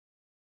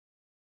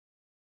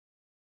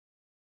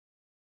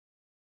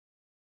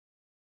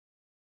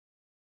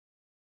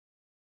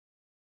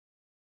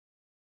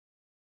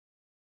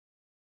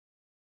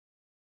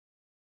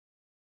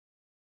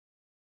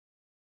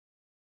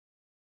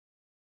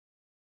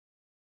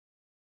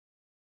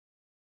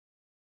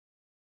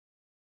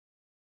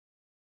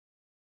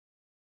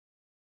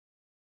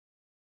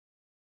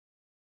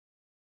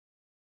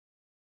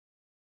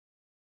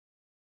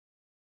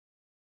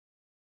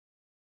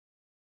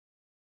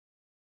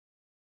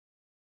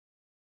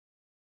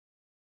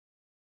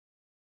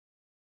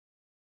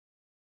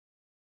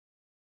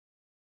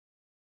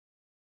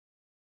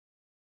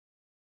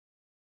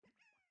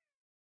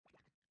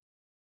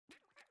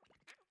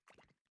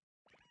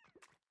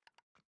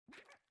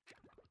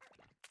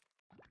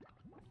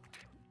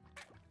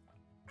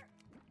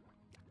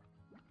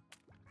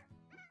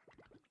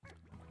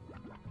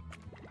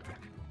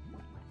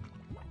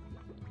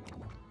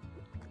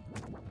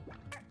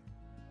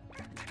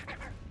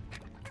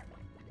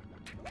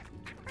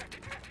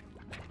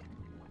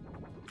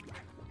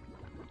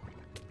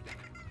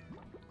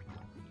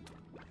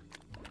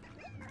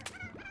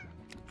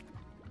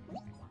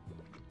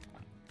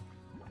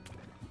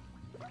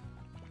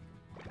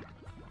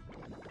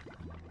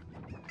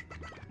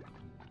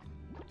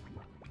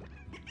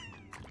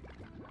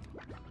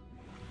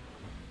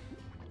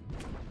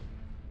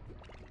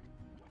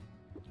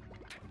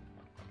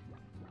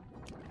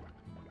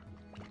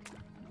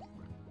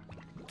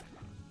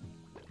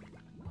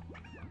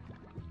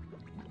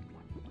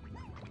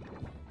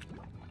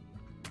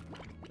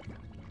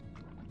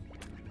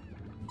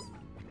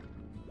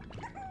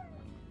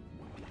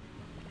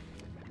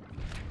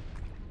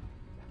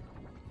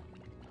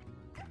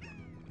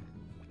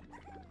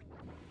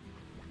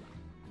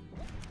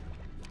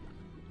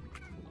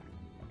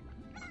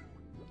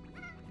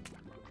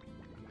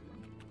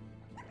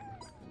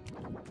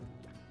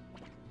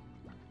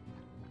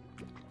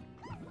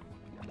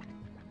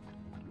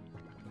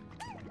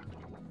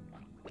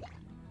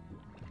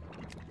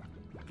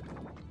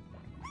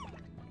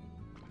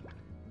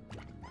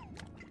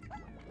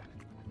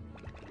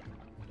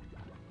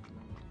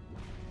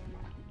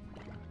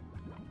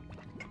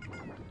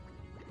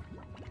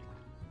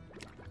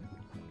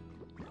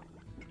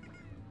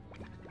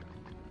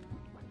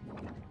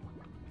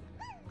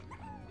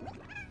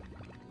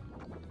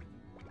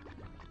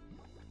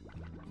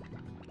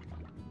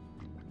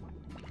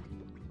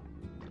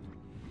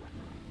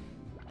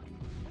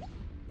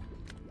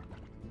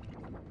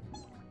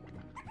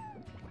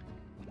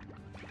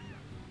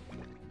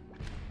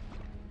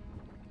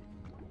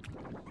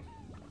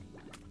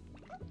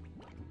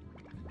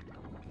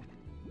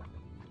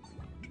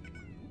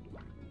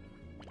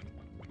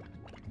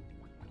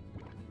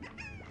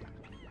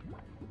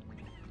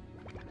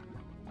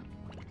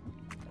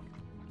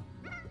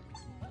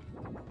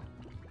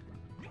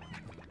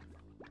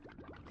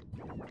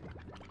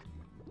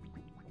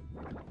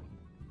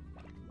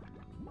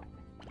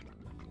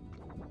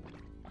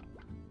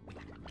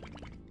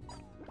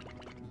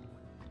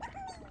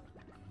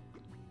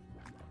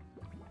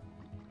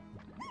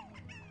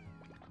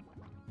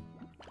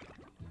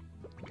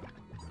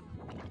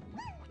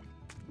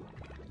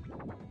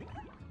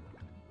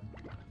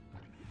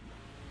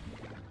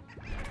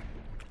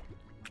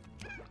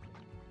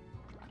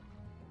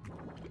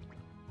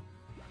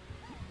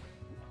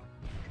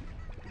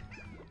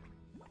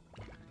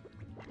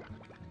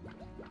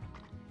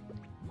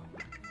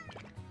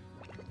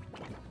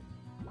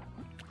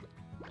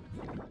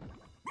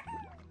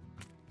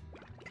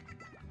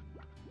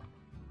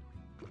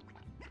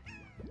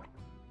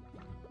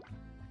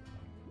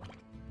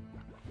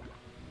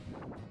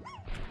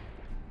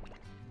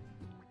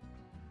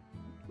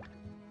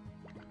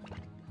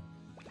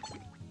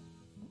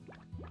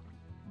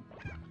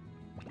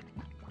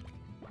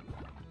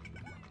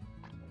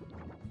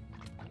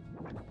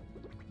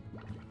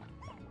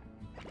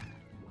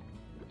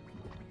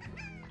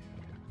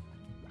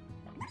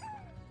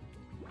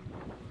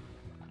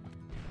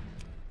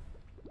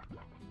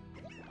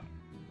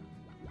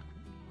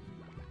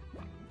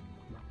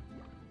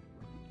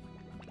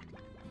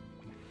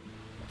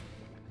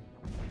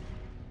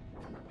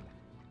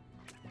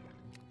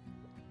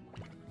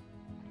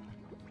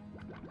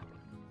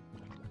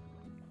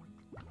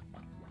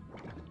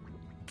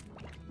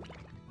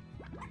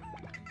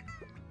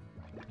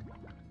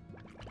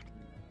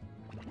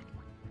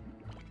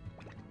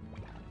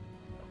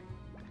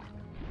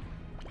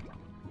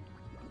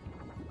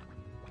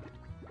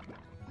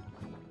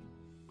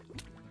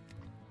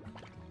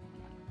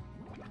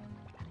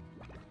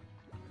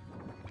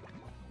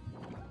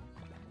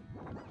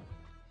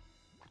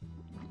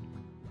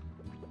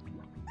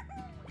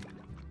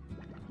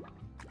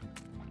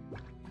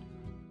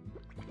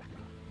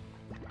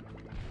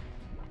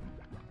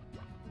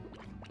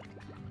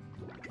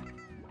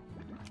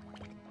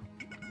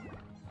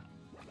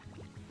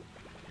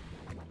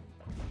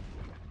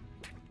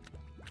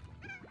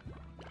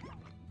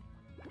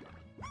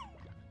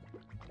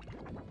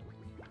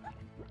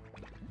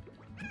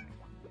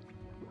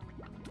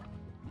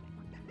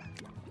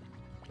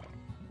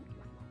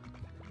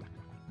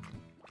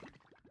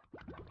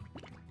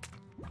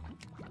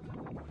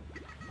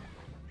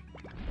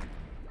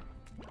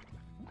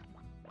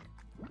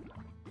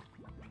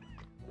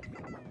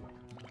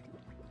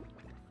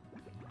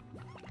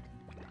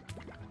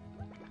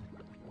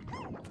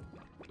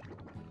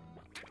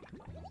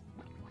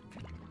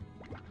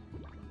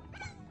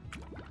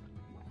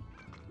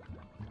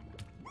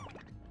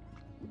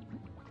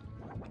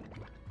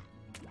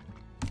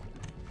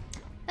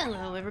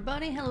Hello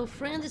everybody, hello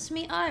friends, it's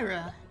me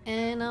Ira,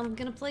 and I'm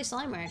gonna play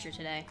Slime Rancher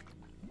today.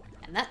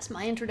 And that's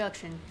my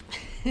introduction.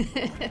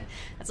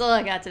 That's all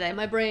I got today.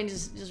 My brain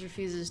just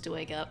refuses to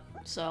wake up.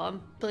 So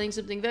I'm playing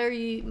something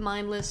very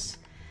mindless,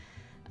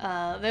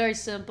 very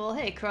simple.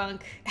 Hey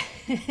Crunk,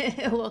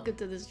 welcome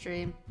to the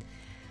stream.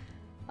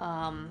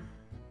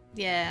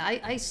 Yeah,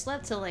 I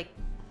slept till like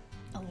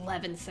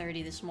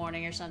 11:30 this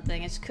morning or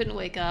something. I just couldn't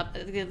wake up.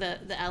 The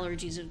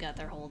allergies have got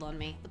their hold on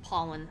me. The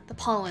pollen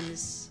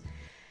is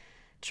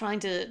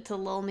trying to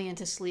lull me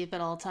into sleep at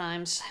all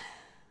times.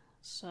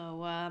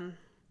 So, I'm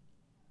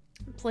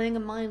playing a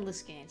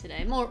mindless game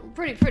today.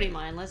 Pretty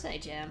mindless. Hey,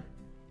 Jam.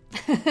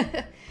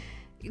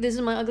 This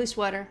is my ugly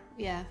sweater.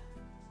 Yeah.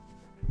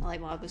 I like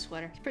my ugly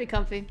sweater. It's pretty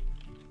comfy.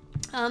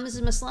 This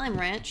is my Slime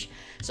Ranch.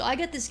 So I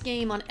got this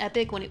game on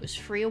Epic when it was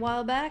free a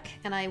while back,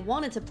 and I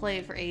wanted to play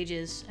it for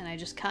ages, and I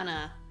just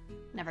kinda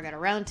never got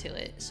around to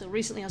it. So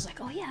recently I was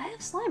like, oh yeah, I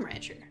have Slime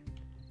Rancher.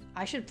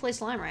 I should play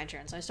Slime Rancher,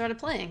 and so I started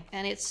playing,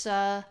 and it's,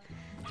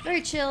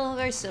 very chill,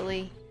 very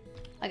silly.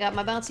 I got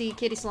my bouncy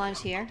kitty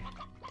slimes here.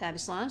 Tabby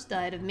slimes,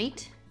 diet of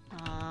meat.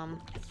 I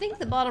think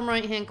the bottom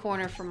right-hand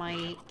corner for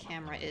my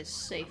camera is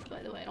safe,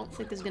 by the way. I don't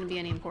think there's going to be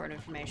any important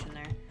information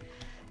there.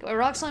 Got my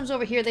rock slimes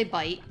over here, they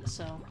bite,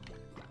 so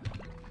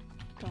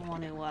don't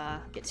want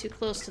to get too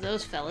close to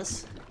those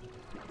fellas.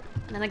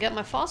 And then I got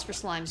my phosphor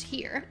slimes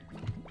here.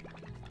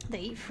 They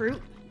eat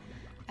fruit.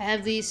 I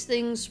have these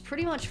things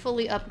pretty much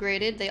fully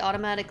upgraded. They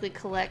automatically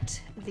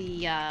collect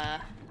the,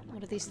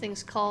 what are these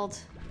things called?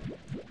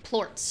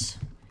 Plorts.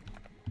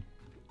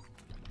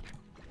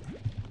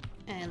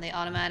 And they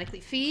automatically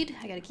feed.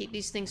 I gotta keep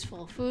these things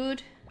full of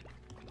food.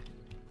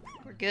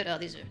 We're good. Oh,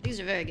 these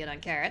are very good on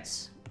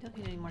carrots. Don't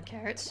need any more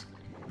carrots.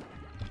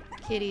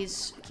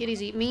 Kitties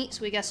eat meat,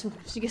 so we got some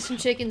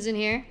chickens in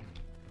here.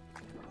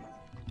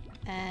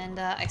 And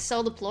I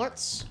sell the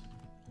plorts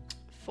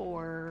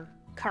for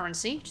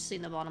currency, just see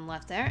in the bottom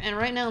left there. And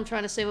right now I'm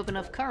trying to save up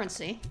enough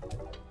currency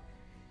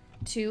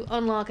to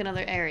unlock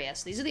another area.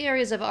 So these are the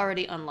areas I've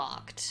already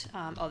unlocked.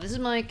 Oh, this is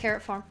my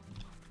carrot farm.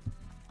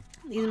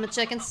 These are my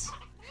chickens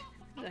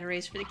that I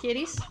raised for the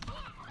kitties.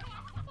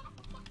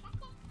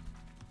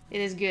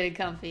 It is good and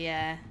comfy,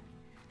 yeah.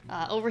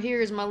 Over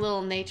here is my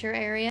little nature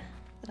area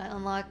that I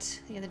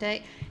unlocked the other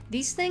day.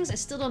 These things, I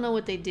still don't know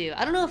what they do.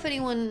 I don't know if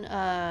anyone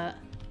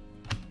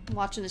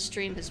watching the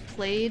stream has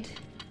played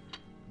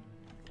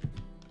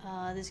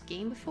this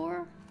game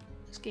before.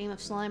 This game of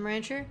Slime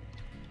Rancher.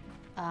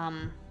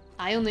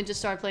 I only just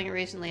started playing it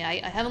recently.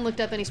 I haven't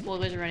looked up any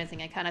spoilers or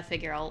anything. I kind of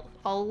figure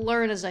I'll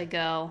learn as I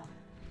go.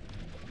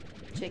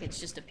 Chickens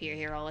just appear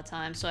here all the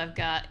time. So I've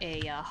got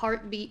a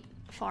heartbeat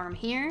farm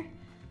here.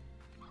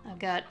 I've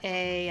got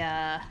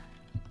a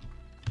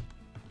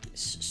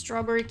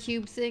strawberry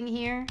cube thing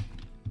here.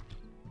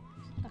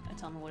 Not gonna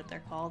tell me what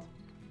they're called.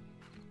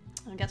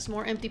 I've got some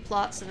more empty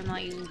plots that I'm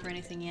not using for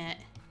anything yet.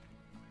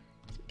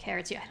 Some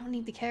carrots here. I don't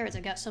need the carrots.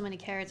 I've got so many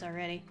carrots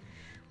already.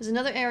 There's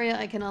another area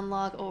I can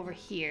unlock over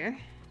here,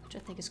 which I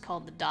think is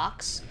called the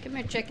docks. Come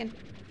here, chicken.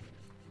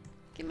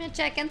 Come here,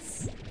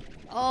 chickens.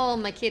 Oh,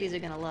 my kitties are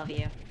gonna love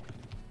you.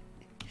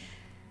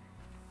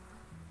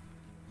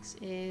 This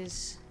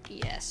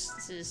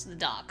is the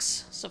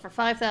docks. So for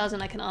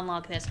 5,000 I can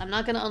unlock this. I'm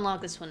not gonna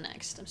unlock this one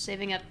next. I'm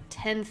saving up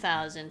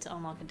 10,000 to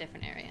unlock a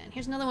different area. And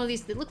here's another one of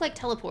these. They look like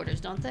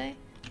teleporters, don't they?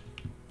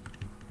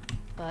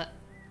 But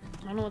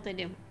I don't know what they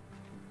do.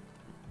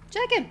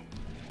 Chicken!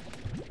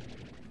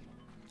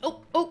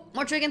 Oh,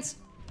 more chickens!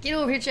 Get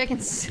over here,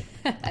 chickens!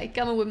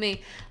 Coming with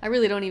me. I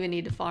really don't even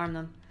need to farm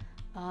them.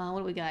 What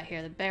do we got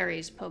here? The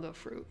berries, pogo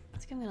fruit. I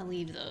think I'm gonna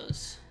leave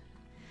those.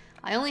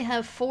 I only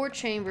have 4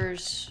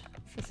 chambers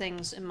for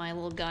things in my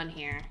little gun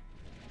here,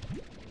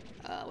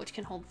 which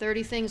can hold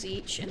 30 things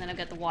each, and then I've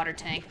got the water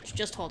tank, which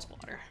just holds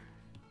water.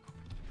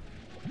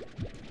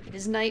 It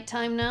is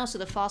nighttime now, so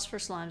the phosphor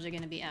slimes are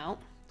gonna be out.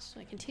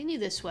 So I continue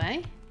this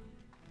way.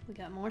 We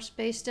got more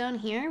space down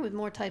here with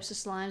more types of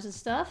slimes and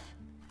stuff.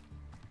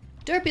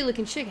 Derpy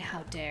looking chicken,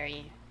 how dare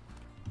you.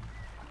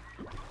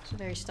 Some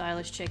very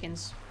stylish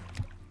chickens.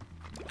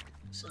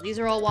 So these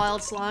are all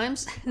wild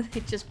slimes. They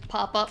just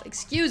pop up.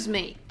 Excuse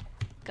me.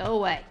 Go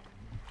away.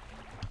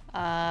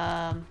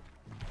 Some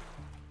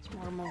more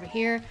of them over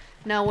here.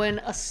 Now when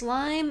a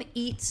slime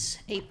eats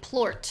a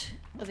plort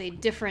of a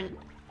different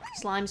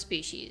slime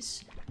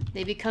species,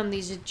 they become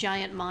these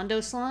giant mondo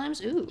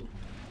slimes. Ooh.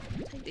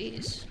 Take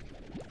these.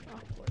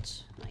 Rock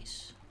plorts.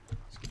 Nice.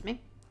 Excuse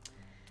me.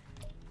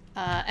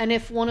 And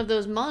if one of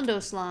those mondo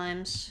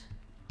slimes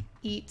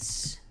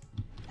eats...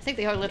 I think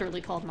they are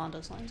literally called mondo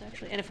slimes,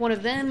 actually. And if one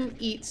of them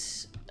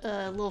eats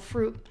a little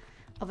fruit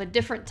of a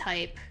different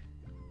type,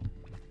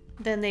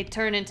 then they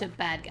turn into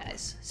bad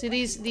guys. See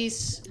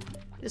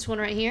this one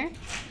right here?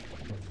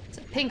 It's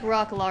a pink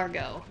rock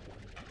largo.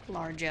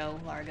 Largo.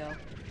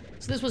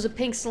 So this was a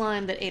pink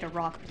slime that ate a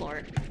rock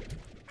plort.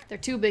 They're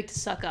too big to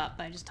suck up.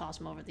 I just toss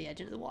them over the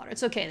edge into the water.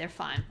 It's okay, they're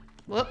fine.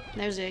 Whoop,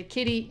 there's a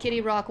kitty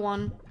rock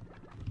one.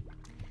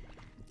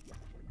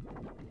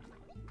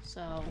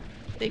 So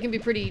they can be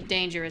pretty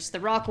dangerous. The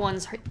rock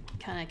ones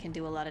kind of can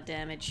do a lot of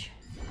damage.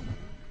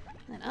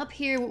 And up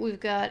here, what we've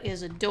got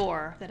is a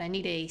door that I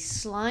need a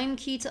slime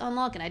key to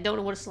unlock, and I don't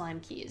know what a slime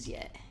key is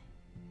yet.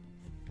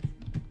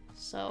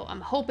 So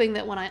I'm hoping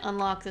that when I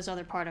unlock this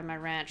other part of my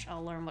ranch,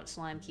 I'll learn what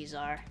slime keys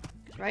are.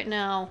 'Cause right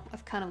now,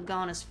 I've kind of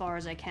gone as far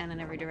as I can in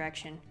every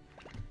direction.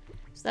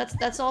 So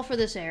that's all for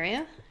this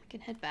area. I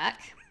can head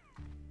back.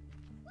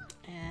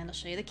 And I'll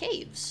show you the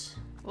caves.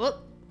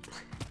 Whoop.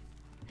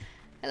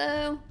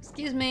 Hello.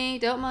 Excuse me.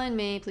 Don't mind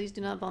me. Please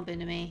do not bump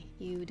into me.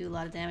 You do a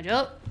lot of damage.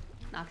 Oh!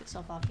 Knocked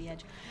itself off the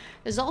edge.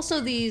 There's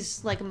also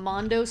these, like,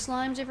 Mondo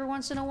slimes every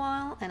once in a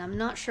while, and I'm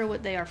not sure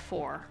what they are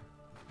for.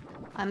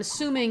 I'm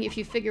assuming if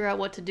you figure out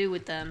what to do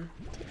with them,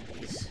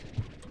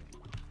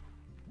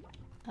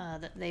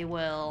 that they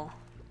will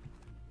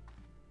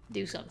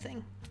do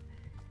something.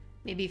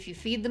 Maybe if you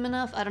feed them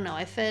enough? I don't know.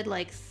 I fed,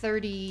 like,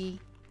 30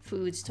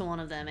 foods to one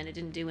of them, and it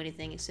didn't do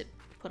anything except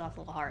put off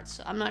little hearts,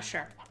 so I'm not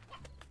sure.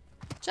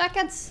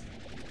 Chickens!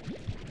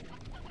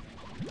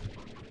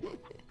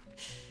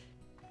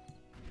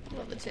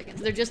 Love the chickens.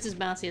 They're just as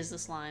bouncy as the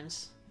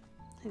slimes.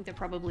 I think they're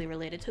probably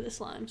related to the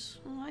slimes.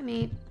 Oh, hi,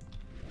 meat.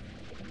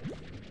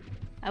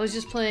 I was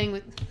just playing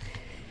with...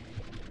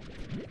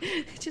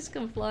 They just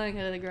come flying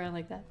out of the ground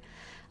like that.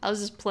 I was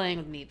just playing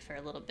with Meep for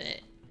a little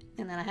bit.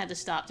 And then I had to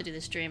stop to do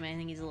the stream, and I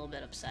think he's a little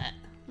bit upset.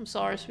 I'm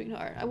sorry,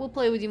 sweetheart. I will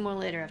play with you more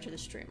later after the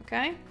stream,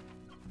 okay?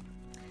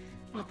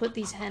 I'm gonna put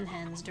these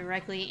hens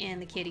directly in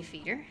the kitty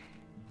feeder.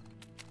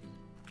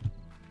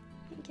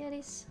 Hey,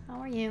 kitties. How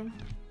are you?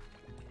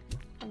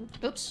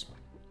 Oops.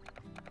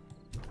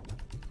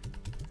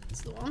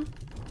 That's the one.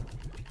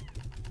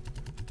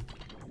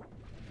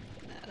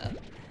 Put that up.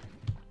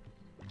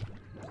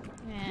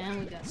 And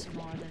we got some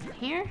more of them in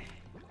here.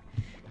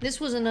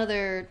 This was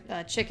another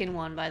chicken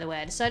one, by the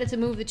way. I decided to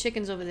move the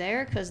chickens over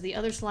there because the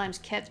other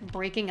slimes kept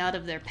breaking out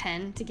of their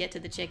pen to get to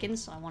the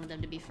chickens, so I wanted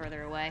them to be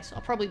further away. So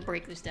I'll probably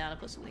break this down and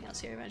put something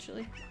else here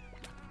eventually.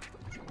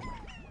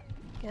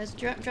 You guys,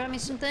 drop me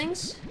some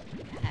things?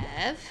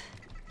 Have.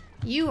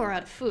 You are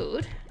out of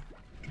food.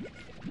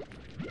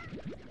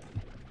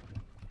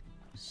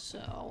 So,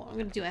 what I'm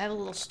gonna do, I have a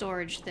little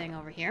storage thing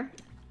over here.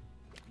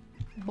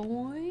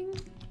 Boing.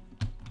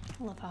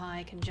 I love how high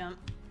I can jump.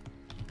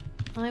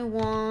 I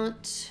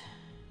want...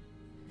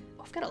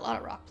 Oh, I've got a lot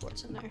of rock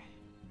plorts in there.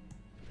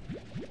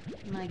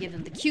 I'm gonna give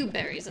them the cube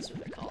berries, that's what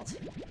they're called.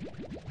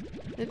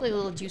 They look like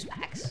little juice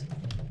packs.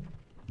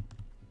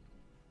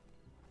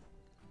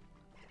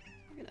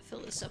 We're gonna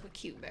fill this up with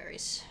cube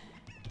berries.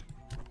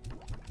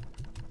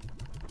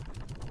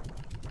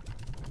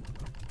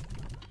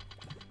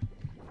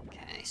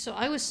 Okay, so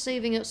I was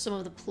saving up some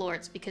of the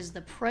plorts because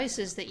the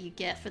prices that you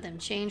get for them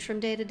change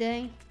from day to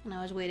day, and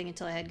I was waiting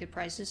until I had good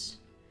prices.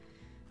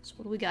 So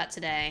what do we got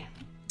today?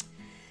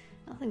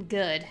 Nothing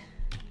good.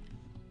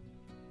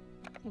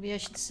 Maybe I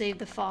should save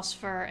the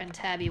phosphor and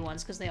tabby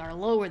ones because they are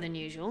lower than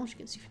usual, as you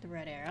can see from the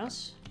red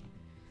arrows.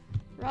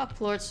 Rock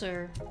plorts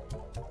are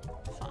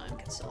fine,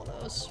 can sell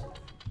those.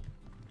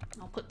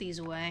 I'll put these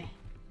away.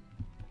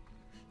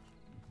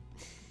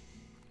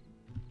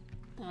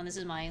 Oh, and this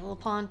is my little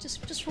pond,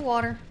 just for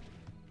water.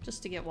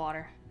 Just to get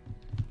water.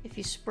 If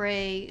you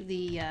spray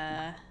the,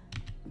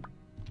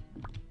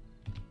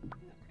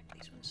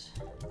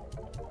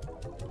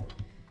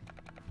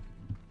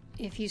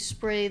 if you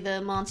spray the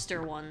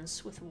monster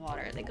ones with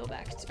water, they go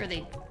back, or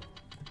they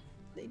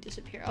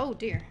disappear. Oh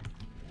dear.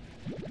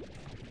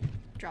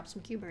 Drop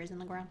some cube berries in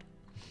the ground.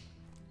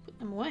 Put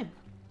them away.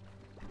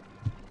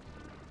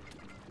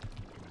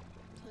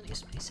 Plenty of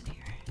space in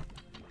here.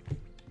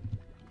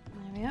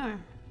 There we are.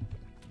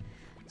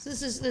 So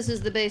this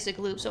is the basic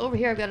loop. So over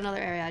here I've got another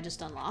area I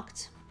just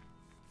unlocked,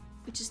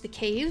 which is the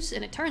caves,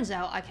 and it turns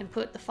out I can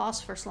put the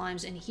phosphor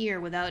slimes in here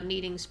without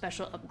needing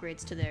special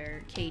upgrades to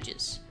their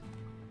cages.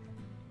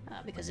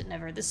 Because it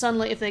never, the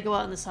sunlight, if they go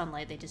out in the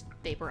sunlight, they just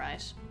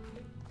vaporize.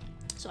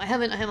 So I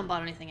haven't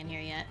bought anything in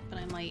here yet, but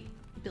I might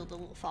build a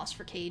little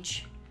phosphor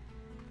cage.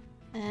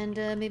 And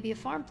maybe a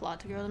farm plot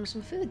to grow them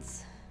some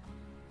foods.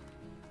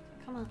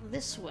 Come on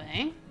this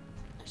way.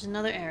 There's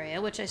another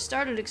area, which I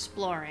started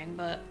exploring,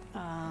 but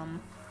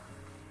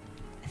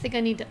I think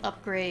I need to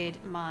upgrade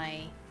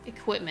my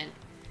equipment.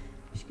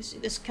 As you can see,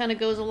 this kind of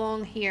goes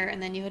along here,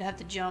 and then you would have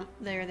to jump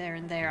there, there,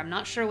 and there. I'm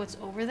not sure what's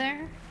over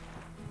there.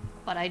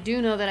 But I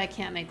do know that I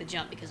can't make the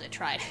jump because I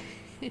tried.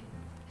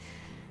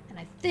 And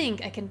I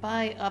think I can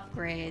buy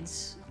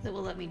upgrades that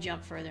will let me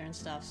jump further and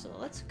stuff. So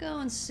let's go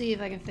and see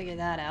if I can figure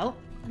that out.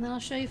 And then I'll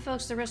show you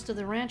folks the rest of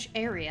the ranch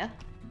area.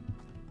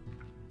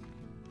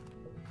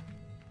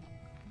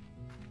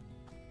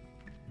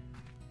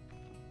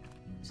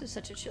 This is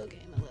such a chill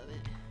game. I love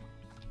it.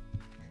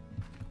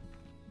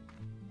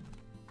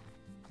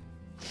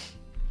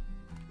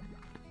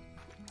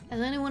 Has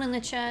anyone in the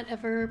chat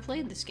ever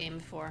played this game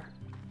before?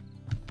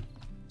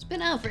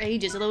 Been out for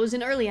ages, although it was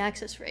in early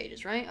access for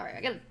ages, right? Alright,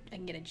 I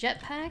can get a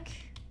jetpack,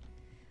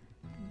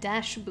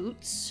 dash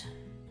boots,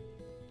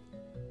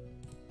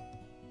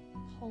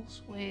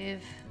 pulse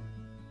wave,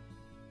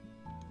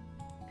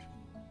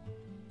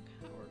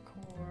 power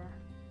core,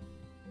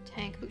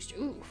 tank booster.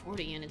 Ooh,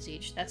 40 units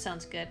each. That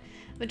sounds good.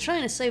 I've been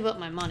trying to save up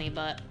my money,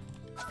 but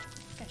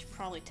I should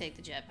probably take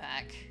the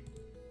jetpack.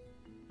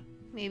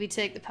 Maybe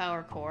take the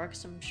power core,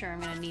 because I'm sure I'm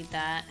going to need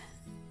that.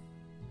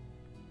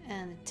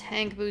 And the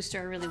tank booster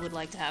I really would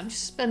like to have. I'm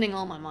just spending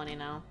all my money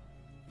now.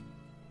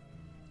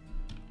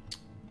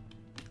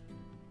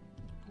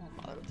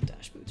 I'm out of the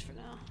dash boots for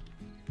now.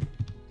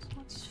 So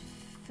let's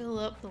fill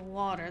up the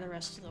water the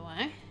rest of the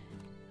way.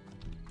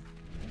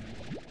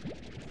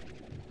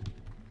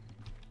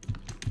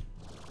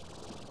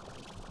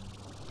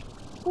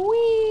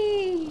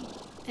 Whee!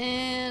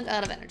 And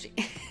out of energy.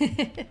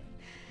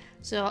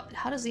 So,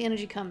 how does the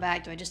energy come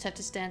back? Do I just have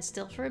to stand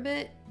still for a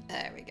bit?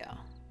 There we go.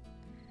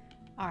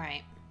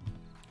 Alright.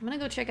 I'm gonna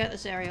go check out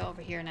this area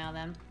over here now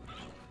then.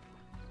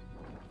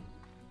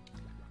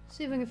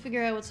 See if I can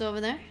figure out what's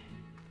over there.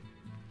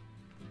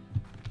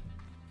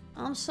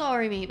 I'm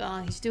sorry,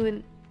 Meatball. He's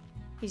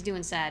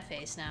doing sad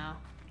face now.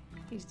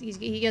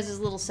 He has his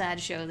little sad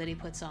show that he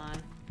puts on.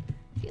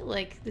 I feel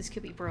like this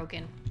could be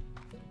broken.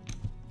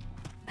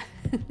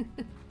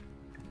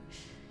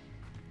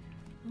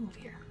 Move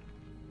here.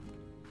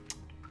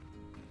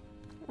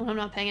 When I'm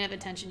not paying enough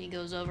attention, he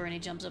goes over and he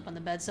jumps up on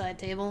the bedside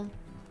table.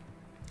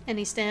 And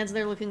he stands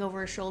there looking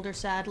over his shoulder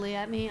sadly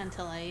at me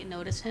until I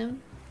notice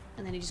him.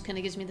 And then he just kind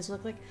of gives me this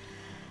look like,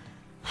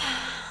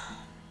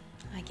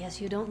 I guess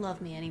you don't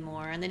love me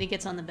anymore. And then he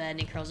gets on the bed and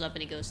he curls up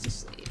and he goes to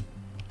sleep.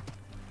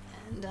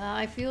 And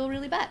I feel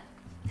really bad.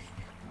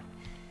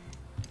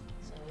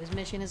 So his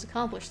mission is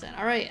accomplished then.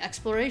 Alright,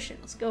 exploration.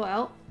 Let's go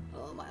out.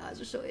 Oh, my eyes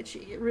are so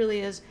itchy. It really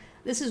is.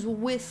 This is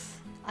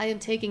with... I am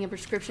taking a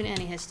prescription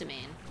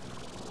antihistamine.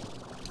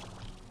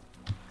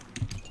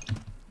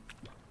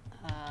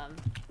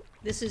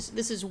 This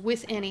is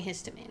with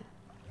antihistamine.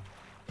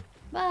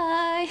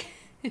 Bye!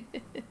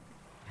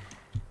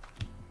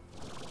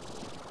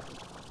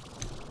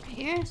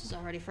 Here, this is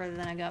already further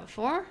than I got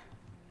before.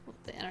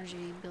 Let the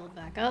energy build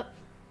back up.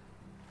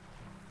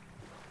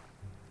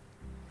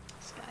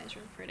 The sky is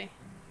really pretty.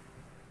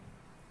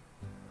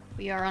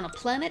 We are on a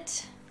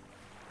planet.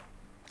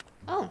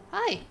 Oh,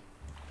 hi!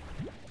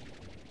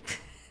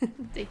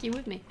 Take you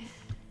with me.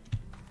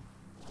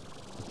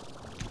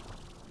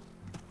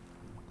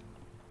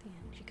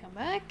 Come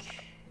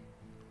back.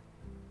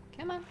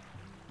 Come on.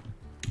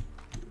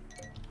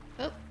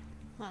 Oh,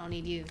 I don't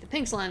need you. The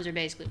pink slimes are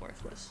basically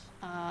worthless.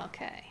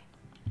 Okay.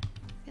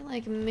 I feel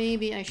like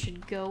maybe I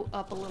should go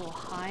up a little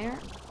higher.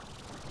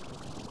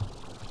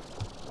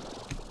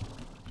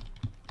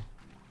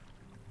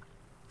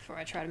 Before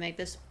I try to make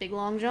this big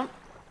long jump.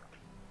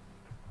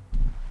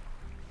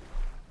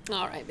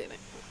 Alright, baby.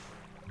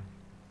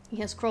 He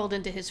has crawled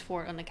into his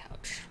fort on the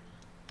couch.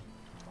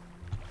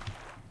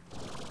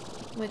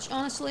 Which,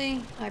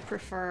 honestly, I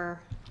prefer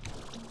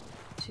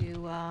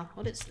to,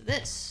 what is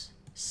this?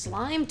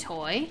 Slime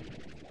toy?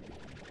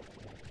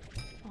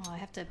 Oh, I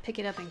have to pick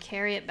it up and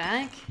carry it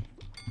back?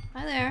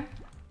 Hi there.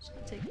 Just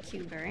gonna take a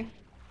cube berry.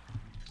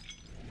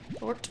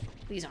 Fort.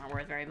 These aren't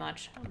worth very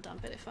much. I'll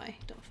dump it if I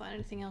don't find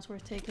anything else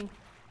worth taking.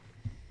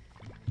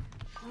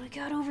 What do we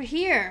got over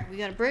here? We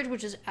got a bridge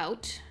which is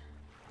out.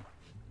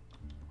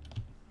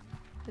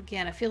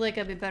 Again, I feel like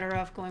I'd be better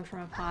off going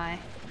from up high.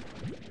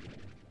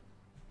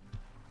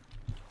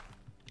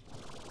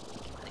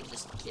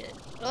 Get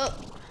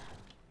up.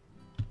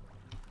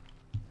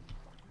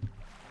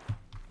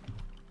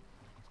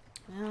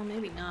 Well,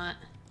 maybe not.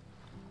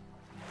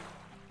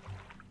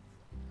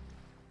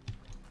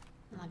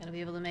 I'm not gonna be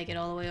able to make it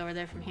all the way over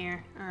there from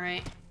here.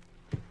 Alright.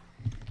 I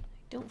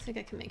don't think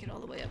I can make it all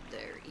the way up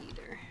there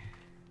either.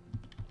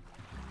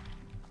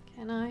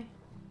 Can I?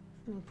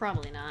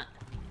 Probably not.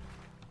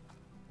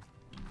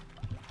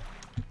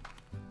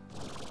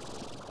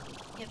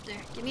 Get up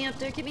there. Get me up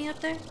there. Get me up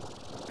there.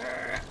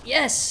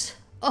 Yes!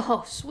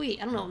 Oh,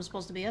 sweet. I don't know if I'm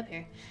supposed to be up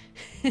here.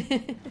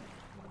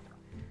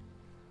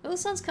 Oh, the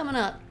sun's coming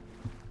up.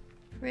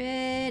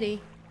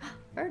 Pretty.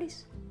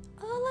 Birdies.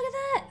 Oh, look at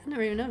that. I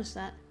never even noticed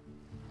that.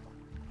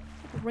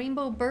 Like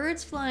rainbow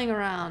birds flying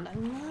around. I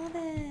love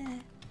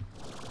it.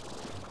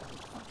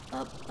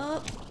 Up, up,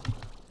 up.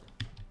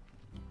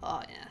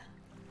 Oh, yeah.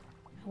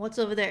 What's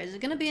over there? Is it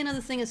going to be another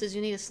thing that says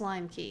you need a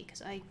slime key?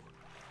 Because I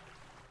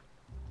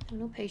have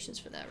no patience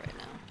for that right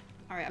now.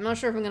 Alright, I'm not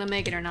sure if I'm going to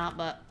make it or not,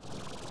 but...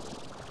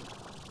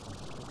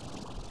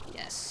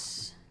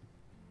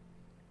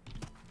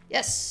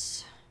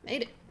 Yes!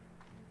 Made it.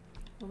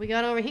 What we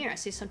got over here? I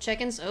see some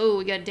chickens. Oh,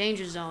 we got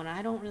danger zone.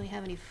 I don't really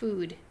have any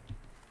food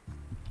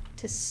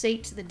to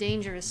sate the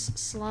dangerous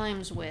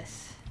slimes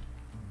with.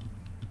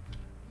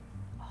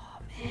 Oh,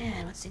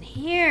 man. What's in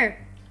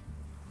here?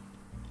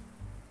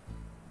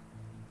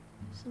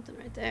 Something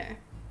right there.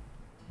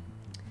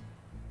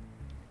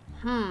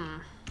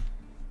 All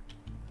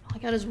I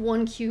got is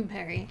one cube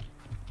berry.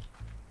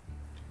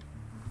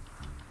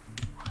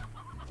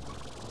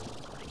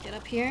 Get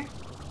up here.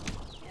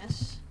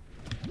 Yes.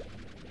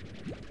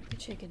 The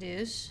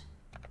chickadoos.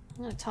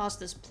 I'm gonna toss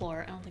this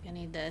plort. I don't think I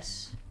need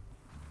this.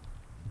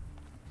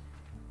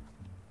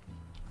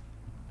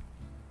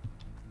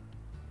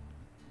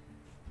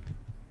 I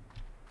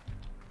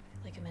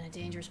feel like I'm in a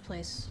dangerous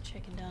place.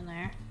 Chicken down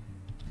there.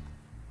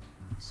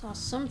 Saw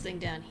something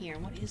down here.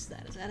 What is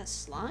that? Is that a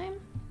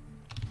slime?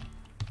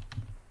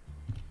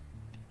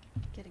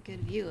 Get a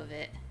good view of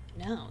it.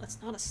 No,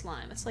 that's not a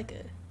slime. It's like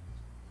a...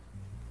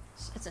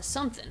 It's a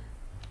something.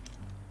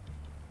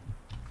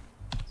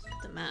 Let's look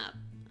at the map.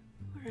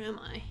 Where am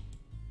I?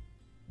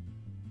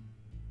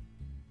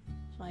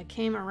 So I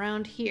came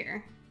around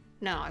here.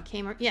 No, I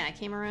came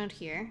around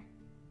here.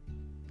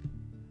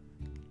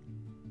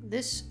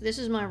 This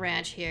is my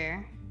ranch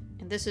here.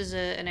 And this is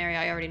an area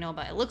I already know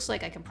about. It looks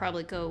like I can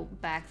probably go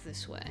back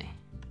this way.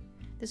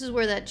 This is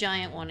where that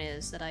giant one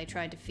is that I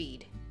tried to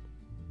feed.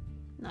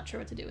 Not sure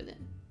what to do with it.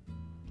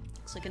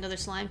 Looks like another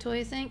slime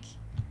toy, I think.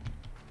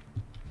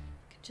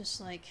 Could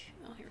just like...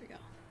 Oh, here we go.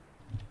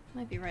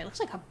 Might be right. Looks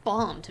like a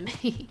bomb to me.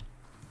 Pick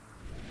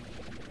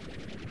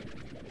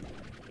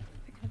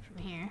it up from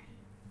here.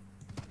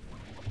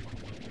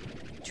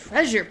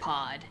 Treasure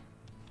pod.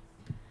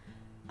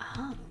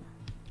 Oh.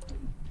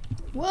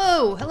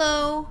 Whoa,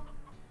 hello.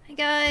 Hey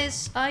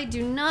guys, I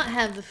do not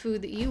have the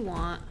food that you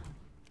want.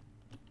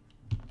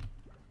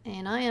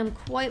 And I am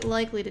quite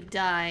likely to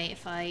die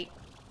if I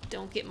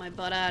don't get my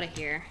butt out of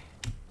here.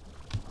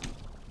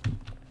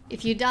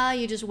 If you die,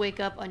 you just wake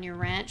up on your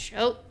ranch.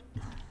 Oh.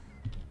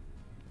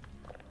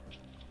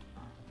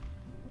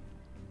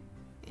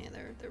 Yeah,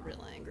 they're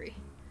real angry.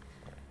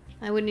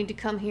 I would need to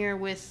come here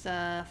with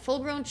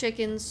full-grown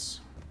chickens.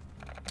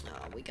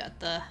 Oh, we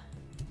got the...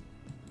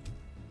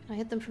 Can I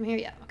hit them from here?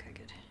 Yeah, okay,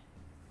 good.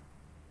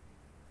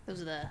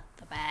 Those are the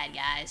bad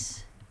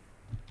guys.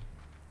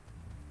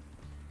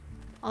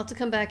 I'll have to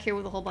come back here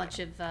with a whole bunch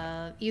of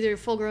either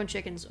full-grown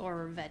chickens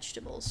or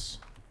vegetables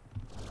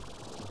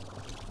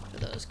for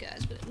those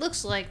guys. But it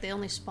looks like they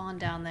only spawn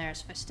down there,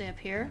 so if I stay up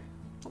here,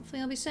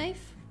 hopefully I'll be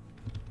safe.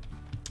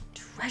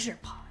 Treasure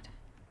pod.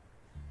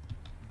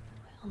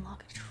 How do I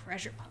unlock a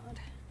treasure pod?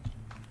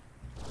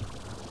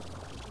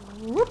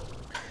 Whoop.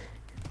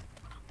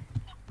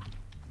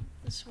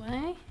 This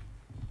way.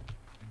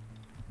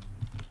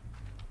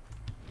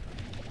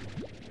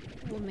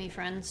 With me,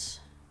 friends.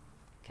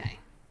 Okay.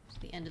 It's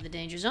the end of the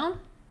danger zone.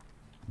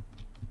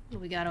 What do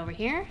we got over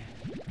here?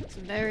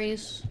 Some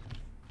berries.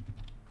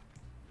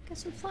 Got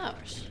some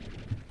flowers.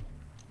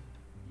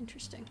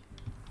 Interesting.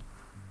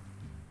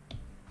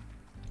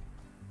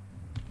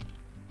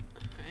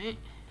 Alright.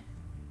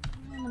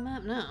 On the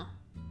map now.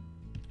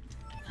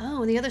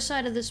 Oh, the other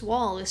side of this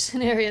wall is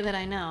an area that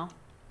I know.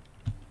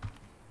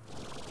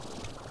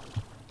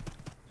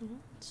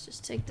 Let's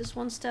just take this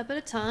one step at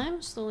a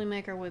time, slowly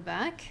make our way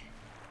back.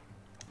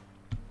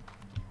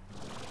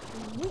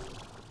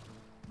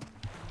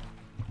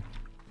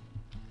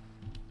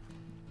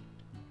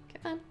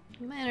 Come on,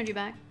 get my energy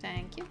back.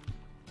 Thank you.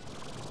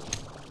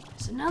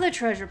 There's another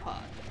treasure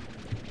pod.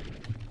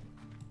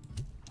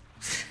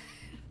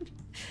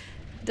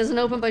 Doesn't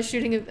open by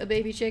shooting a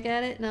baby chick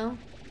at it? No?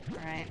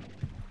 Alright.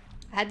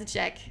 I had to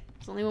check.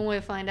 There's only one way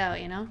to find out,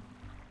 you know?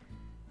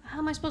 How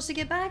am I supposed to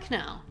get back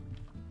now?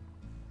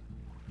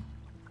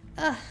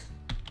 Ugh.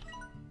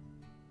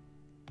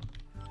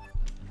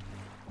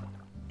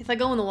 If I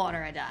go in the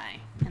water, I die.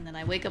 And then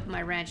I wake up in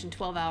my ranch and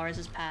 12 hours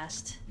has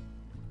passed.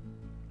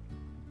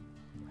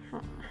 Huh.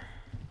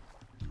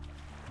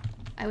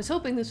 I was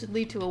hoping this would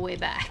lead to a way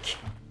back.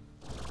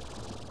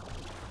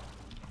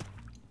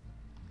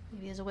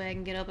 Maybe there's a way I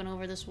can get up and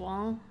over this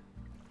wall.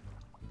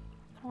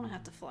 I don't want to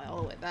have to fly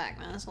all the way back,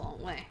 man. That's a long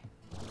way.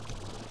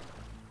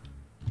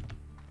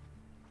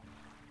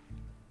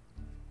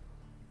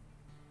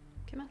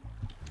 Come on.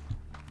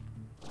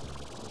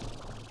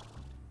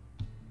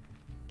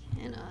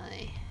 Can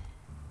I?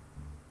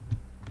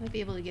 Might be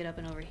able to get up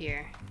and over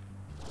here.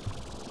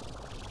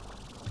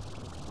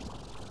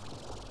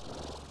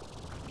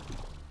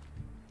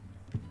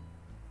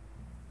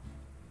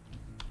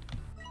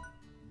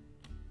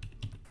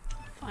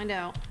 Find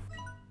out.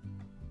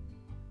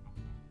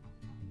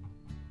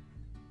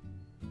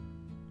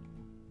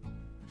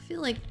 I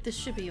feel like this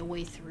should be a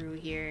way through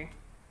here.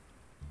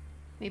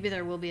 Maybe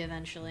there will be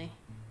eventually.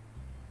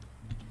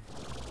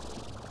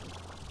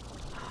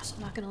 Oh, is it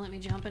not gonna let me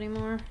jump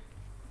anymore?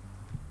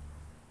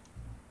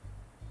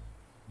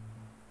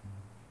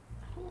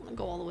 I don't want to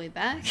go all the way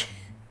back.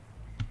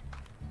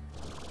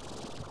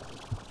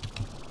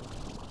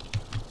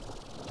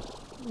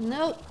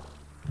 Nope.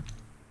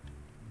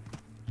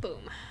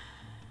 Boom.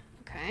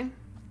 Okay.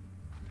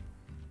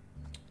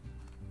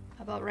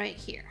 How about right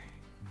here?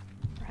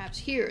 Perhaps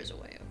here is a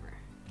way over.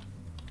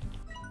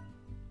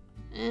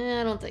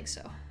 I don't think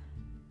so.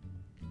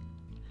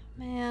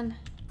 Man.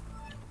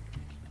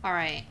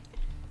 Alright.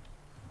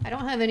 I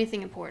don't have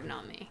anything important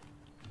on me.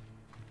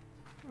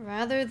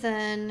 Rather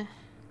than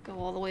go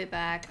all the way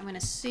back, I'm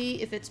gonna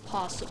see if it's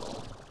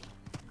possible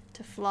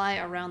to fly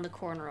around the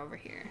corner over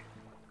here.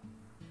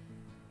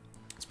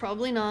 It's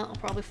probably not. I'll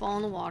probably fall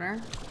in the water.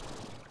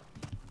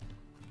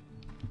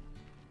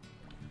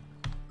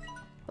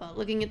 But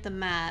looking at the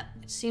map,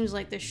 it seems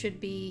like there should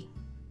be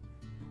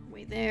a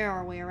way there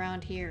or a way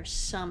around here or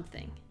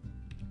something.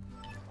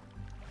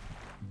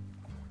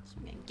 So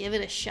I'm gonna give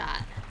it a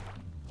shot.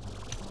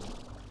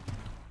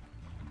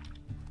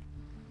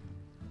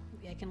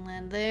 Maybe I can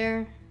land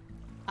there.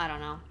 I don't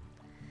know.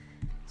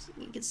 So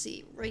you can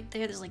see right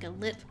there, there's like a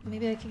lip.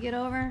 Maybe I could get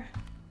over?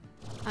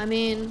 I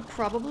mean,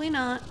 probably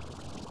not.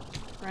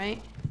 Right?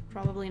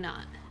 Probably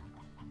not.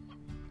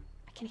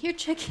 I can hear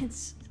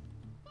chickens.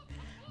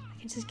 I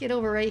can just get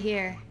over right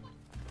here.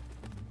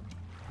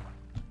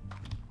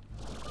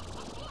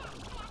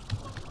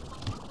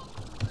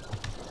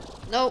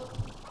 Nope.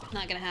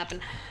 Not gonna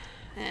happen.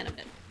 And I'm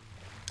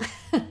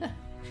dead.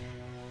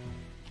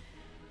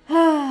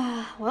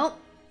 Well.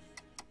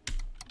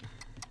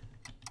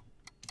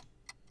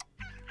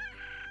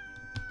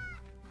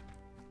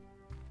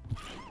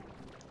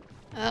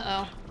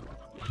 Uh-oh.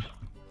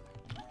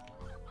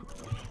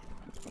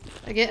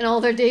 They're getting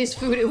all their day's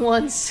food at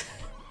once.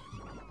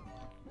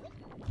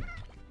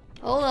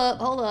 Hold up,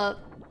 hold up.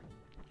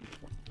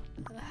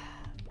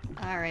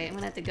 Alright, I'm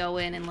gonna have to go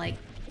in and, like,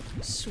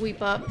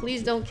 sweep up.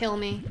 Please don't kill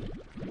me.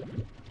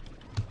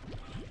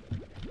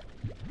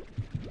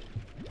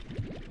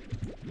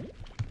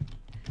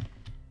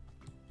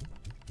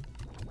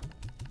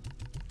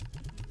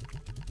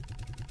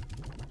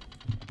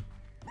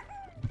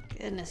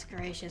 Goodness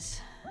gracious.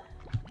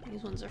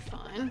 These ones are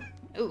fine.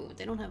 Ooh,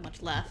 they don't have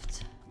much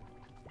left.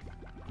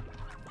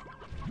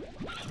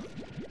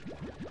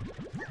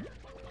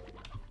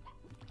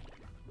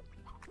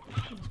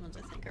 These ones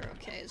I think are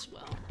okay as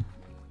well.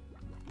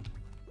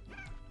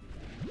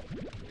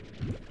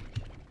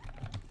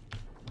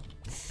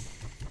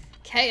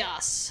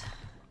 Chaos.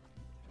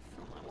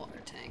 Fill my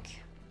water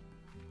tank.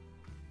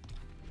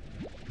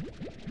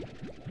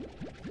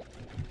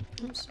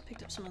 Oops,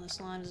 picked up some of the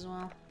slimes as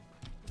well.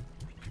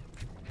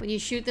 When you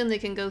shoot them, they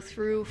can go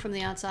through from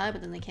the outside,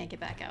 but then they can't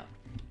get back out.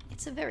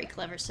 It's a very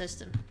clever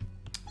system.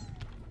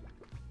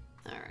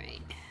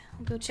 Alright,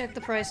 we'll go check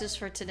the prices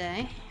for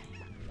today.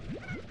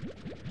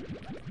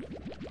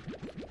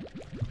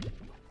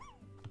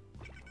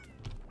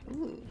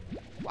 Ooh,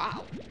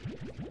 wow.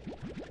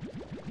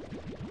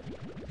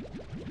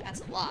 That's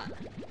a lot.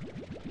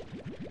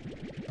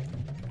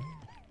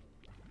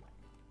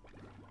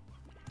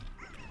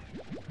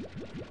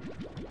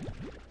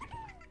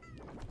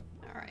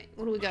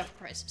 What do we got for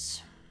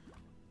prices?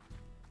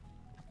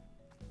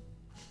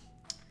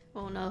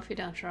 Oh no, if you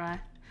don't try.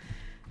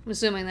 I'm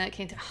assuming that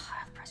came through. Oh,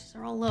 the prices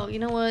are all low. You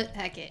know what?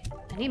 Heck it.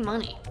 I need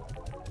money.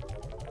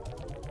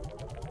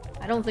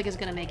 I don't think it's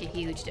gonna make a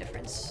huge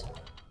difference.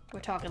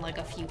 We're talking like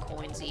a few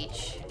coins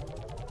each.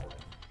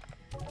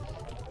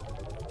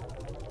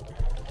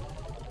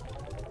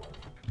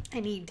 I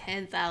need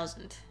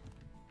 10,000.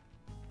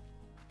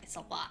 It's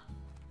a lot,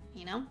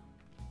 you know?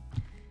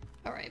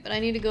 Alright, but I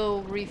need to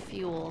go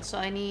refuel, so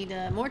I need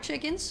more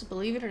chickens,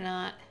 believe it or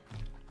not.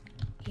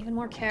 Even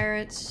more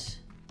carrots.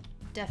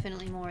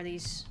 Definitely more of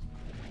these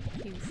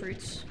cube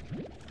fruits.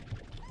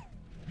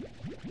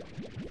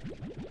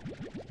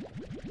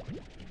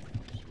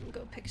 We'll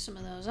go pick some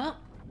of those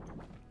up.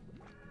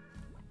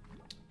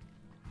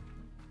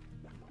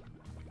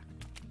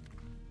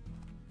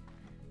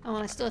 Oh,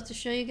 and I still have to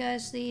show you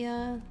guys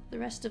the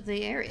rest of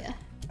the area.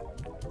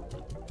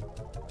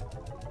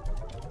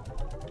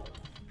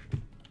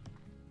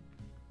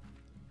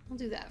 I'll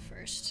do that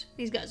first.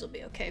 These guys will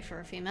be okay for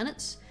a few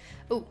minutes.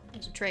 Oh,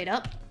 there's a trade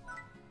up.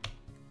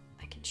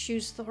 I can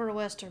choose Thora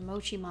West or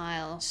Mochi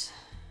Miles.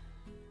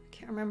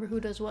 Can't remember who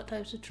does what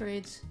types of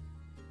trades.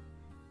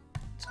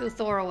 Let's go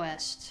Thora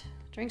West.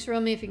 Drinks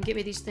around me if you can get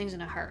me these things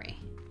in a hurry.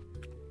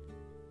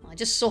 Well, I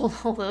just sold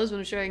all those, but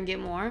I'm sure I can get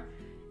more.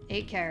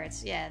 8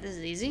 carrots. Yeah, this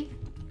is easy.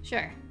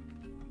 Sure.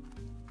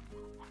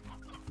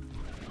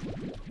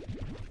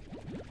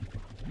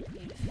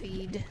 Need to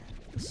feed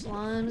the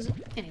slimes.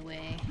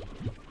 Anyway.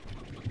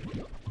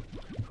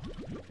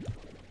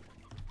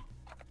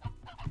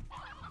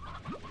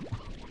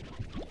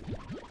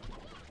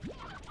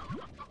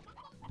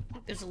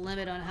 There's a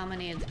limit on how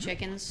many of the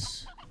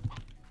chickens.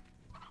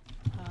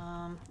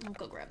 I'll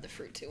go grab the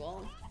fruit too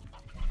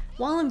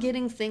while I'm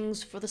getting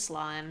things for the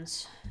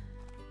slimes.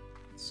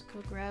 Let's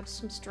go grab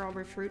some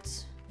strawberry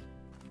fruits.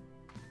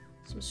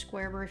 Some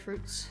squareberry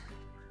fruits.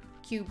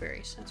 Cube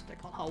berries, that's what they're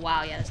called. Oh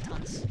wow, yeah, there's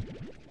tons.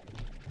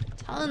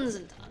 Tons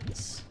and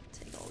tons.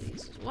 Take all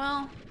these as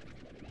well.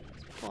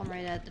 Let's pull them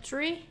right out the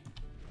tree.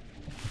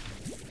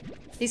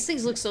 These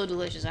things look so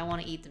delicious, I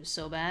want to eat them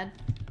so bad.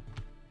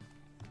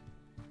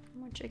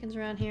 More chickens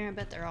around here, I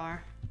bet there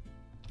are.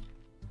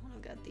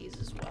 I've got these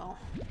as well.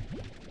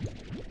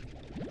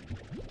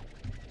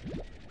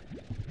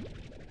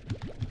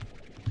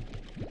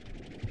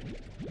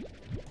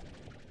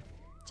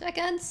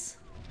 Chickens!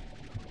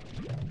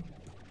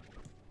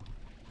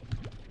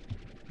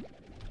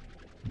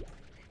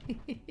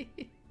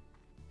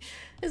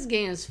 This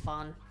game is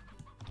fun.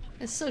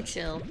 It's so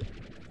chill.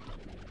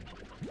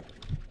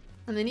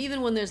 I mean,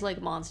 even when there's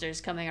like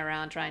monsters coming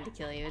around trying to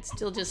kill you, it's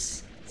still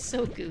just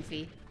so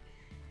goofy.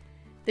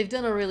 They've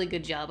done a really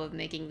good job of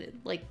making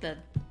the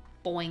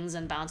boings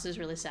and bounces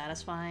really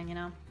satisfying, you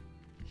know?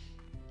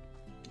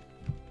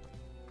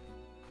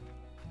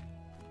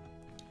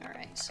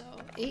 Alright, so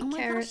 8 oh my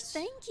carrots.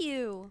 Gosh, thank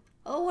you!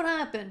 Oh, what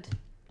happened?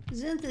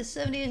 Zenthis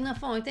 70 is not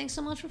following. Thanks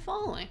so much for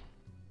following.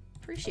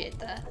 Appreciate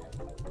that.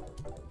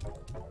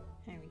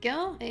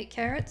 go. 8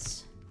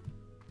 carrots.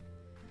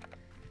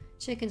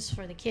 Chickens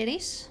for the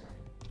kitties.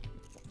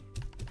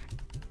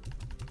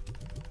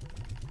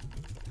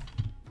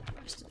 The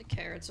rest of the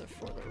carrots are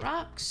for the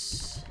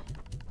rocks.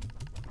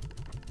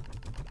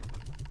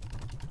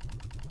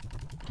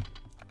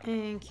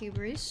 And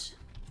cuberries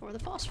for the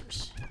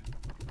phosphorus.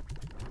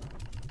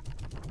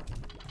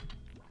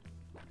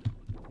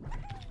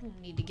 We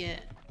need to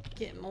get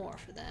more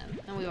for them.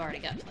 And we already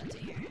got plenty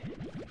here.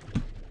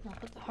 I'll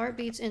put the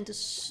heartbeats into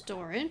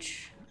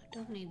storage. I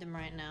don't need them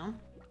right now.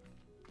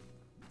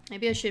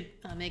 Maybe I should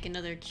make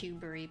another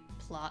cuberry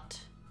plot.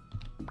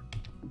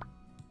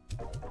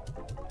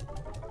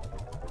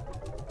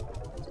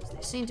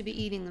 They seem to be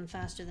eating them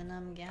faster than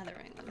I'm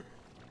gathering them.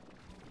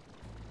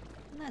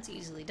 And that's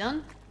easily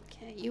done.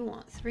 Okay, you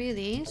want 3 of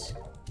these.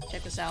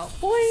 Check this out.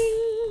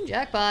 Boing!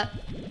 Jackpot!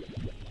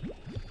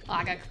 Oh,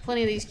 I got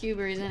plenty of these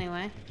cuberries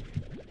anyway.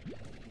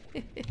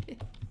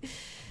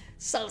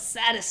 So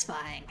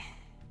satisfying.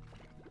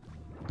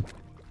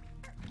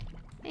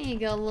 There you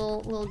go,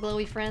 little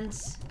glowy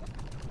friends.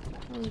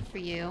 Those are for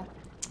you.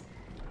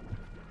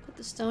 Put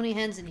the stony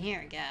hens in here,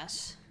 I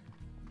guess.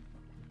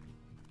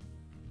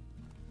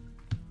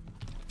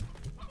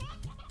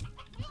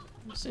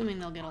 I'm assuming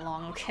they'll get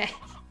along okay.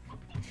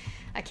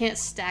 I can't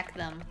stack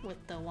them with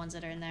the ones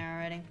that are in there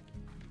already.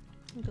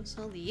 I'll go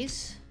sell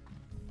these.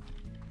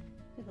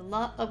 We have a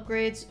lot of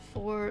upgrades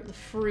for the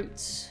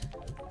fruits.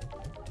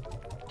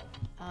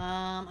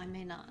 I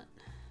may not.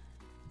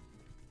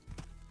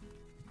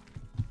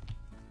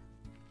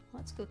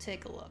 Let's go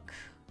take a look.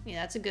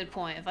 Yeah, that's a good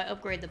point. If I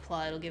upgrade the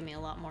plot, it'll give me a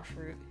lot more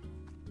fruit.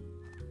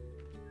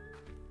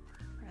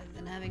 Rather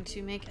than having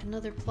to make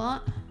another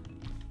plot.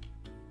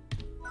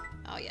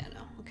 Oh yeah,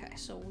 no. Okay,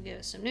 so we'll give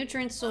it some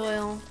nutrient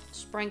soil,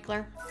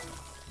 sprinkler.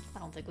 I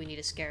don't think we need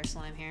a scare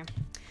slime here.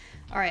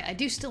 Alright, I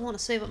do still want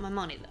to save up my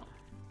money though.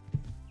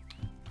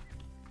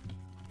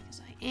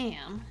 Because I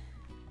am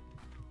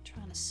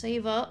trying to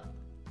save up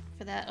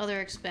for that other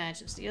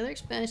expansion. So the other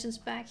expansion's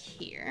back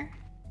here.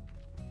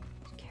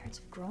 These carrots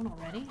have grown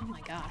already? Oh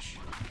my gosh.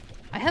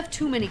 I have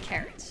too many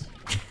carrots.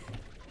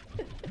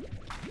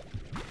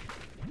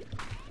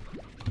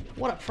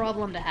 What a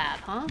problem to have,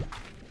 huh?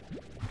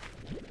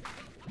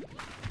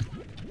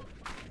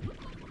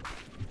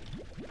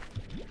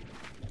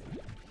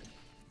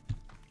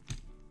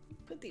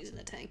 Put these in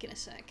the tank in a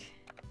sec.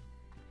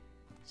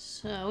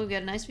 So we've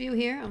got a nice view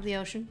here of the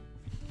ocean.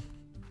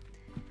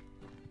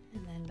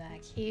 And then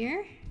back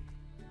here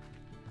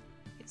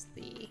is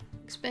the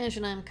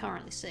expansion I'm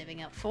currently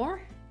saving up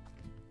for,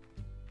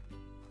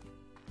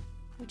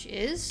 which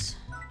is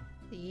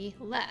the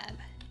lab.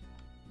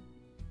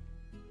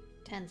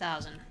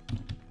 10,000.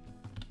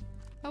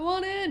 I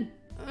want in!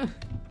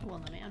 Well,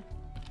 no, man.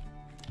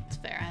 It's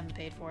fair, I haven't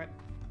paid for it.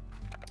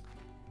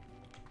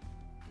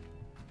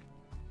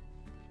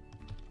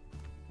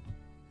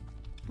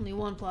 Only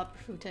 1 plot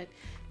per food type.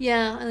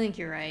 Yeah, I think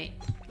you're right.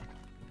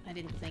 I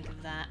didn't think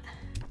of that.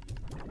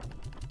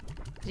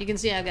 As you can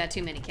see, I've got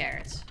too many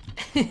carrots.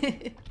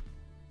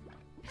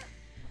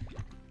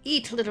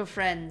 Eat, little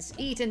friends.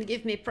 Eat and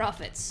give me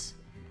profits.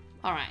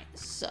 Alright,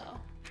 so...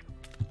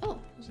 Oh,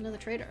 there's another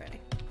trade already.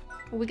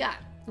 What we got?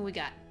 What we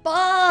got?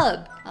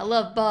 Bob! I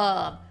love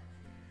Bob.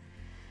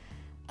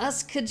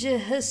 Askaja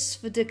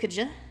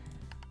Husvadikaja.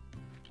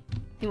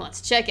 He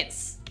wants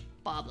chickens.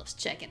 Bob loves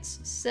chickens.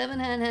 7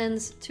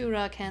 hens, 2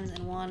 rock hens,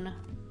 and 1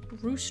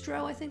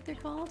 roostro, I think they're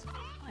called.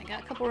 I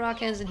got a couple rock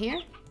hens in here.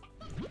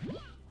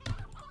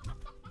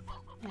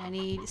 And I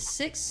need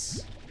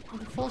 6 of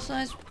the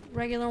full-size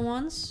regular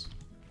ones.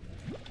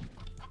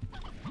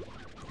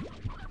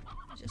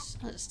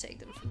 I'll just take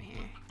them from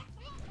here.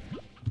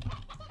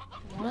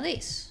 And 1 of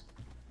these.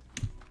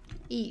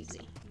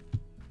 Easy.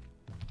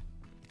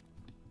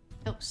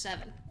 Oh,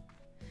 7.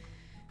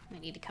 I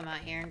need to come out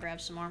here and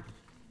grab some more.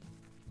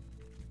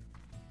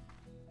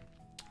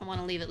 I want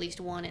to leave at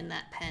least 1 in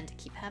that pen to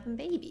keep having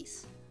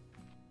babies.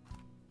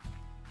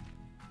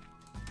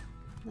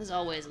 There's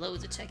always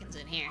loads of chickens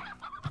in here.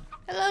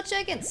 Hello,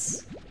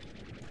 chickens!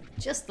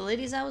 Just the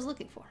ladies I was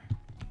looking for.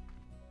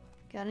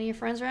 Got any of your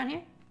friends around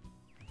here?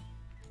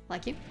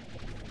 Like you?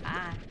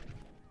 Hi.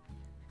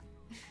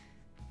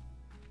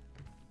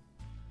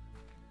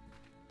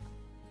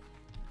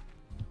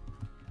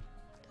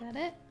 Is that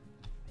it?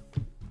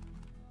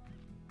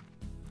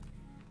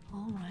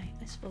 Alright,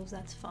 I suppose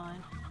that's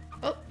fine.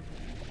 Oh!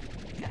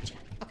 Gotcha.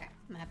 Okay,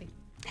 I'm happy.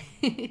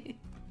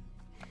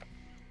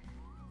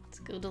 Let's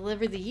go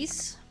deliver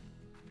these.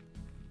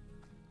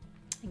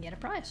 And get a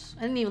prize.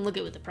 I didn't even look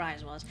at what the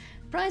prize was.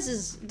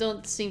 Prizes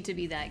don't seem to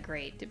be that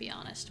great, to be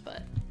honest,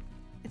 but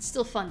it's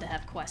still fun to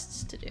have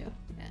quests to do.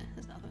 Yeah,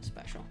 there's nothing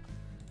special.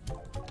 2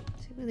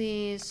 of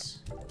these.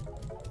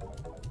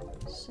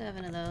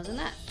 7 of those, and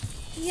that.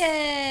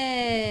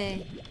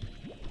 Yay!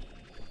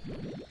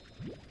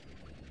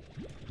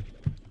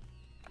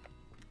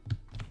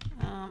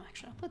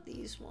 Actually, I'll put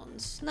these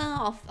ones.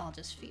 No, I'll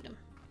just feed them.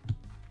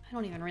 I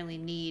don't even really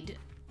need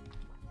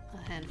a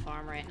hen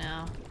farm right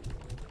now.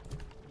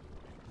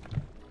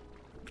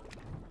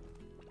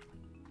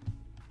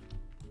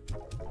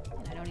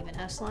 And I don't even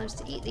have slimes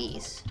to eat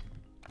these.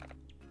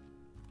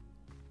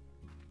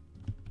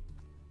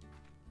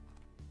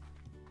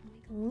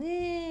 Make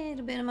a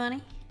little bit of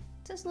money.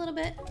 Just a little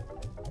bit.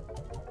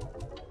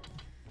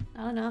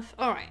 Not enough.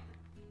 Alright.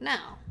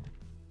 Now,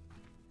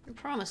 you're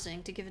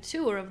promising to give a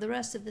tour of the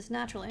rest of this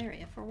natural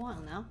area for a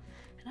while now,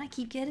 and I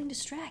keep getting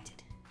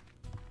distracted.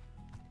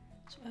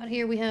 So out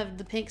here we have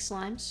the pink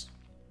slimes.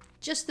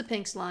 Just the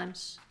pink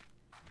slimes.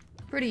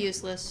 Pretty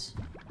useless.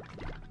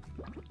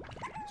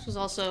 This was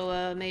also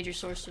a major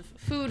source of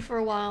food for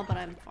a while, but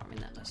I'm farming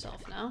that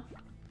myself now.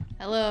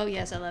 Hello,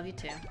 yes, I love you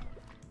too.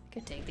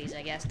 Could take these,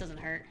 I guess, doesn't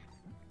hurt.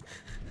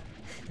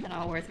 They're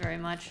not worth very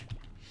much.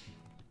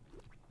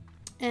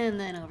 And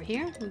then over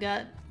here, we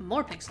got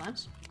more pink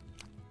slimes.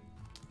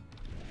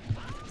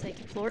 Take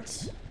your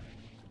plorts.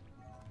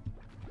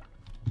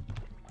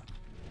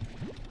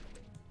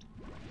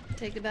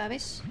 Take the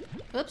babbies.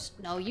 Oops,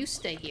 no, you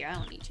stay here, I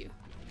don't need you.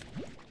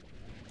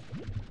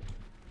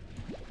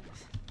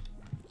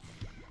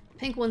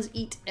 Pink ones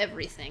eat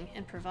everything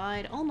and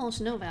provide almost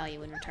no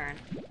value in return.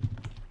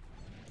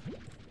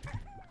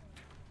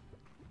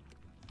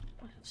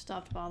 I've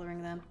stopped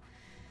bothering them.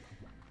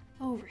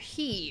 Over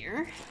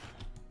here...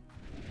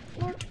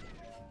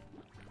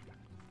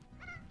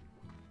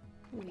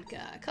 we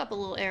got a couple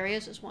little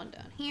areas. There's one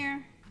down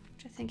here,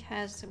 which I think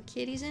has some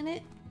kitties in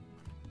it.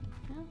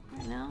 No,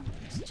 right now,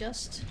 it's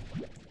just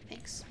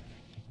pinks.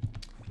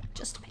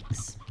 Just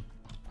pinks.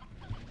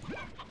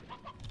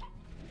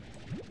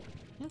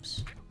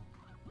 Oops.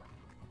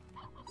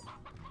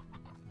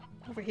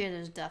 Over here,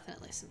 there's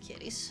definitely some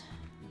kitties.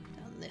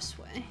 Down this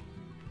way.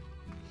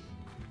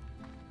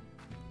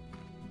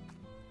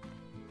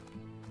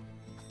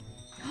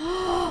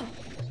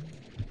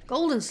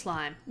 Golden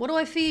slime. What do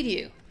I feed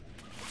you?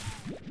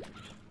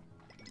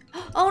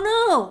 Oh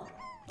no!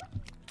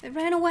 It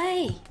ran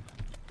away.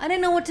 I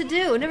didn't know what to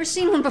do. I've never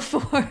seen one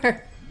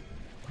before.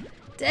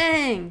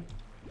 Dang.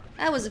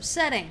 That was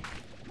upsetting.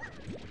 Don't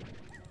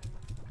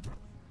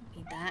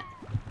need that.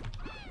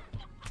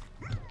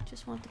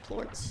 Just want the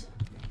plorts.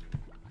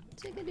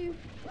 Take a do.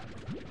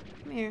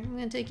 Come here. I'm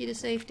gonna take you to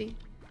safety.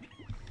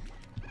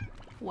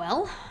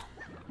 Well,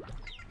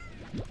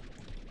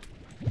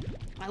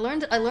 I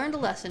learned a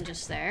lesson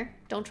just there.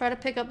 Don't try to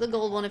pick up the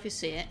gold one if you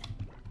see it.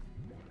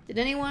 Did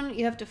anyone?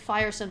 You have to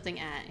fire something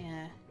at.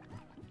 Yeah.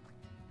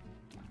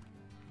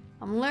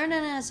 I'm learning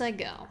as I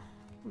go.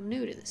 I'm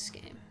new to this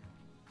game.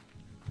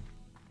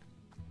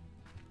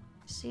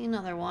 See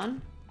another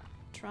one.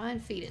 Try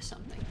and feed it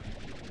something.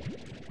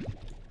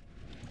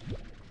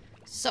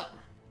 So,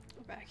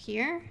 go back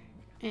here.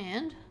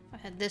 And if I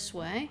head this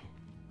way,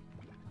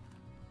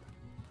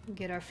 we'll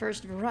get our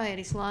first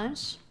variety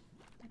slimes.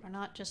 That are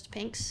not just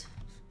pinks.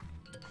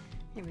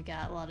 Here we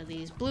got a lot of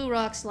these blue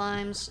rock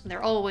slimes.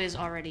 They're always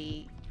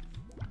already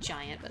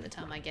giant by the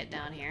time I get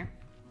down here.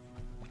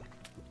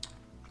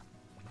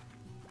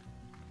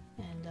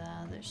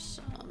 And there's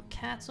some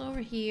cats over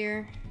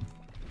here.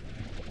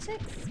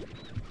 Chicks.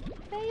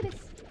 Babies.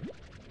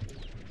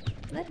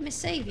 Let me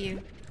save you.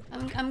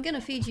 I'm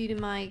gonna feed you to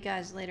my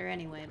guys later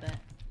anyway, but...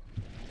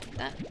 like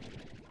that.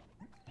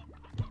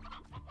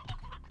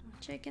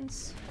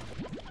 Chickens.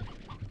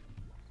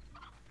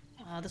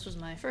 This was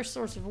my first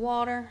source of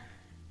water.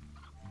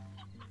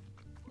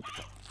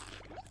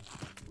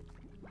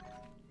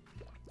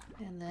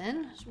 And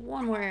then there's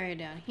one more area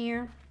down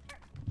here,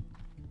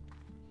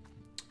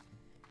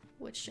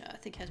 which I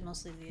think has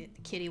mostly the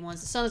kitty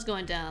ones. The sun is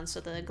going down,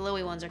 so the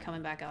glowy ones are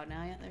coming back out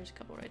now. Yeah, there's a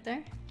couple right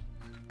there.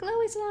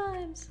 Glowy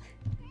slimes!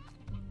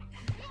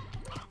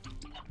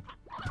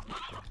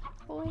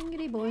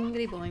 Boingity,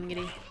 boingity,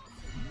 boingity.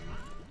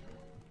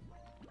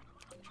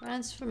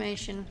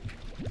 Transformation.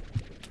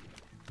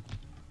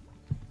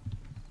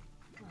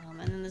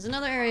 And then there's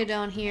another area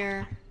down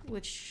here,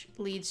 which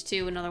leads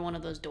to another one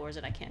of those doors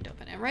that I can't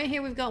open. And right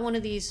here we've got one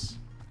of these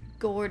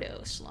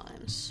Gordo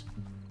slimes,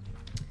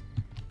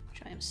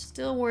 which I am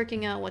still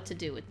working out what to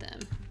do with them.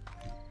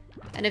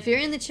 And if you're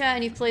in the chat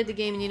and you've played the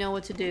game and you know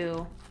what to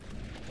do...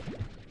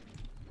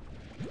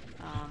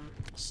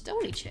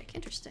 Stony chick,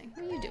 interesting.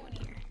 What are you doing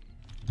here?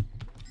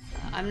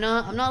 I'm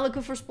not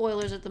looking for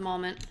spoilers at the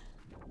moment.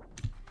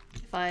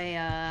 If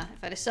I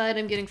decide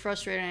I'm getting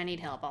frustrated and I need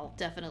help, I'll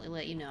definitely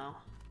let you know.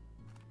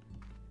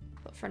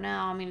 But for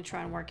now, I'm gonna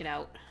try and work it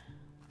out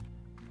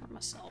for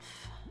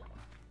myself.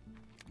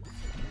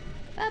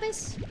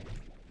 Babbies!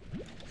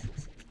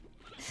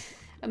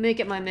 I make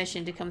it my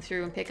mission to come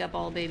through and pick up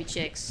all baby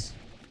chicks.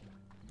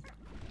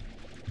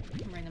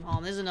 And bring them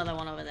home. There's another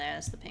one over there.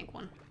 That's the pink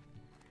one.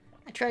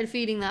 I tried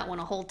feeding that one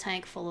a whole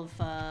tank full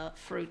of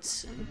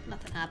fruits and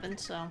nothing happened,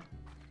 so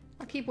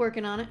I'll keep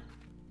working on it.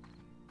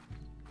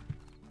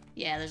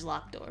 Yeah, there's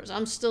locked doors.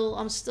 I'm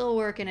still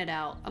working it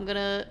out. I'm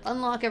gonna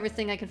unlock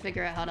everything I can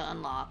figure out how to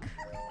unlock.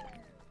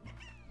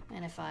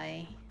 And if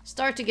I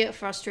start to get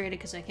frustrated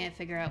because I can't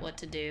figure out what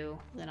to do,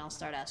 then I'll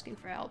start asking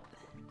for help.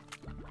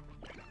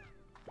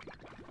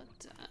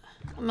 But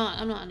I'm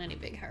not in any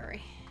big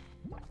hurry.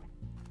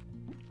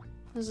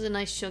 This is a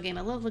nice chill game.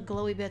 I love the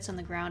glowy bits on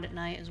the ground at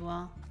night as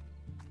well.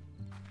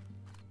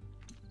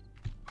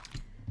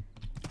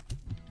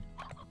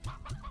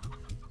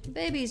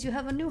 Babies, you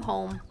have a new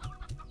home.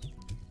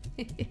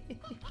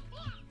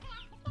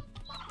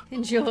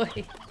 Enjoy.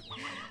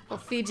 I'll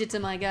feed you to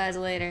my guys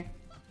later.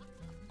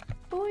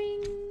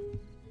 Boing.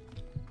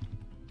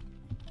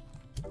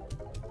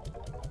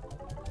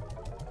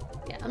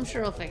 Yeah, I'm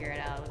sure I'll figure it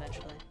out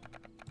eventually.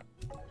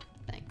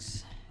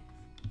 Thanks.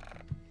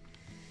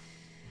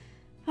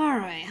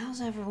 Alright,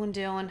 how's everyone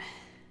doing?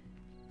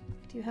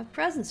 Do you have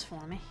presents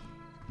for me?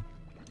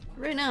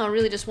 Right now, I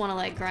really just want to,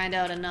 like, grind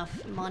out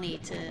enough money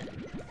to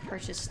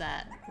purchase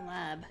that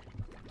lab.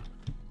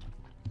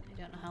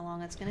 I don't know how long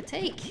that's gonna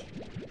take.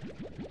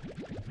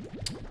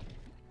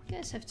 You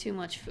guys have too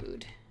much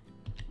food.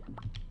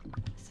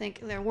 I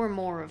think there were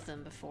more of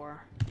them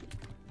before.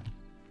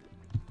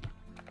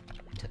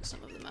 I took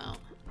some of them out.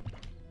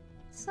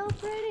 So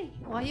pretty.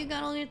 Why you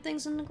got all your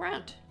things in the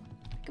ground?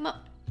 Pick them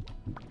up.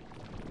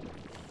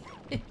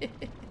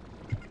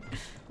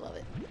 Love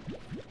it.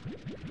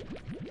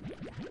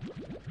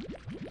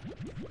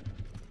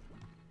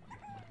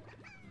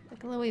 The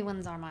glowy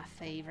ones are my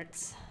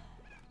favorites.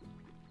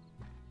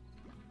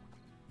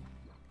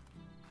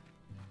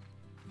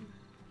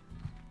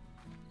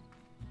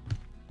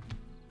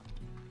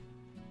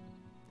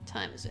 What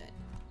time is it?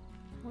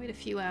 Wait a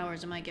few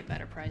hours, I might get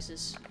better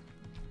prices.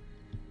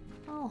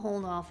 I'll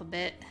hold off a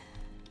bit.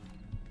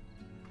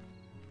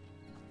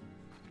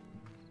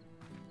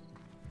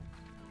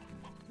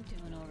 What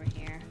am I doing over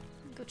here?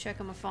 Go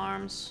check on my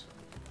farms.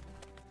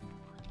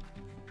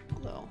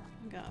 Although,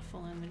 I've got a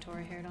full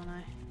inventory here, don't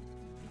I?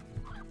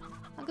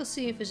 I'll go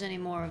see if there's any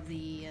more of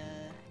the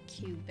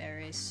cube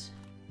berries.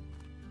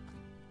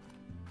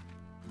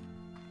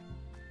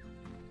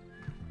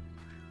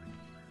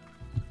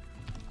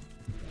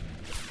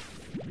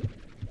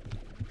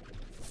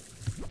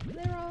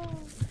 They're all...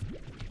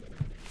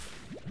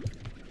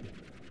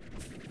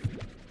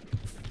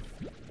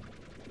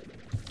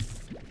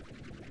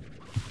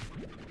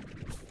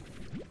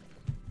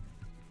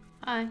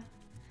 Hi.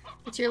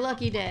 It's your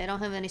lucky day. I don't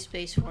have any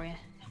space for you.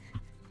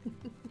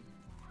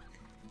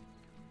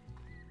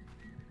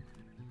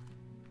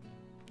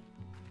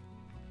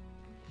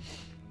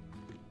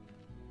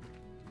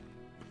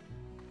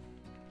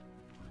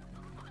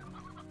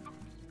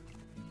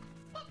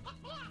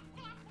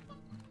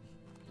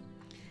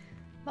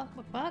 Buck,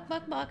 buck, buck,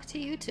 buck, buck to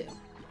you too.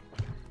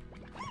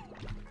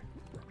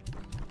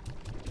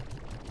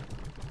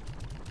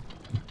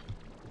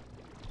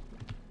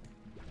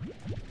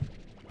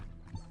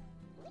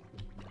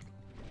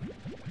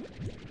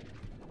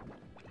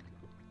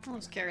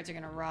 Those carrots are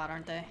gonna rot,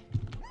 aren't they?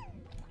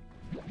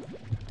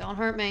 Don't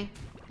hurt me.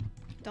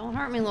 Don't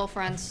hurt me, little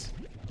friends.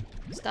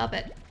 Stop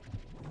it.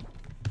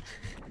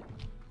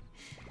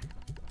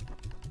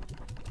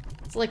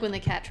 It's like when the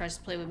cat tries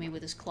to play with me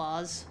with his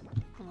claws.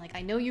 I'm like,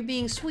 I know you're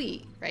being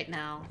sweet right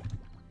now.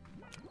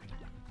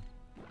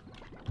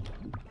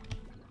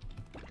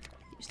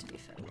 Used to be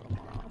fed a little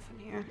more often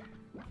here.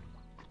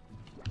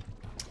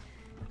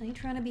 I ain't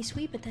trying to be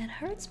sweet, but that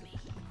hurts me.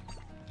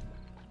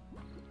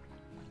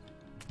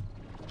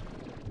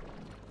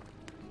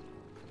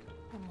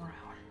 One more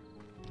hour.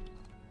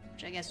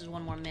 Which I guess is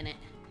 1 more minute.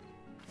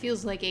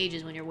 Feels like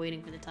ages when you're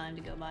waiting for the time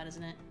to go by,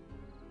 doesn't it?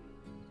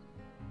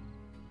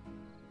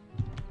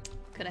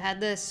 Could have had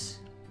this.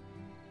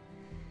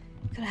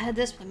 Could have had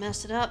this, but I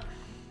messed it up.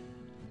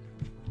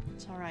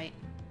 It's alright.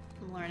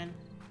 I'm learning.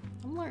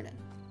 I'm learning.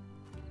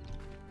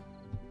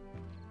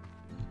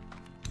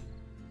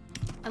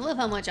 I love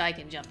how much I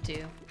can jump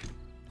to.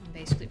 I'm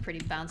basically pretty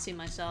bouncy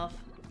myself.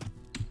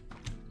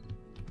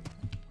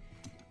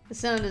 The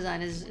sound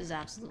design is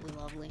absolutely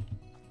lovely.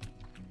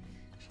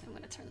 I'm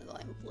going to turn the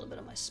volume up a little bit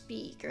on my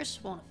speakers.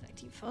 Won't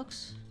affect you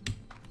folks.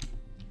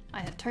 I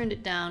had turned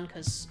it down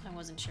because I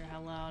wasn't sure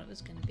how loud it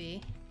was going to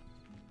be.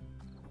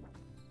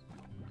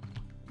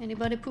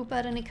 Anybody poop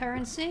out any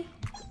currency?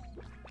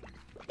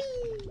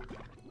 Whee!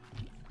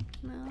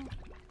 No?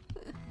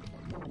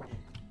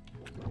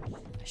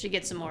 I should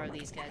get some more of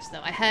these guys,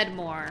 though. I had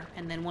more,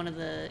 and then one of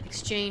the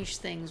exchange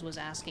things was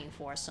asking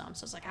for some,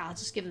 so I was like, I'll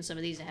just give them some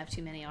of these. I have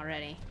too many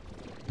already.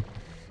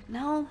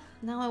 No,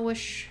 now I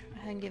wish I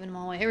hadn't given them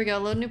all away. Here we go,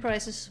 load new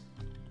prices.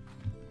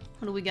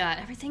 What do we got?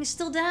 Everything's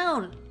still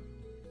down!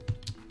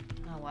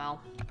 Oh,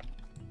 well.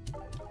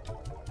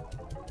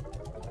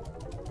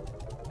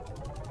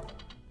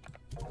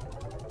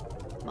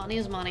 Money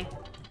is money,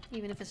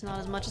 even if it's not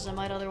as much as I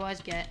might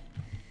otherwise get.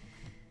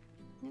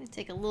 I'm gonna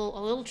take a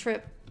little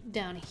trip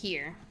down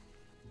here.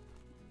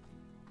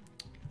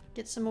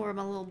 Get some more of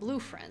my little blue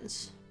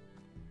friends.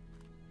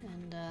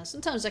 And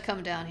sometimes I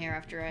come down here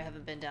after I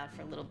haven't been down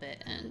for a little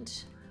bit, and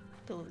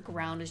the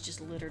ground is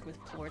just littered with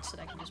plorts that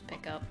I can just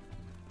pick up.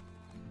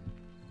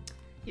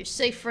 You're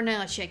safe for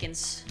now,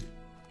 chickens.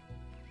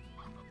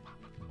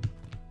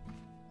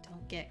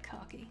 Don't get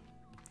cocky.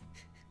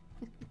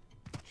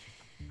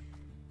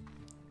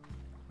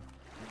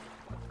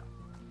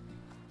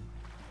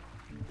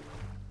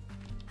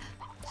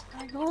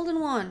 A golden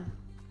one.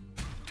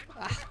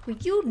 Ah,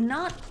 would you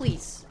not,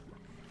 please?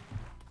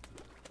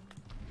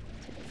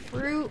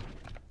 Fruit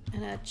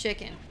and a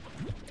chicken.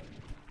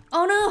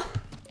 Oh no!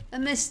 I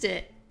missed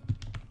it.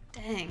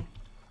 Dang.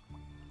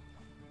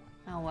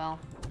 Oh well.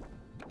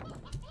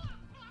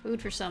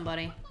 Food for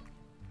somebody.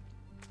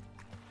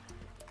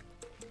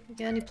 You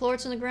got any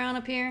plorts on the ground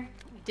up here?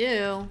 We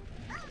do.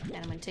 And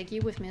I'm gonna take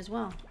you with me as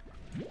well.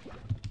 If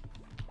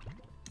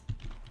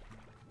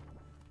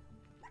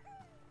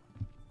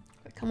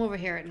I come over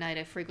here at night,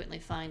 I frequently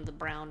find the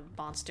brown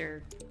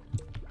monster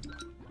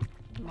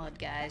mud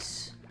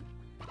guys.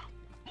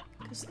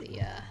 Because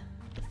the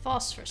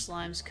phosphor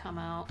slimes come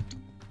out.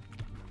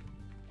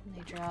 And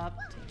they drop.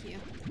 Thank you.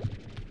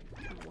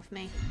 Come on with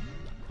me.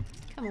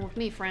 Come on with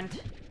me,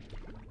 friend.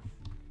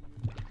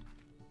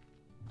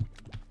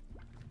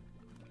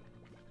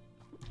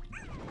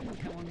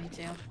 Come with me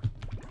too.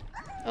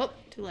 Oh,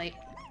 too late.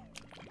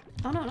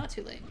 Oh no, not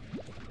too late.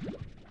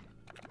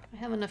 I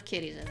have enough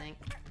kitties, I think.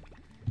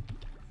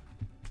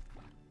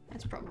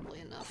 That's probably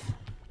enough.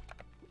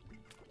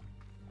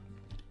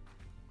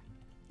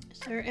 Is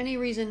there any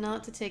reason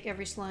not to take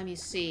every slime you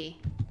see?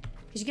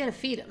 Because you gotta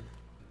feed them.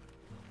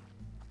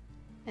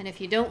 And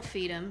if you don't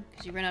feed them,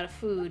 because you run out of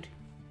food,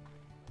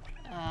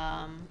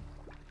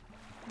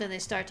 then they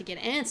start to get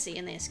antsy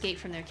and they escape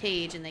from their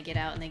cage and they get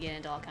out and they get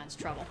into all kinds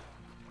of trouble.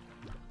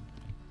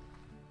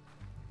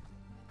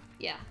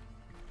 Yeah.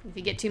 If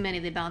you get too many,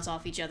 they bounce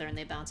off each other and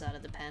they bounce out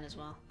of the pen as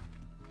well.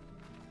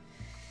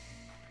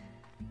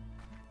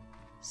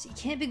 So you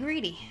can't be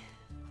greedy.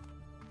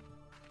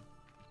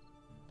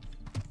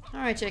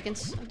 Alright,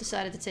 chickens. I've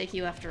decided to take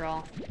you after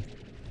all.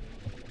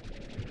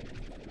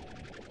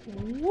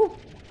 Woo!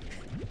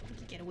 Think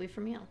you get away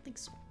from me? I don't think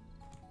so.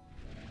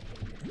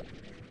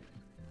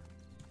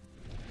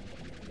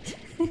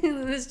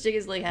 This chick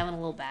is like having a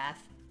little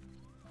bath.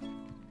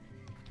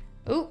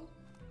 Oh!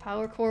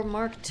 Power Core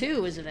Mark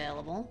II is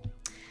available.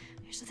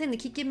 Here's the thing, they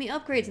keep giving me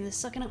upgrades and they're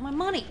sucking up my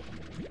money.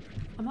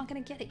 I'm not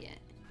gonna get it yet.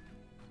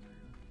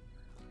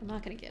 I'm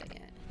not gonna get it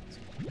yet.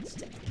 Let's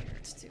take the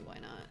carrots too, why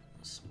not?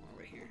 Some more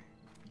over here.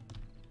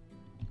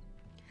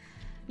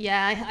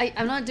 Yeah,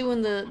 I'm not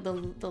doing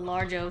the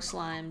large O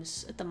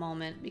slimes at the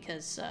moment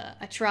because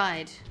I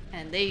tried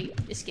and they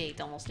escaped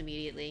almost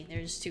immediately.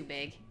 They're just too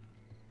big.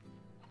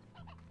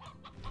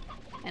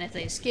 And if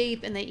they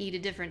escape and they eat a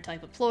different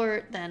type of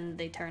plort, then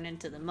they turn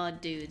into the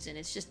mud dudes, and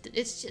it's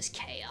just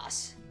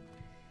chaos.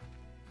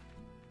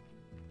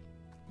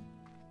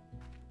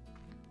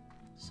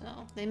 So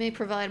they may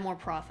provide more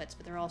profits,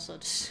 but they're also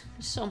just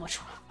so much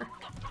work.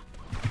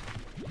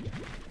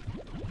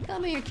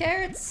 Come here,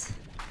 carrots.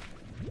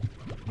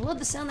 I love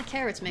the sound the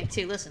carrots make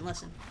too. Listen,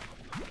 listen.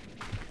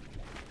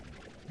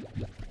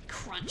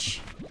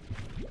 Crunch.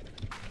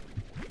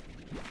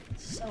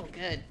 So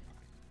good.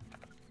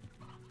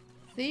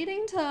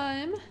 Feeding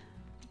time.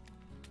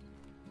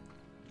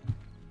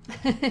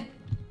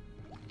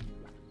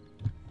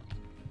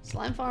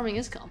 Slime farming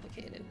is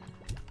complicated.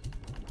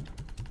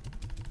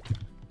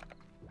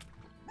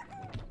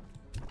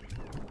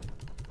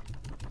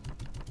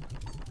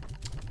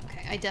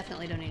 Okay, I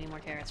definitely don't need any more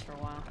carrots for a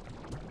while.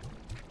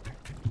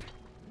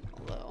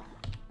 Although,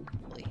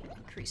 probably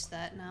increase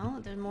that now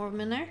that there's more of them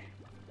in there.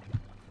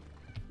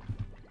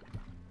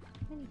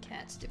 How many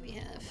cats do we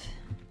have?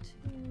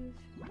 2,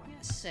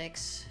 yeah,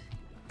 6.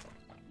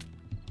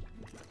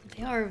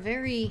 They are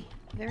very,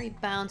 very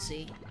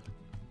bouncy,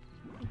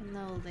 even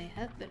though they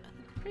have been,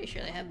 I'm pretty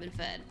sure they have been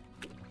fed.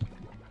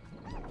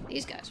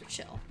 These guys are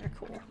chill, they're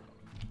cool.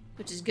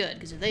 Which is good,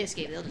 because if they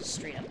escape, they'll just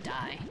straight up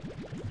die.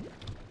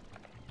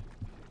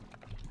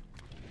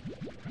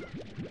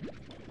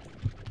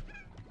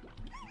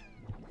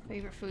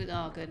 Favorite food?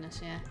 Oh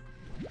goodness, yeah.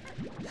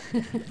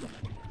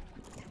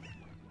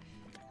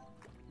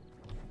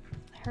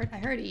 I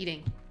heard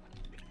eating.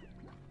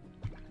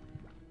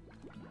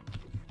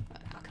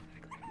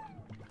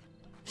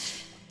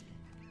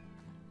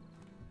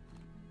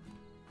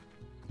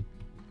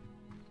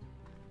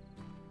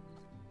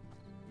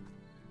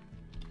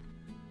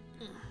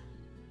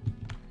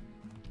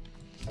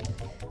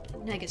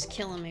 Neck is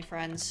killing me,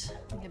 friends.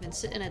 I've been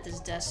sitting at this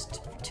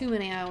desk for too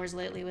many hours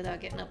lately without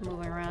getting up and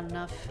moving around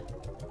enough.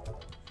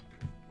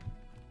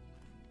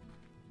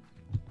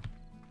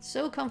 It's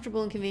so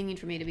comfortable and convenient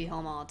for me to be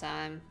home all the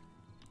time.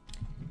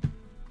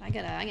 I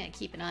gotta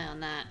keep an eye on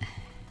that.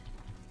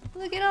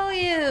 Look at all of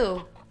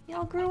you!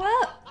 Y'all grew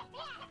up!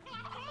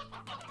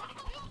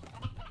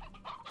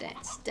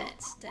 Dance,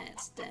 dance,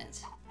 dance,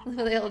 dance.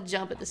 They all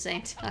jump at the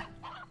same time.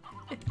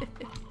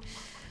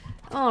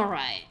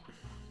 Alright.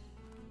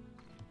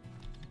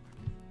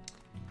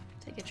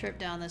 Take a trip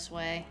down this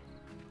way.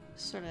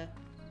 Sort of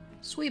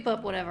sweep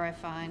up whatever I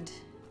find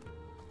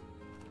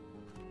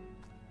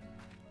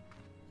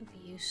of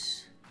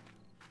use.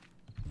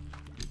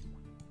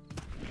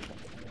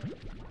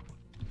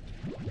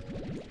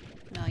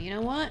 No, you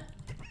know what?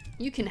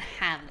 You can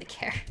have the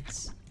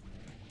carrots.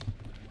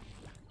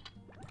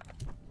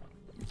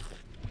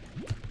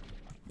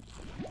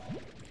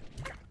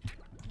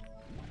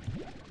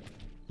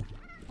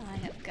 I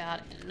have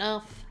got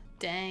enough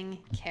dang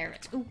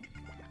carrots. Ooh.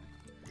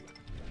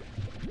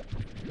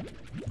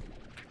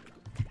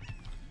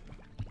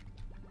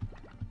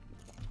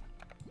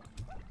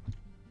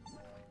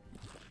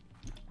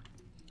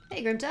 Hey,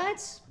 Hey,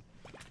 Grimtides.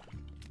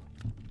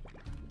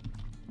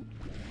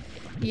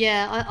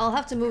 Yeah, I'll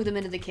have to move them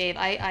into the cave.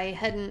 I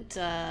hadn't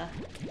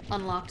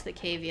unlocked the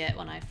cave yet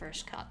when I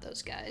first caught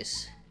those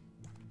guys.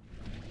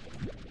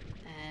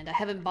 And I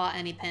haven't bought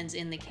any pens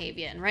in the cave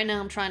yet. And right now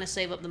I'm trying to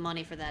save up the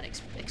money for that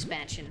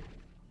expansion.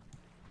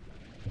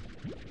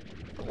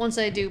 But once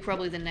I do,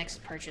 probably the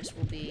next purchase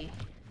will be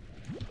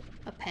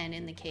a pen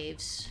in the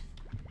caves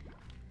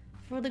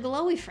for the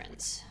glowy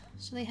friends.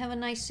 So they have a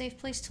nice, safe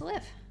place to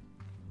live.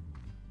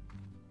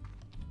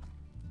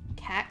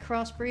 Cat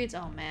crossbreeds?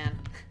 Oh, man.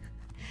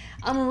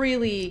 I'm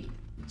really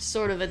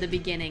sort of at the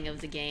beginning of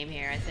the game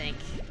here, I think.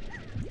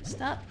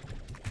 Stop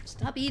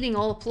eating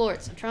all the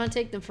plorts. I'm trying to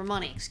take them for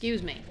money.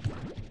 Excuse me.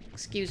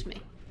 Excuse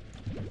me.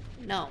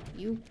 No,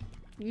 you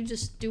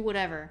just do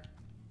whatever.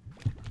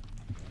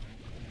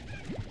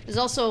 There's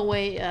also a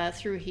way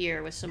through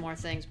here with some more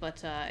things,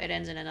 but it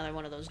ends in another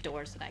one of those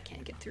doors that I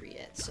can't get through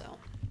yet, so.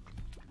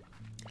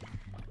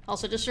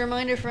 Also, just a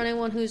reminder for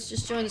anyone who's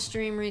just joined the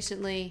stream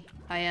recently,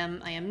 I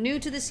am new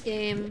to this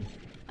game.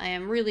 I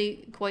am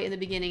really quite in the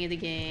beginning of the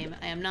game.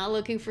 I am not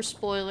looking for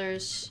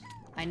spoilers.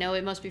 I know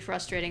it must be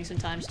frustrating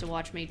sometimes to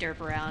watch me derp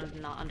around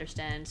and not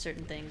understand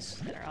certain things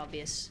that are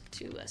obvious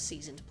to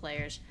seasoned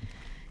players.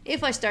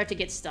 If I start to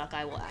get stuck,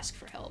 I will ask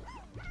for help.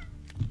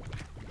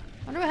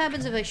 I wonder what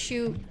happens if I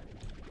shoot...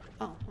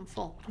 Oh, I'm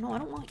full. No, I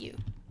don't want you.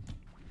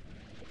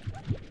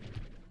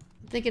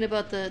 I'm thinking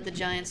about the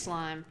giant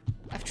slime.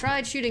 I've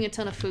tried shooting a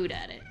ton of food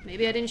at it.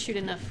 Maybe I didn't shoot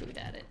enough food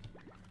at it.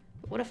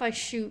 But what if I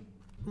shoot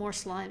more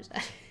slimes at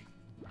it?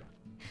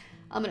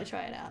 I'm gonna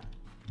try it out.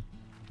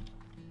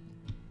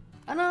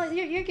 Oh no,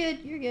 you're good.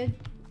 You're good.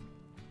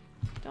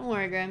 Don't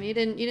worry, Graham. You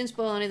didn't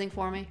spoil anything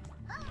for me.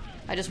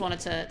 I just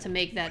wanted to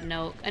make that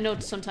note. I know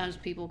sometimes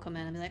people come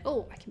in and be like,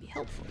 "Oh, I can be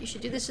helpful. You should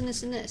do this and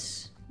this and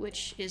this,"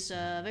 which is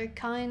a very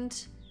kind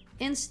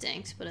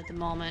instinct. But at the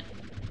moment,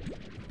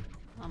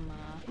 I'm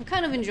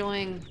kind of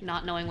enjoying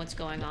not knowing what's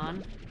going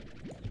on.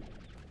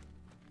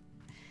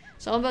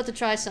 So I'm about to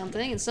try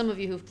something, and some of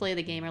you who've played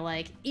the game are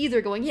like,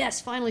 either going,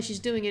 "Yes, finally she's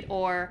doing it,"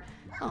 or,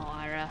 "Oh,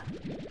 Ira,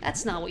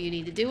 that's not what you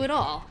need to do at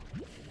all."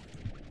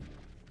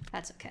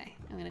 That's okay.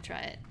 I'm gonna try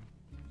it.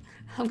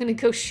 I'm gonna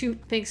go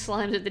shoot pink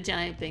slimes at the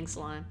giant pink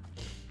slime.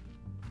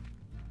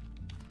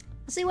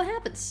 Let's see what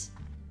happens.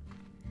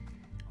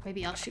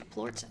 Maybe I'll shoot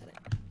plorts at it.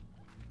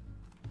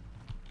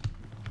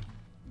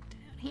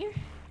 Down here.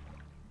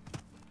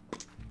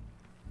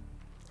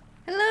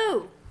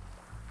 Hello!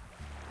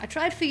 I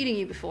tried feeding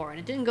you before and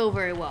it didn't go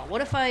very well.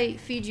 What if I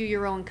feed you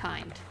your own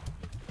kind?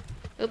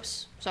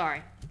 Oops,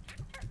 sorry.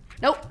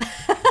 Nope.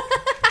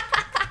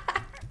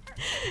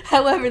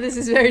 However, this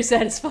is very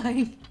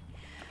satisfying.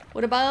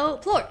 What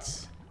about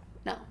plorts?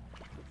 No.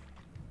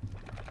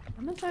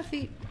 I'm gonna try to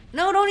feed...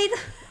 No, don't eat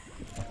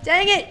the...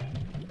 Dang it!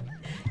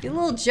 You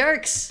little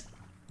jerks.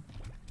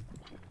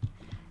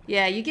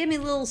 Yeah, you give me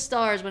little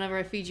stars whenever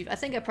I feed you. I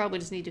think I probably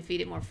just need to feed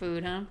it more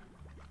food, huh?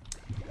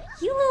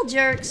 You little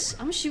jerks.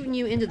 I'm shooting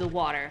you into the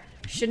water.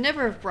 Should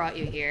never have brought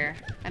you here.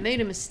 I made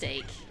a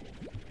mistake.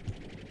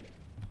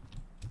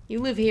 You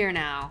live here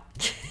now.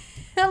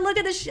 Look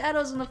at the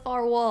shadows on the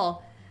far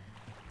wall.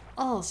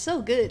 Oh,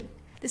 so good.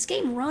 This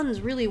game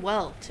runs really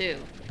well, too.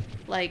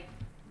 Like,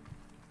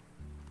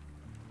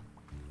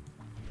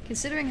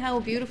 considering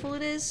how beautiful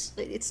it is,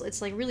 it's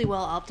like really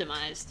well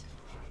optimized.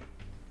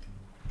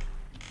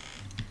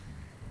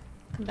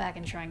 Come back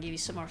and try and give you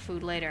some more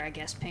food later, I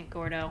guess, Pink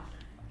Gordo.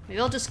 Maybe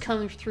I'll just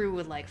come through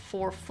with like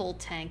 4 full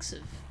tanks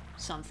of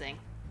something.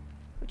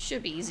 Which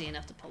should be easy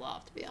enough to pull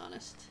off, to be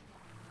honest.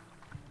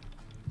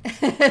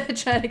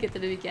 Trying to get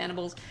them to be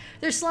cannibals.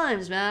 They're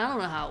slimes, man. I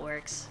don't know how it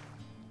works.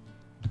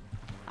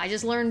 I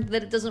just learned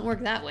that it doesn't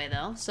work that way,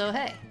 though. So,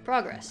 hey,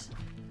 progress.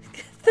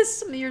 The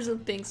smears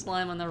of pink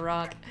slime on the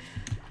rock.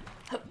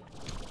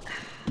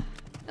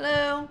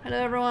 Hello. Hello,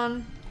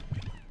 everyone.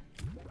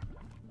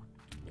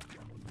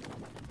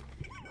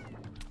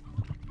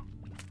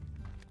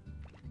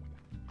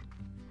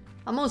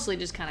 I'm mostly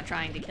just kind of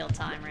trying to kill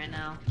time right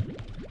now.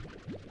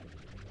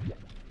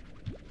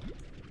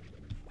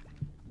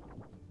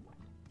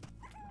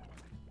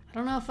 I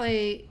don't know if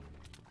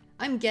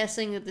I'm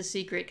guessing that the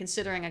secret,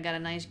 considering I got a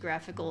nice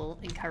graphical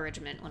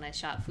encouragement when I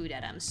shot food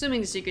at it, I'm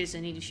assuming the secret is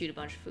I need to shoot a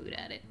bunch of food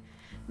at it.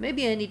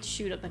 Maybe I need to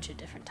shoot a bunch of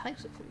different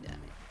types of food at it.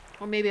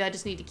 Or maybe I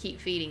just need to keep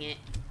feeding it.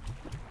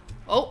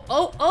 Oh,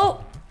 oh,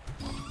 oh!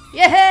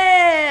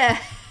 Yeah!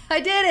 I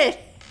did it!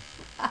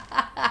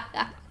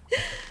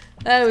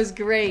 That was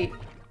great.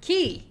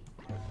 Key!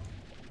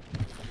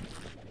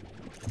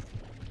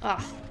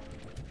 Ah.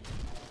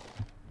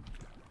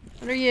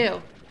 What are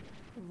you?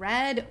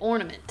 Rad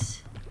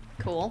ornament.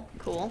 Cool,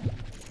 cool.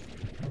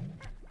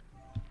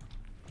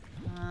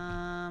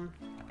 I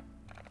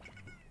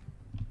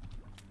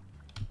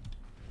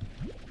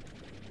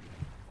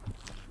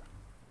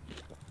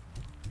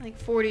think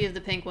 40 of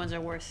the pink ones are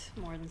worth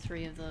more than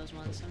 3 of those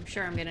ones. I'm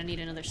sure I'm gonna need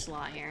another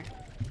slot here.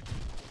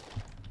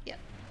 Yep.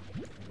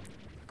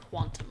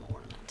 Quantum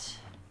ornament.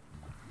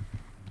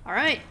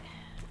 Alright.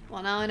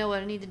 Well, now I know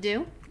what I need to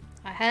do.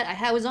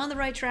 I was on the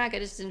right track, I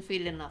just didn't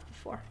feed it enough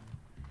before.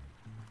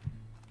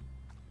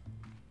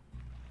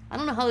 I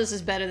don't know how this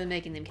is better than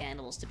making them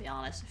cannibals, to be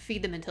honest.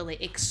 Feed them until they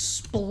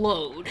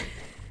explode.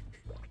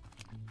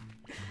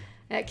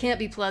 That can't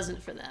be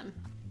pleasant for them.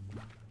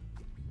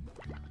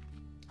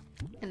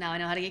 And now I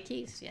know how to get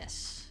keys,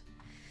 yes.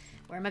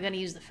 Where am I going to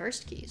use the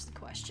first key is the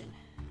question.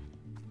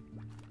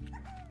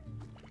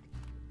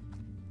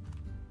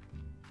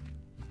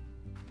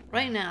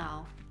 Right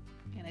now,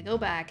 I'm going to go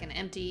back and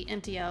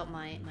empty out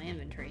my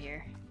inventory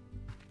here.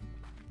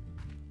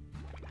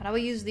 How do I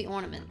use the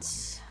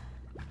ornaments?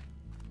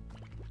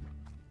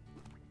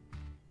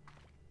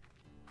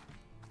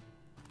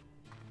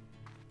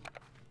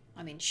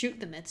 I mean, shoot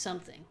them at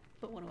something.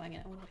 But what do I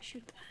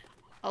shoot them at?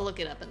 I'll look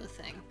it up in the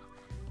thing.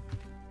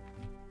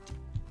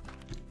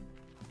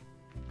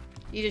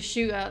 You just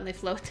shoot out and they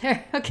float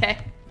there? Okay.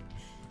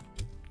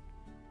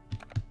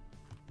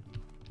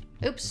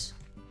 Oops.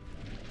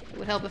 It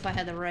would help if I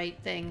had the right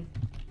thing.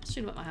 Let's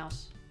shoot them at my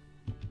house.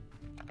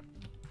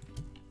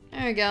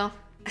 There we go.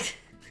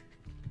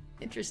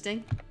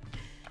 Interesting.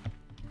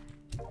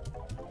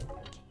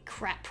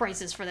 Crap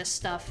prices for this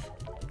stuff.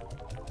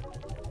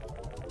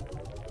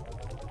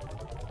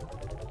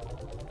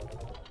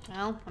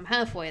 Well, I'm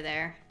halfway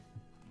there.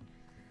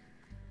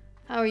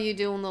 How are you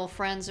doing, little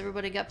friends?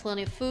 Everybody got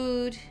plenty of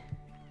food?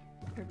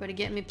 Everybody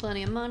getting me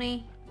plenty of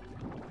money?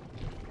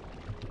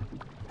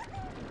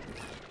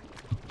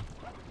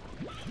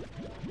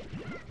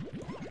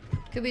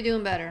 Could be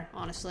doing better,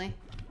 honestly.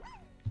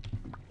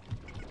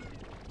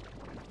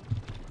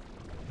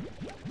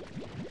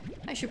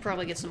 I should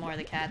probably get some more of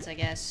the cats, I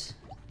guess.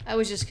 I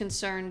was just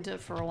concerned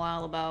for a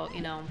while about,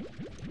 you know,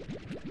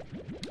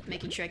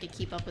 making sure I could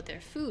keep up with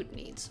their food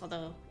needs.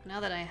 Although, now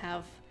that I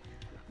have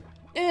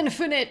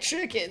infinite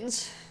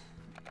chickens,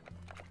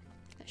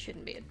 that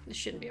shouldn't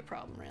be a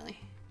problem, really.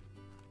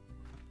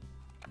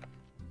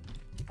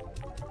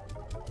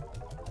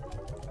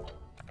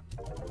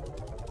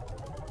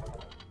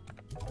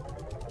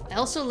 I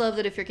also love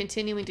that if you're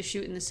continuing to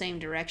shoot in the same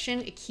direction,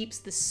 it keeps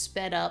the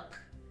sped up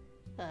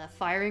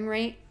firing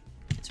rate.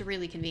 It's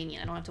really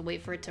convenient. I don't have to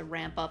wait for it to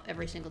ramp up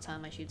every single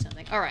time I shoot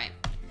something. All right.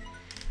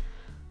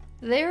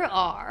 There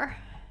are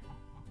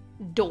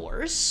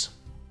doors.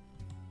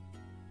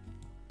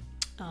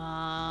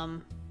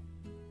 Actually,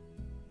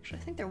 I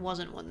think there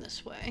wasn't one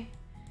this way.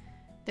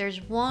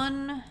 There's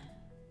one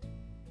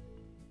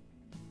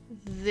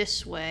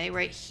this way,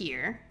 right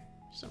here,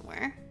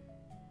 somewhere.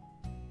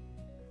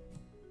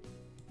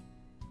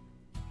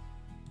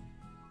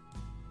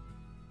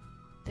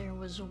 There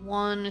was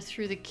one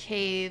through the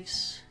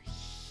caves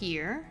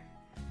here.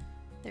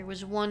 There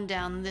was one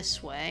down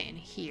this way and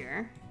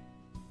here.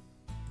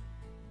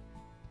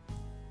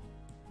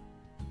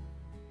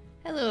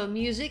 Hello,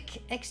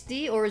 Music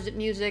XD, or is it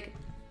Music?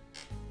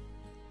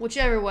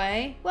 Whichever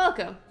way,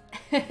 welcome.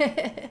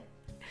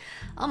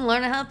 I'm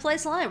learning how to play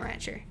Slime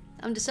Rancher.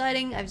 I'm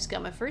deciding, I've just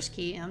got my first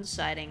key, and I'm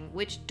deciding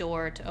which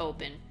door to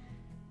open.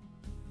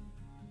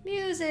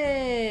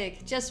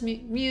 Music! Just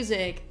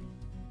music.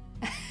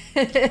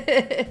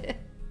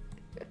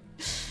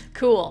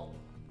 Cool.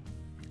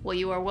 Well,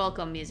 you are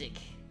welcome, Music.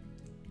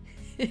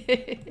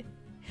 I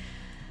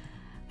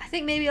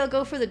think maybe I'll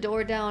go for the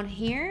door down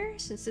here,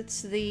 since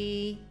it's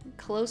the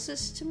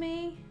closest to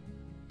me.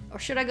 Or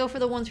should I go for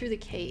the one through the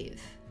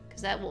cave?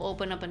 Because that will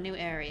open up a new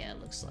area,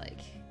 it looks like.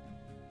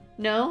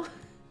 No?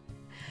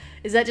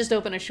 Is that just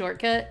open a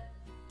shortcut?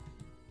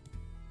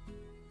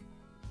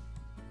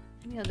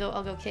 Maybe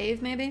I'll go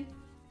cave, maybe?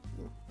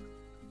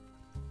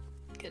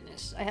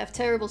 Goodness, I have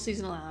terrible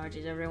seasonal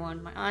allergies,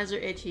 everyone. My eyes are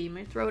itchy,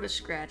 my throat is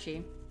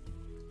scratchy.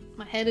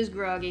 My head is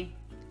groggy.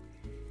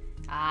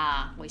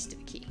 Ah, waste of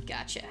a key.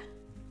 Gotcha.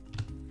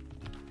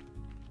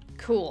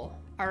 Cool.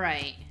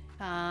 Alright.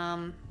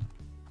 I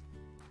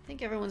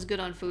think everyone's good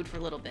on food for a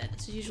little bit.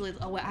 It's usually...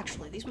 Oh, well,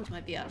 actually, these ones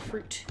might be out of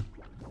fruit.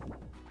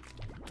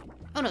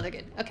 Oh, no, they're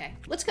good. Okay,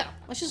 let's go.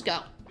 Let's just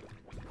go.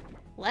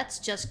 Let's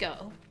just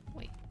go.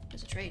 Wait,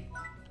 there's a trade.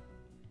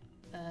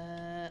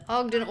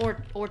 Ogden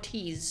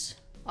Ortiz.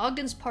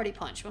 Ogden's Party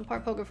Punch. 1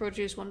 part poker fruit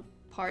juice, 1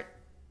 part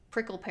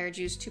prickle pear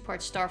juice, 2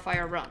 parts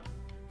starfire rum.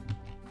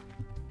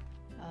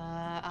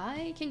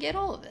 I can get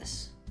all of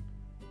this.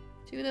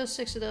 2 of those,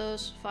 6 of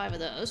those, 5 of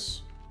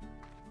those.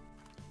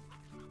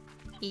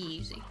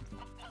 Easy.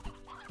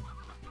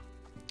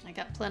 I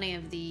got plenty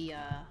of the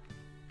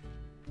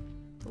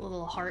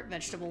little heart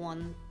vegetable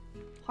one.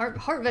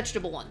 Heart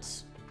vegetable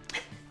ones.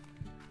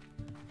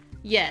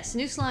 Yes,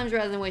 new slimes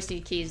rather than wasting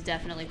a key is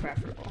definitely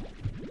preferable.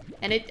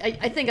 And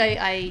I think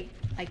I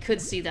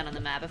could see that on the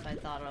map if I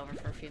thought it over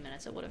for a few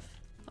minutes. I would have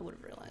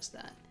realized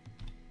that.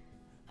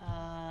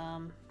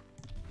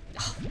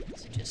 Oh,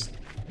 these are just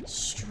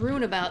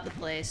strewn about the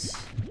place.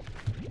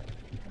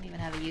 I don't even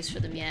have a use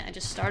for them yet. I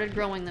just started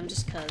growing them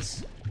just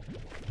cause.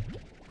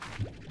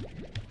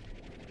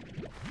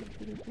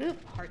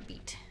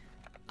 Heartbeat.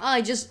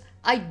 I just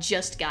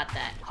got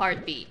that.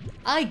 Heartbeat.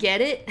 I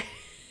get it.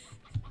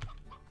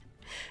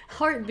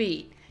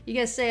 Heartbeat. You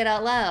guys say it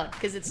out loud,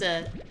 because it's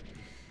a...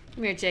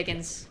 Come here,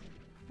 chickens.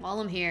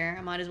 While I'm here,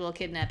 I might as well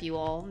kidnap you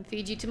all and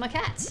feed you to my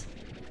cats.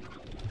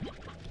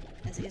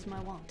 As is my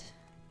wont.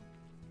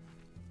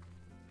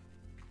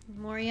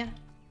 More ya?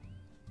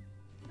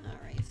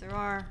 Alright, if there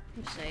are,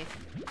 I'm safe.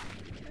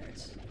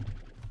 Carrots.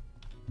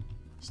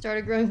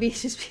 Started growing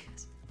beets just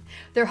because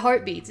they're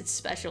heartbeats. It's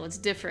special. It's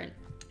different.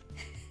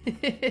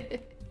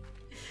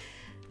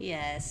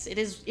 Yes, it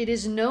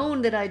is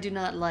known that I do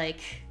not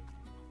like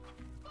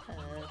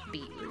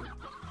beetroot.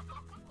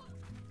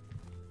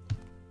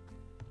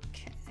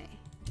 Okay.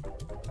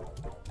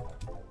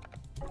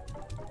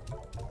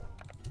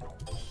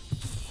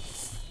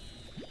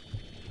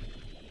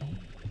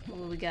 What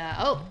do we got?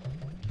 Oh!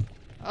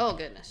 Oh,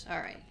 goodness.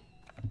 Alright.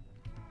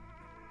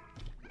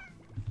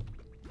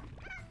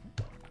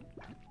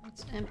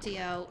 Let's empty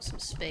out some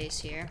space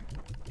here.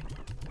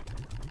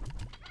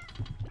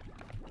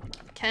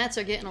 Cats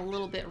are getting a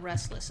little bit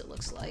restless, it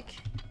looks like.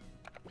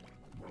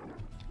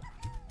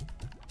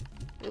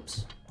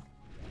 Oops.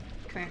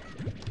 Come here.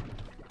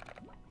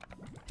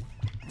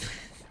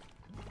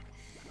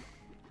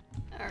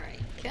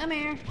 Alright, come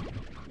here.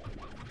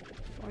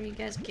 Before you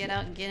guys get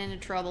out and get into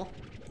trouble.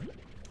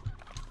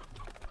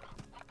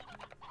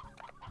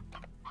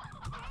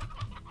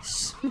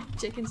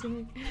 Chickens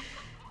in here.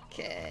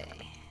 Okay.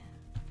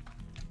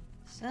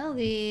 Sell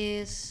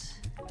these.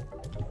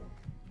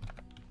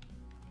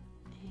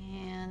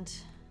 And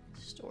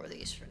store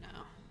these for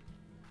now.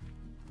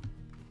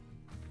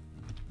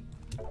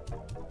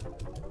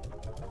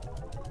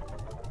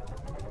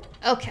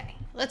 Okay,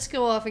 let's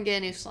go off and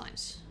get new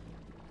slimes.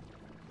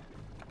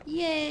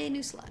 Yay,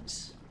 new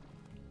slimes.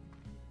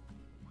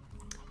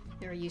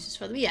 There are uses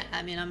for them. Yeah,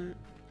 I mean,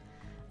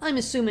 I'm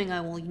assuming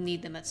I will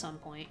need them at some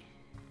point.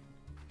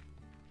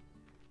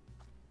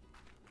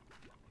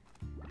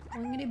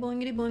 Boingity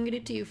boingity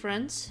boingity to you,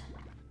 friends.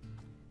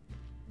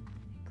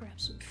 Grab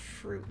some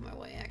fruit my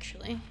way,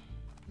 actually.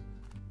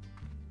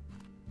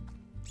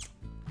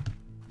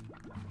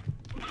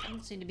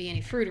 Doesn't seem to be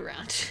any fruit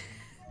around.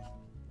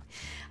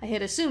 I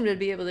had assumed I'd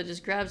be able to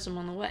just grab some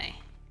on the way.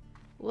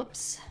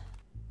 Whoops.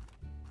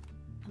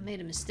 I made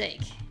a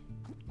mistake.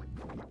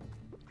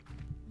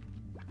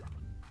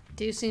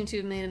 Do seem to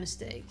have made a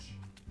mistake.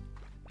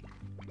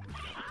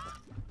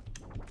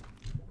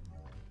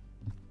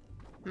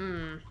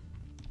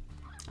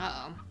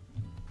 Uh-oh.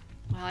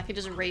 Well, I could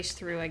just race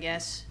through, I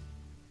guess.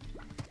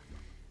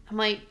 I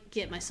might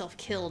get myself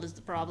killed is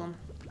the problem.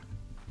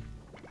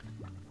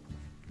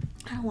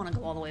 I don't want to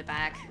go all the way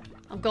back.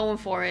 I'm going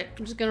for it.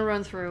 I'm just gonna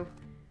run through.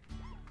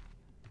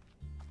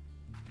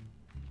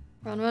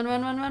 Run, run,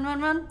 run, run, run,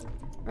 run, run.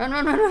 Run,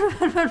 run, run, run,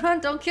 run, run,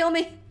 run. Don't kill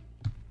me.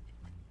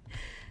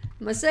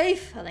 Am I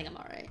safe? I think I'm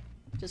alright.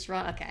 Just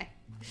run. Okay.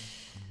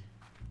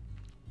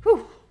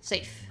 Whew.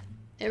 Safe.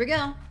 There we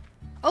go.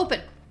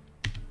 Open.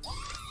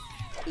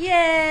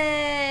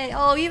 Yay!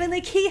 Oh, even the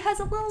key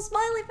has a little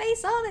smiley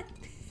face on it.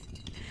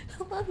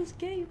 I love this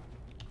game.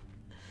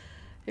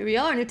 Here we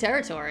are, new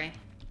territory.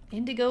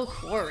 Indigo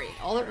Quarry.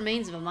 All that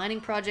remains of a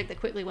mining project that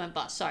quickly went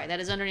bust. Sorry,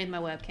 that is underneath my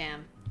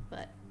webcam,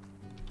 but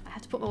I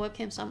have to put my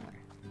webcam somewhere.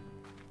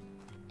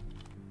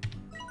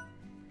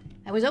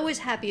 I was always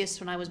happiest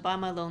when I was by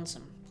my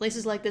lonesome.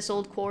 Places like this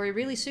old quarry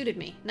really suited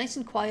me. Nice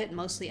and quiet and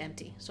mostly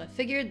empty. So I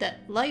figured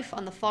that life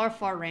on the far,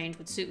 far range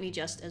would suit me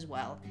just as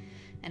well.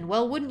 And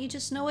well, wouldn't you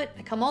just know it?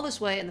 I come all this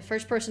way, and the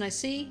first person I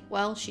see,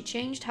 well, she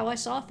changed how I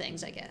saw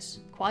things, I guess.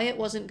 Quiet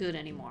wasn't good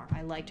anymore.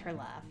 I liked her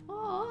laugh.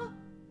 Aww.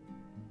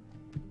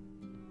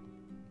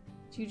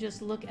 Did you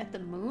just look at the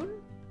moon?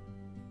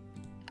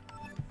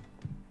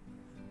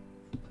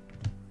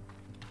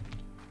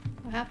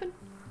 What happened?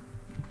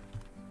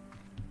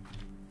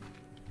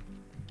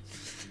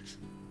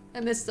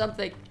 I missed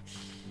something.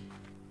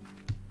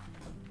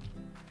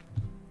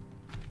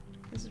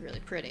 This is really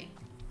pretty.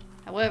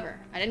 However,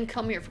 I didn't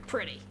come here for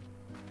pretty.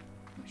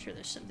 I'm sure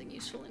there's something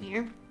useful in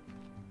here.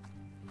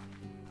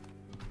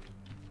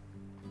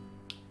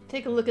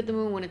 Take a look at the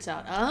moon when it's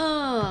out.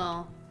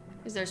 Oh!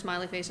 Is there a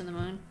smiley face on the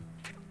moon?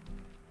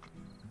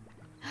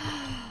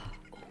 Oh,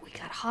 we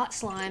got hot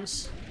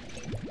slimes.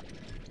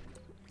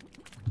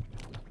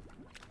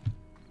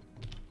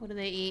 What do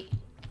they eat?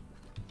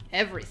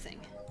 Everything.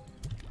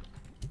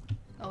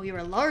 Oh, you're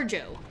a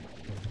largo.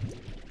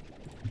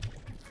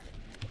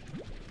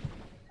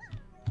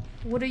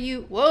 What are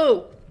you?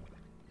 Whoa!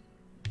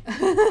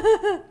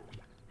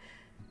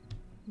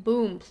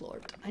 Boom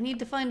plort. I need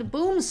to find a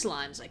boom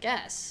slimes, I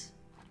guess.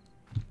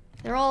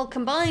 They're all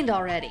combined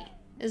already.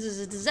 This is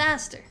a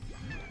disaster.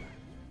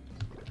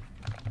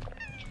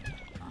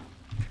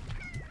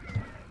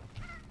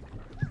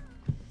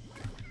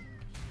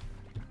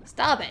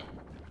 Stop it.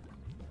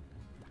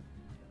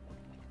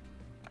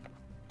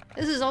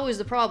 This is always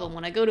the problem.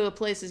 When I go to a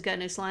place that's got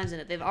no slimes in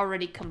it, they've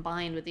already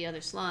combined with the other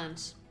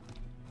slimes.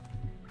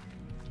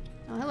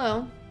 Oh,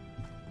 hello.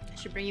 I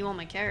should bring you all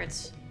my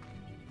carrots.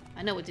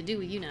 I know what to do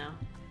with you now.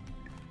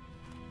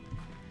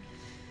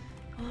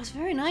 Oh, it's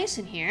very nice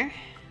in here.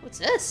 What's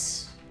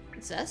this?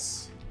 What's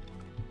this?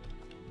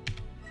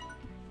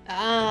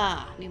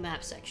 Ah, new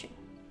map section.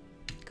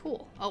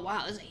 Cool. Oh,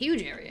 wow, there's a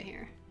huge area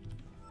here.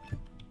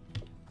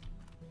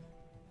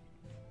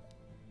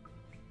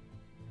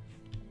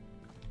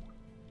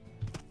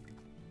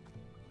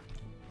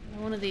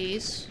 One of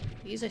these.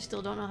 These I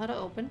still don't know how to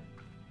open.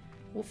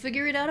 We'll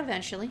figure it out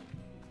eventually.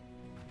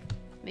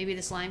 Maybe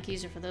the slime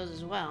keys are for those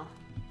as well.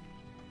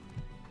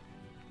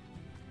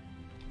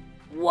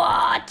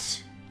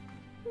 What?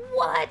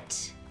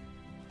 What?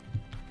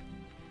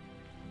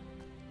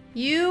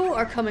 You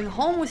are coming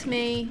home with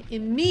me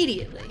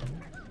immediately.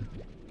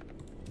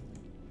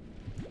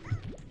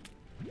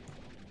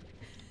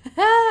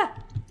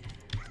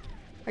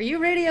 Are you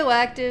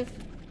radioactive?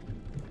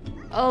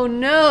 Oh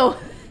no!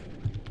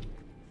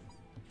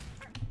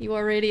 You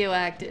are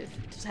radioactive.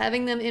 Does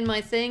having them in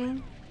my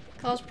thing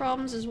cause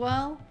problems as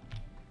well?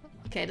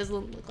 Okay, it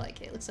doesn't look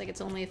like it. It looks like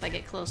it's only if I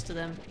get close to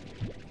them.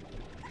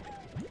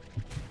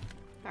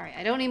 Alright,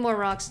 I don't need more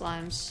rock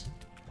slimes.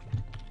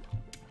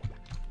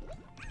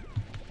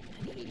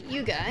 I need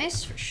you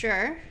guys, for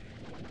sure.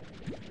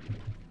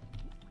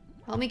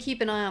 Help me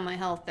keep an eye on my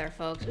health there,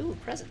 folks. Ooh,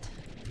 present.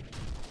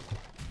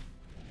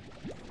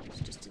 It's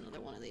just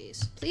another one of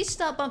these. Please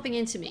stop bumping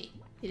into me.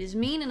 It is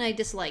mean and I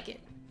dislike it.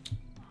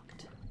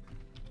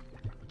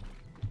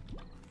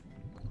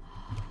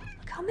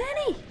 Look how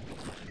many!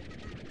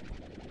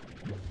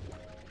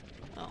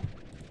 Oh.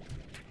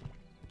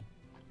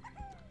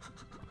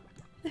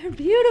 They're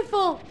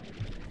beautiful!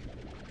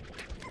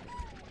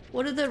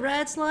 What do the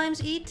rad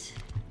slimes eat?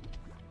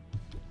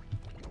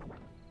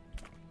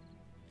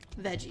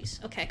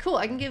 Veggies. Okay, cool.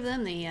 I can give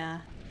them the,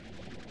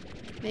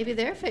 maybe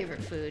their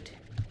favorite food.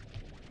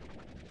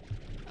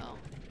 Oh.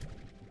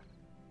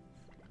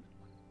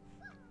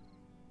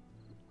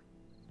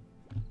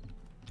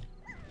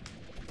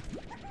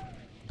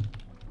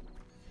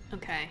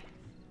 Okay.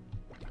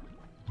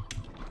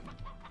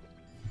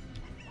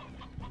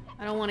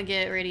 I don't want to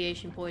get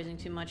radiation poisoning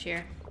too much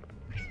here.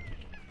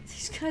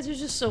 These guys are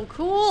just so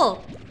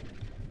cool!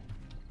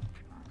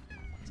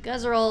 These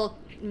guys are all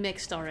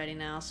mixed already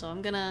now, so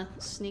I'm gonna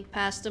sneak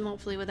past them,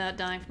 hopefully without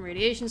dying from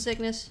radiation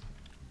sickness.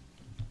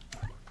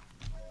 What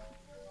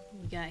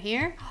we got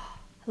here?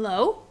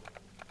 Hello?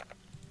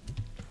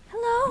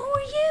 Hello, who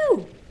are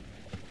you?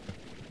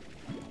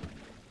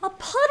 A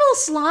puddle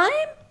slime?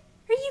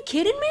 Are you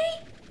kidding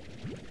me?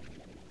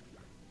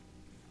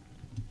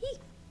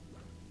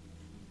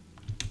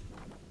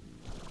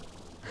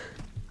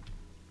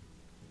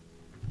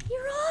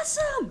 You're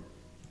awesome!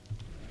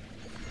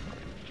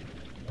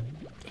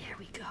 There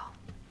we go.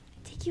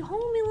 Take you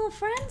home, you little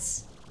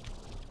friends.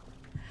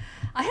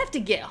 I have to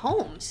get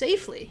home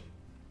safely.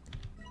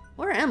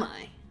 Where am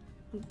I?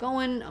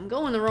 I'm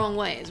going the wrong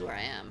way is where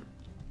I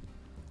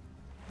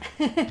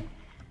am.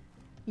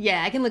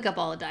 Yeah, I can look up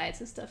all the diets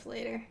and stuff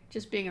later.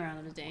 Just being around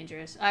them is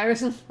dangerous.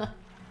 Iris and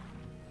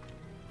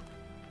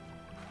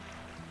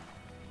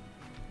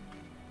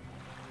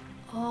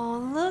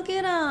oh, look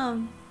at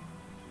them.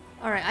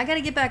 Alright, I gotta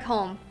get back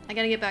home. I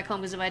gotta get back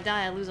home because if I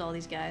die, I lose all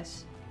these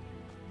guys.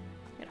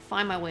 I gotta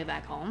find my way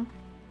back home.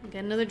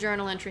 Get another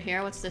journal entry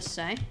here. What's this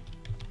say?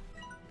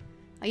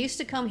 I used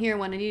to come here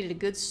when I needed a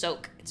good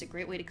soak. It's a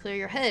great way to clear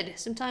your head.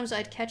 Sometimes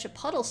I'd catch a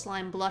puddle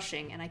slime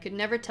blushing, and I could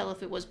never tell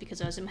if it was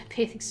because I was in my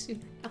bathing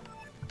suit.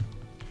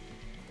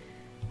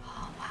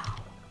 Oh, wow.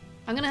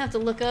 I'm gonna have to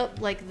look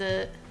up, like,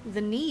 the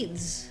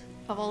needs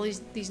of all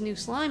these new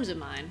slimes of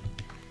mine.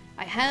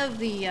 I have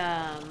the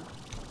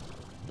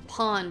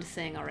pond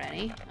thing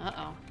already.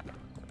 Uh-oh.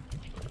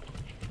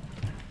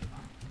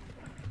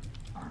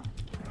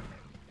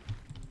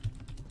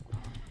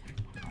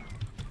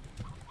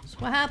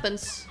 That's what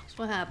happens. That's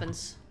what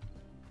happens.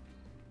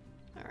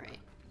 Alright.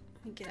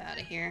 Let me get out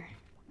of here.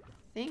 I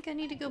think I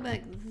need to go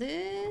back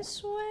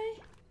this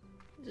way?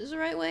 Is this the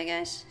right way,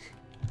 guys?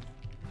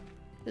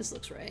 This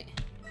looks right.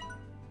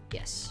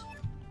 Yes.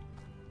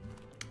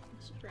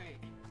 This is right.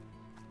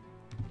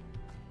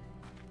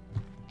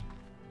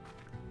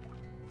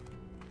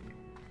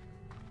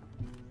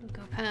 We'll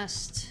go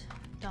past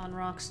Don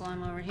Rock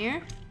Slime over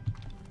here.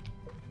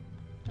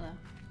 Hello.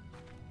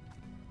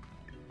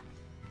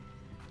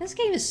 This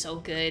game is so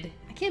good.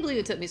 I can't believe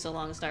it took me so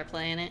long to start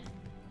playing it.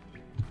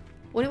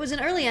 When it was in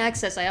early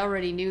access, I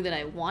already knew that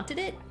I wanted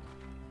it.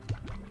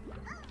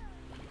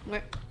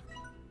 Where?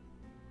 Am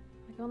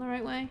I going the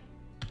right way?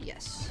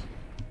 Yes.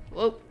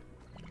 Whoa.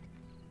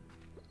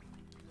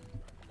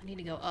 I need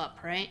to go up,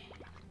 right?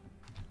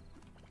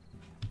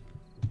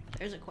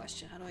 There's a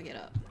question. How do I get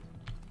up?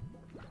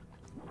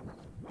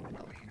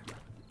 Over here.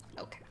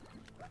 Okay.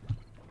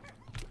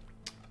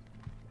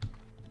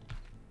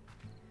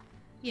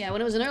 Yeah,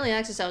 when it was in early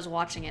access, I was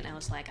watching it and I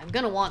was like, I'm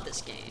gonna want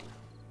this game.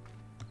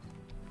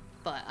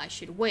 But I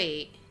should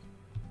wait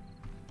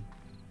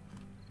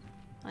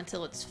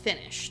until it's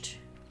finished.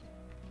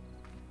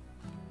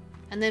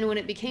 And then when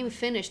it became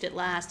finished at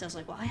last, I was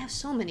like, well, I have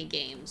so many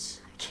games.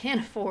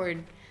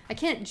 I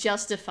can't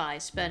justify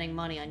spending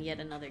money on yet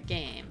another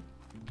game.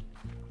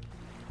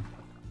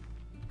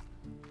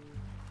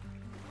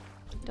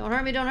 Don't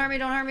hurt me, don't hurt me,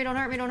 don't hurt me, don't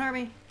hurt me, don't hurt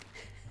me.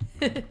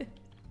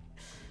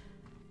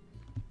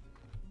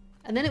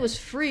 And then it was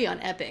free on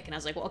Epic, and I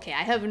was like, well, okay,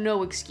 I have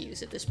no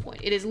excuse at this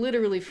point. It is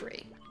literally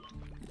free.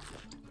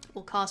 It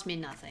will cost me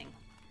nothing.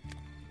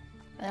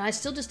 And I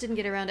still just didn't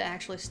get around to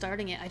actually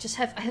starting it.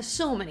 I have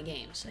so many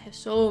games. I have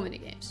so many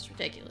games. It's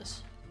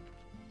ridiculous.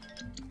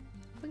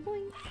 Boing,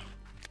 boing.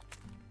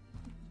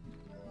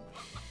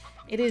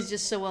 It is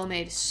just so well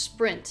made.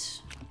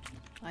 Sprint.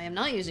 I am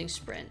not using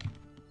sprint.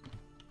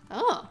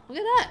 Oh, look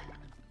at that.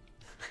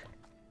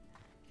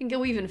 You can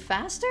go even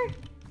faster?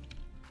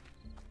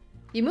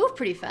 You move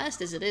pretty fast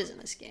as it is in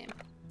this game.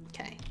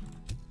 Okay.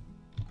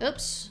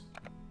 Oops.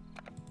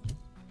 I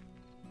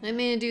didn't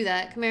mean to do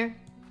that. Come here.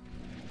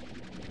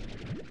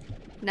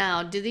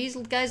 Now, do these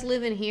guys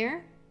live in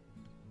here?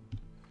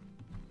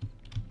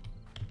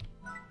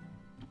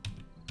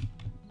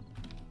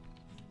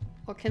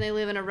 Or can they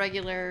live in a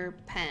regular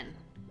pen?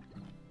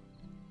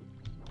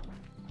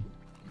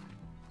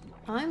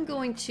 I'm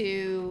going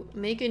to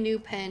make a new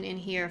pen in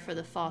here for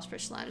the phosphor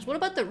slimes. What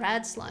about the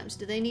rad slimes?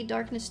 Do they need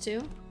darkness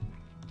too?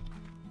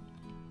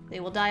 They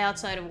will die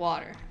outside of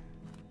water.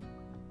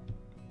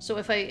 So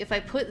if I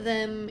put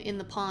them in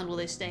the pond, will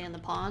they stay in the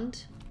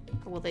pond?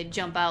 Or will they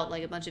jump out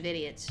like a bunch of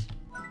idiots?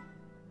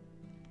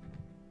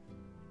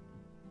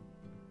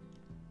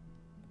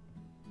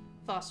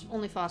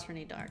 Only phosphor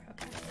need dark.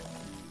 Okay.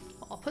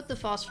 Well, I'll put the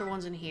phosphor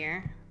ones in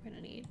here. We're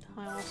gonna need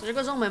tiles. So there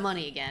goes all my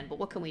money again, but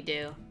what can we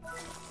do?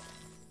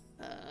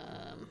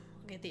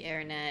 Get the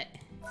air net.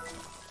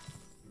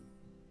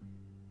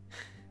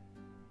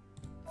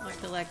 Water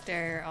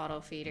collector,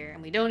 auto feeder,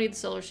 and we don't need the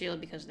solar shield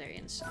because they're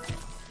inside.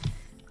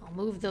 I'll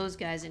move those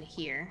guys in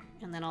here,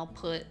 and then I'll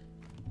put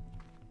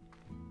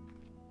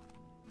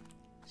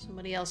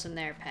somebody else in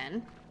their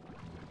pen,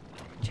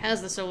 which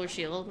has the solar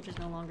shield, which is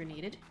no longer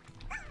needed.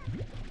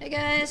 Hey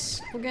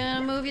guys, we're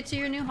gonna move you to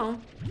your new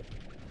home.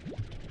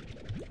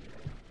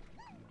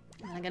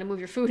 And I gotta move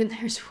your food in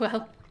there as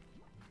well.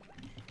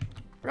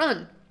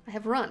 Run! I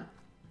have run.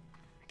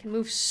 I can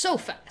move so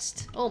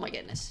fast. Oh my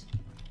goodness.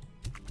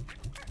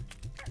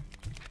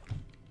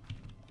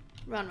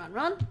 Run, run,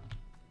 run.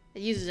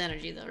 It uses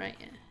energy though, right?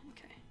 Yeah,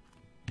 okay.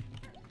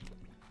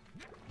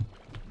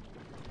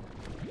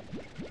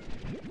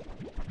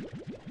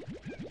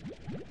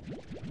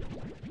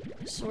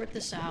 Sort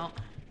this out.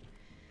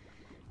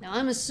 Now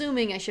I'm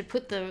assuming I should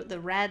put the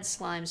rad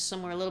slimes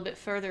somewhere a little bit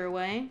further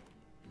away.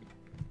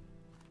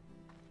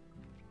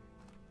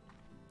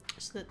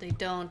 So that they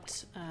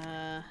don't,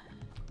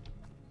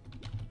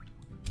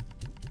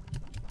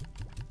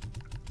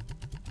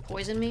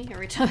 poison me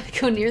every time I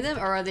go near them,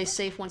 or are they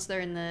safe once they're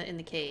in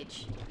the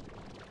cage?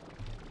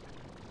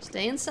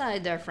 Stay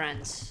inside there,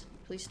 friends.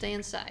 Please stay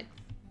inside.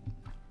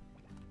 I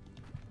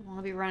don't want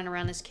to be running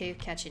around this cave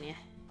catching you.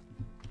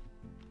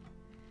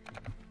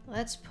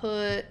 Let's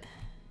put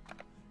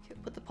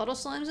the puddle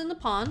slimes in the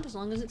pond as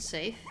long as it's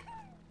safe.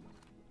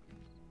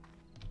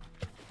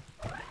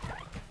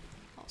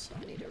 Also,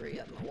 I need to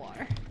re-up my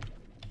water.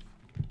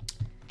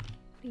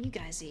 What do you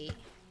guys eat?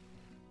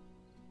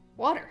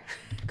 Water.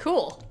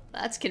 Cool.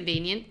 That's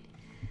convenient.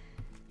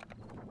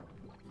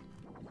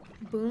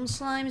 Boom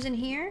slimes in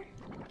here?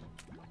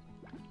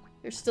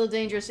 They're still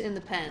dangerous in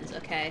the pens.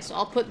 Okay, so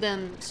I'll put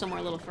them somewhere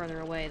a little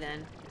further away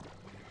then.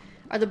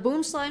 Are the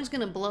boom slimes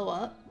gonna blow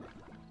up?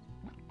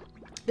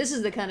 This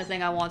is the kind of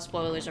thing I want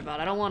spoilers about.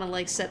 I don't want to,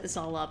 like, set this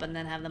all up and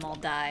then have them all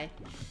die.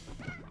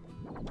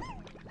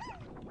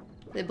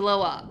 They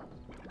blow up.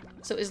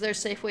 So is there a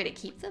safe way to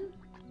keep them?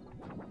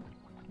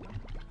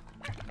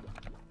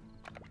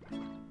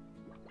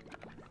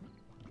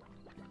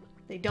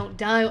 They don't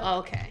die? Oh,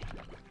 okay.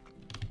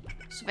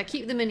 So if I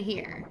keep them in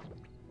here...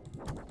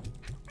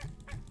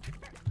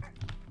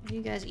 What do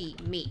you guys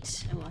eat?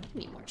 Meat. Oh, I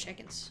need more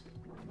chickens.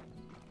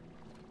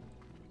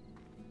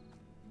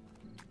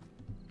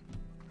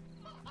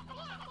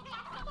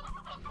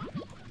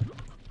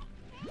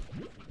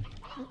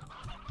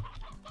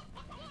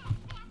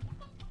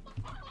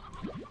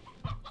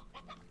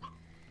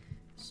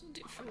 This will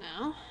do for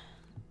now.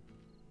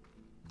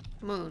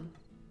 Moon.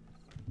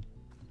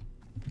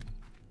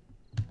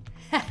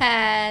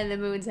 Haha, the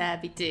moon's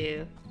happy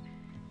too.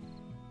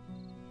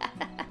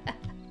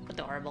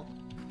 Adorable.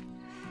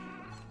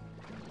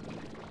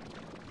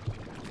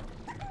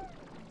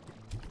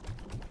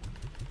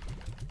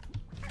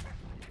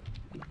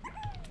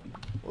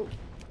 Whoa.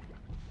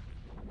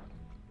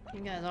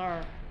 You guys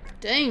are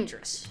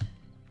dangerous.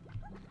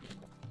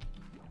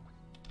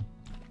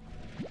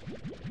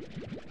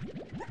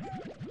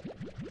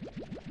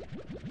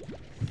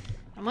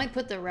 I might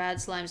put the rad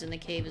slimes in the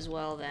cave as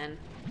well then.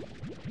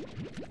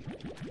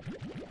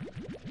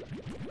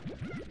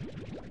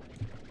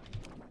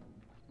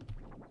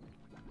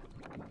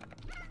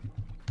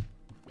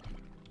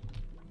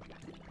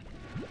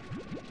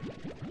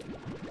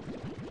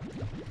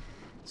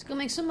 Let's go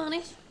make some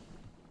money.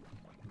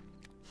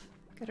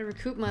 Gotta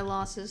recoup my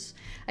losses.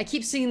 I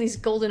keep seeing these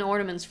golden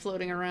ornaments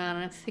floating around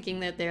and I'm thinking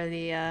that they're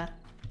the,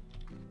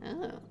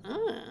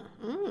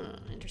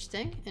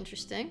 interesting,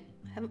 interesting.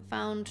 I haven't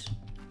found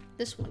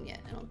this one yet,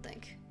 I don't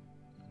think.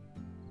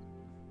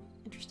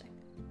 Interesting.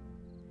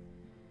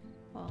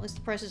 Well, at least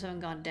the prices haven't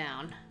gone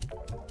down.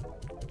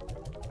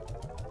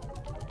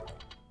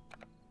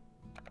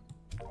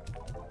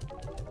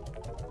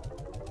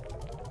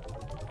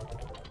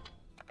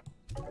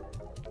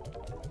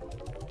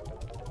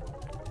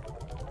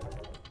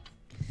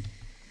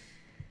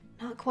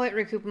 Not quite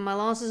recouping my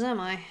losses, am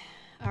I?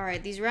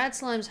 Alright, these rad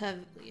slimes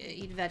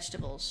eat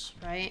vegetables,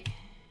 right?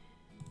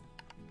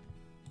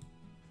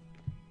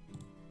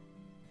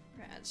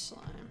 Rad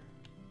slime.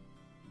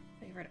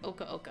 Favorite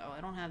Oka Oko.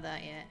 I don't have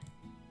that yet.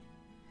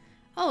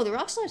 Oh, the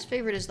rock slime's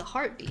favorite is the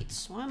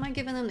heartbeats. Why am I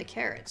giving them the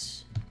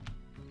carrots?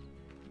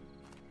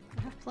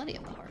 I have plenty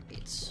of the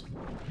heartbeats.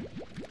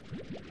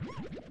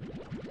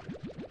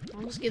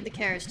 I'll just give the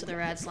carrots to the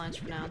rad slimes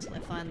for now until I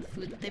find the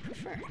food that they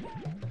prefer.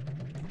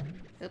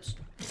 Oops.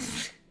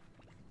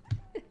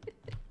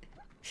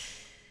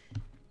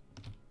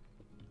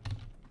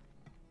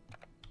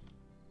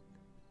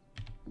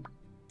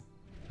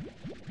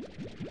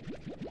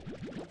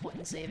 No point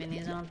in saving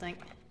these, I don't think.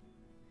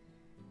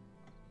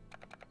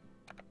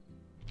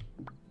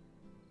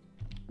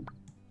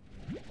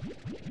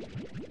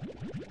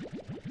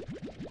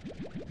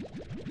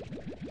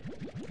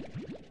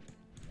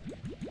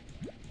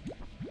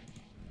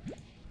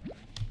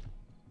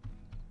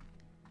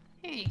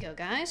 Here you go,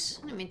 guys.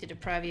 I didn't mean to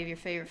deprive you of your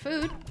favorite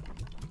food.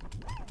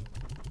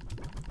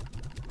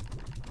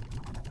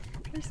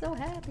 We're so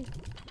happy.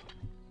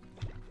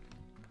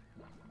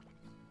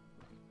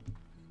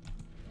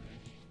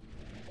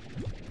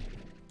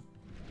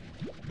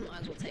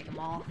 Might as well take them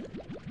all.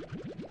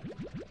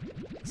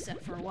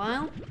 Except for a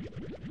while.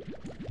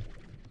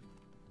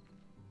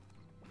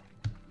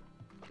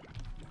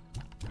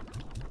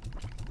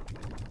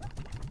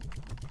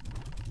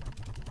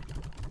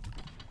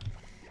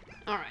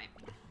 Alright.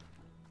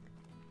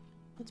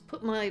 Let's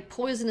put my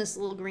poisonous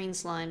little green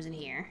slimes in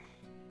here.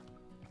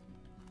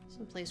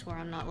 Someplace where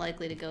I'm not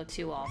likely to go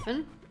too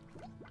often.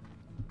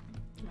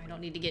 I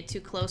don't need to get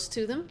too close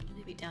to them.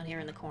 Maybe down here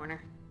in the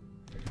corner.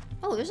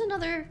 Oh, there's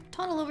another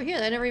tunnel over here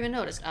that I never even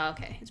noticed. Oh,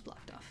 okay. It's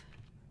blocked off.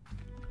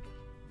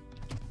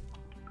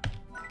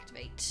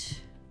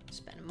 Activate.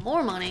 Spend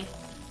more money.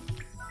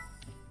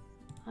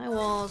 High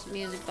walls,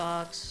 music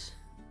box.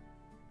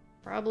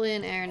 Probably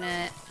an air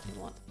net.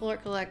 We want the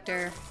plort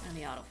collector and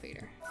the auto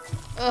feeder.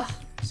 Ugh,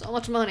 so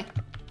much money.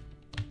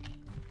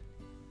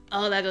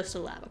 Oh, that goes to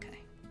the lab. Okay.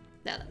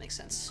 Yeah, that makes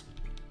sense.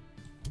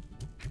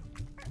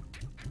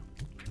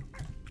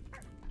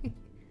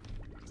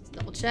 Let's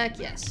double check.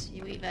 Yes,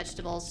 you eat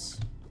vegetables.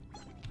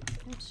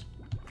 Oops.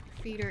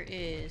 Feeder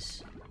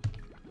is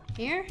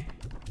here.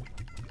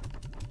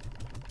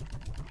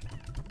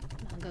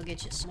 I'll go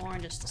get you some more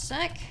in just a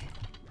sec.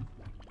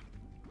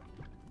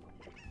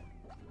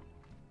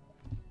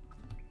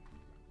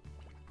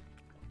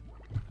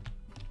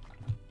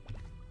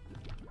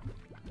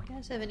 You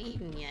guys haven't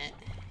eaten yet.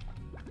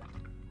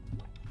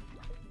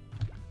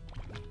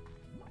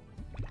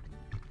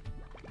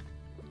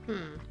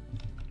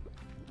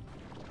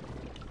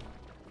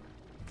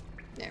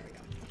 There we go.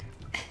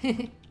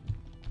 Okay.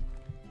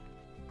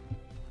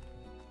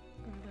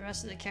 Grab the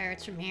rest of the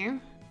carrots from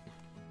here.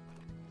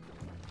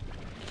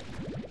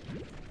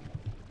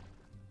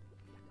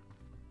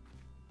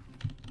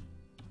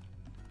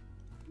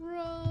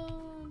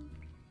 Run!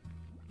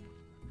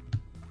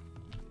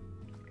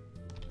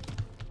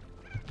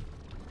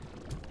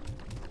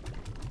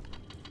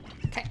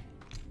 Okay.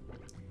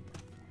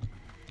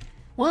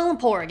 Well, and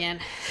poor again.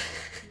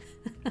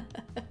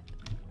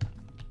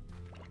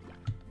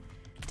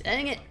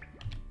 Dang it.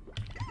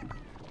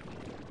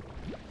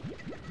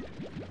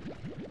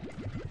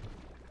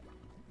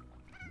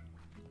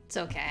 It's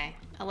okay.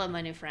 I love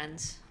my new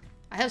friends.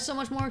 I have so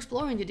much more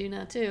exploring to do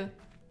now, too.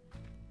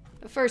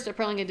 But first, I'm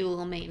probably gonna do a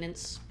little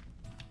maintenance.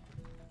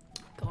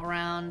 Go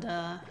around,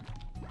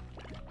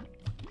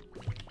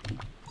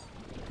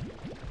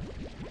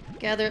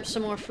 gather up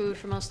some more food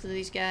for most of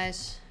these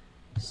guys.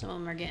 Some of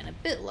them are getting a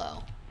bit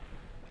low.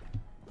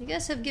 You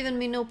guys have given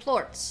me no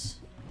plorts.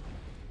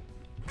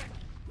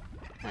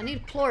 I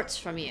need plorts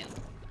from you.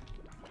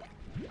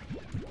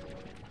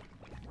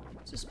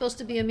 This is supposed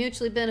to be a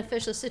mutually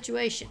beneficial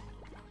situation.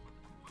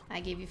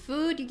 I give you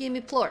food, you give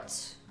me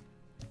plorts.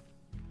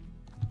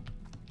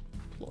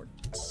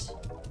 Plorts.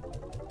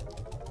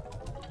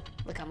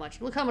 Look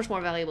how much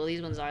more valuable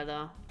these ones are,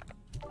 though.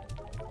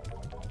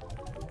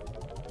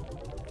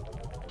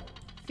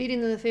 Feeding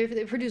them the favorite,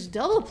 they produce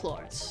double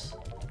plorts.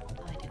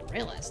 I didn't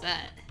realize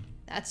that.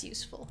 That's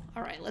useful.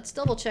 Alright, let's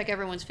double check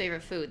everyone's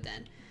favorite food,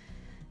 then.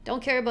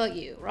 Don't care about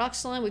you. Rock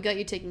slime, we got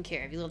you taken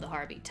care of. You love the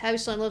heartbeat. Tabby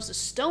slime loves the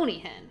stony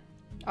hen.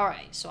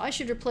 Alright, so I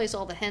should replace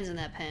all the hens in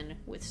that pen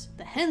with...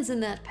 The hens in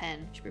that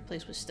pen should be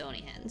replaced with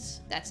stony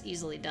hens. That's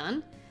easily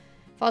done.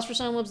 Phosphor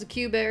slime loves the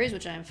Q berries,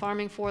 which I am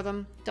farming for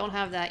them. Don't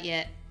have that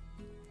yet.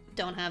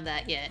 Don't have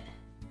that yet.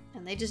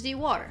 And they just eat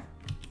water.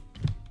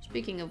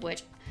 Speaking of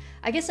which,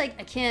 I guess I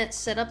can't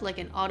set up like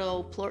an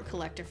auto plort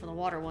collector for the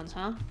water ones,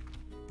 huh?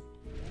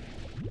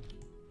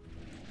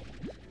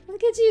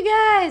 Look at you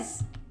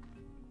guys!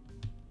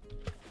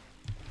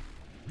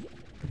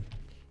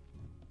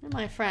 You're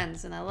my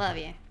friends, and I love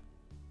you.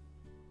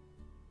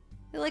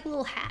 They're like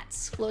little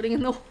hats floating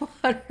in the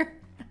water.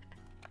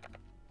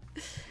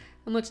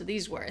 How much are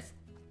these worth?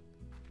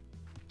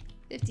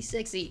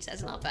 56 each.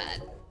 That's not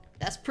bad.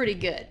 That's pretty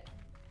good.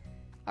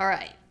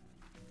 Alright.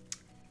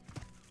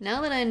 Now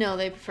that I know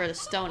they prefer the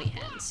stony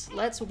hens,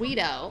 let's weed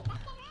out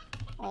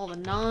all the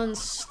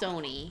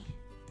non-stony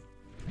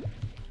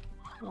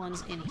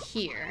ones in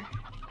here.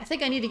 I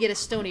think I need to get a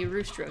stony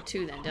roostro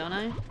too then, don't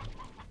I?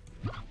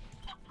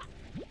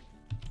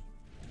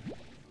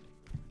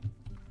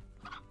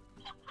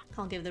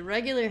 I'll give the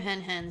regular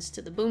hens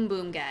to the boom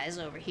boom guys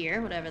over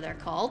here, whatever they're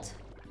called.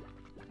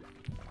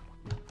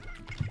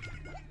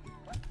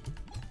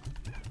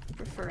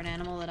 Prefer an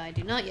animal that I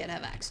do not yet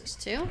have access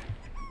to.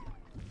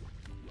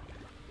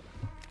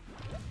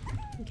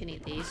 You can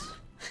eat these.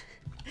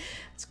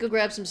 Let's go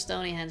grab some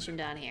stony hens from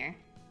down here.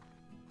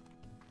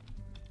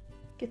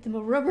 Get them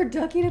a rubber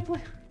ducky to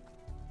play.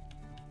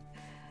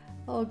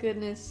 Oh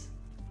goodness.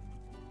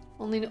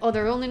 Oh,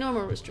 they're only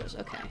normal roosters.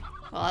 Okay.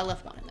 Well, I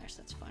left one in there, so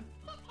that's fine.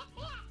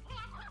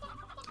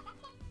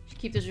 Should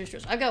keep those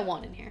roosters. I got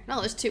one in here. No,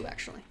 there's two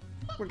actually.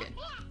 We're good.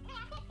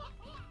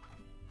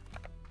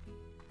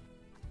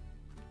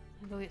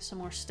 I'll go get some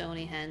more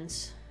stony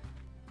hens.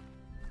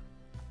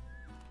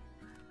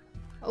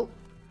 Oh.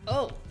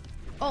 Oh.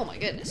 Oh my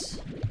goodness.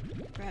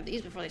 Grab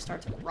these before they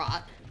start to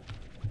rot.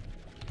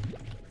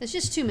 It's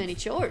just too many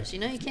chores, you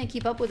know? You can't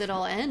keep up with it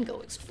all and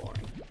go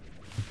exploring.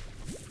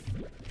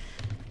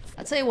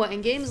 I'll tell you what,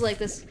 in games like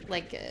this,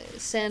 like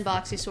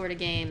sandboxy sort of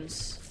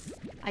games,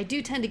 I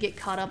do tend to get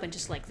caught up in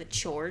just like the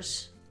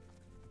chores.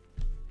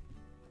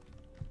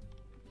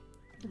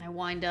 And I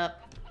wind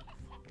up...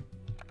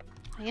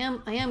 I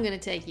am gonna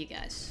take you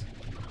guys.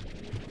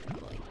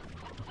 Probably.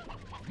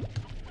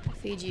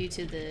 Feed you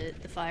to the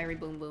fiery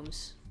boom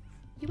booms.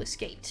 You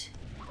escaped.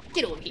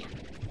 Get over here.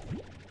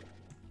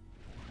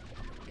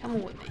 Come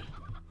on with me.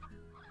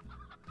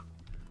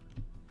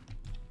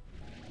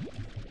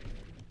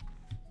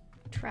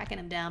 Tracking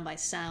him down by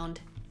sound.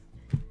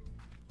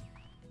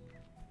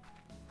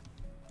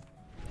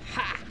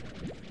 Ha!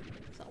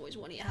 There's always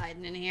one of you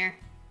hiding in here.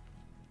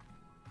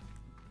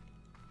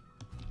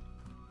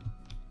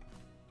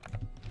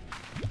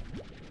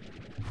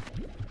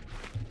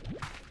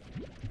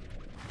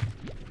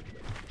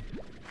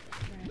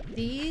 Grab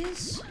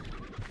these.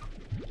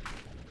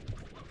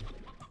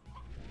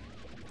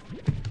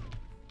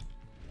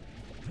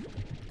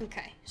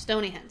 Okay,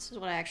 stony hens is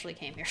what I actually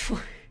came here for.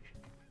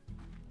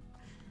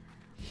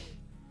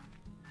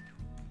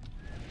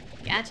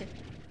 Gotcha.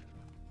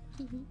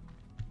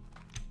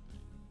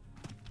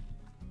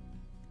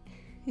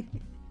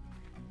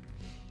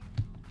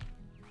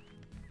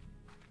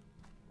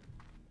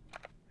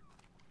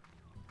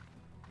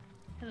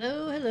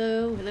 Hello,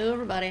 hello, hello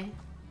everybody.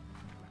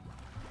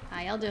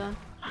 How y'all doing?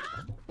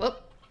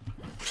 Whoop.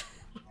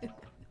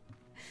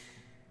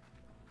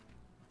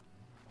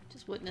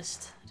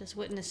 Just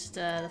witnessed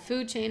the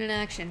food chain in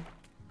action.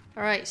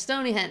 Alright,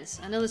 stony hens.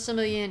 I know there's some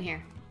of you in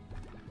here.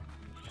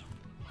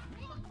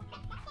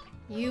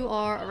 You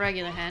are a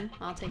regular hen.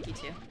 I'll take you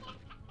too.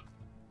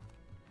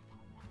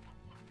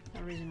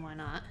 No reason why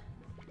not.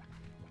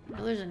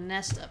 Now there's a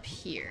nest up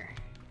here.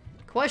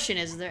 Question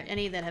is there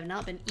any that have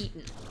not been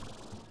eaten?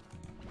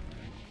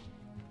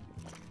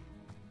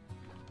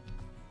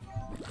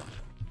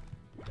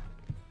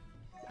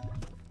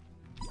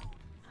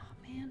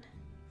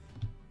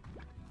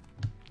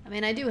 I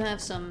mean, I do have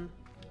some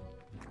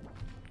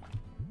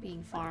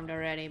being farmed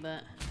already,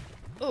 but...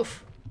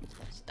 Oof!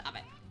 Stop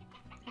it.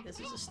 I think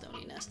this is a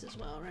stony nest as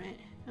well, right?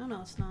 Oh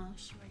no, it's not.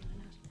 It's just a regular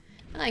nest.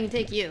 Well, I can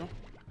take you.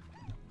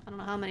 I don't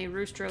know how many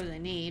roostros I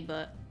need,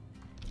 but...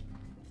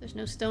 If there's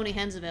no stony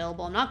hens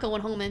available, I'm not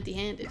going home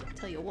empty-handed, I'll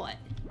tell you what.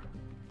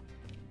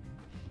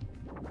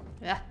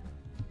 Yeah.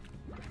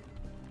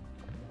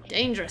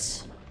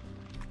 Dangerous.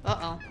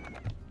 Uh-oh.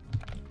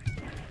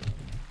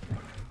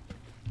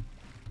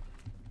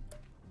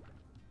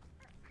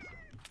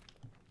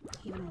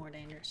 Even more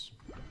dangerous.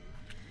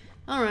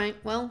 Alright,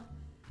 well.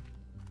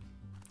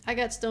 I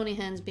got stony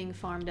hens being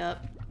farmed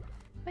up.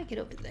 If I get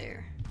over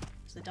there.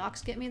 Does the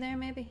docks get me there,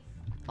 maybe?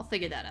 I'll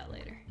figure that out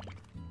later.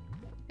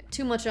 Got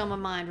too much on my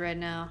mind right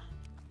now.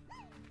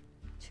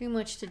 Too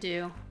much to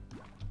do.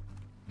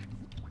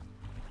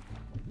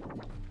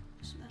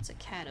 So that's a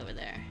cat over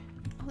there.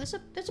 Oh, there's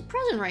a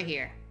present right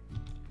here.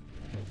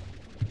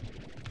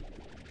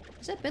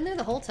 Has that been there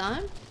the whole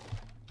time?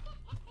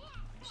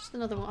 Just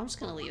another one. I'm just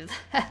gonna leave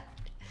that.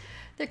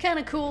 They're kind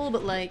of cool,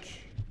 but like,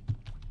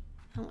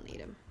 I don't need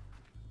them.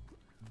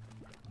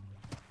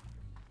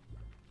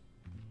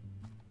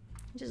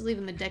 Just leave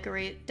them to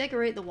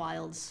decorate the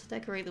wilds,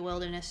 decorate the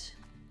wilderness.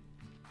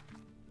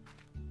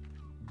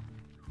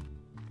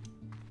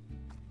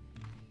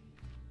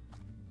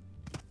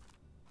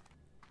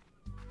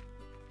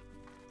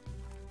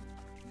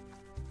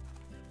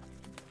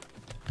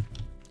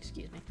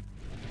 Excuse me.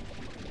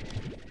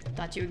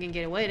 Thought you were gonna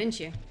get away, didn't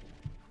you?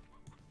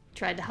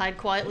 Tried to hide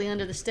quietly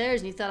under the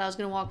stairs and you thought I was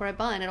gonna walk right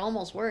by and it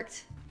almost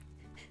worked.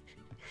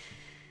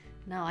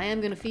 No, I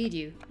am gonna feed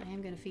you. I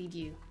am gonna feed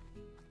you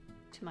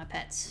to my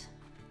pets.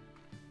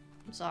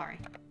 I'm sorry.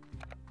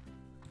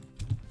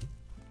 I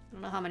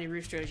don't know how many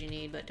roosters you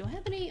need, but do I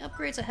have any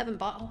upgrades I haven't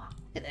bought? Oh,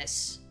 look at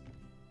this.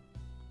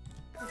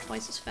 Go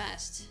twice as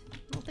fast. I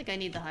don't think I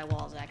need the high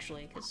walls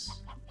actually,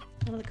 because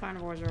None of the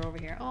carnivores are over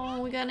here.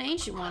 Oh, we got an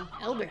ancient one.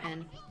 Elder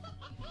hen.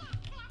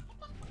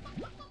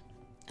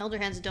 Elder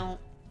hens don't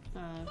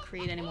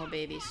create any more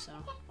babies, so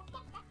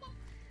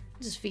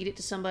just feed it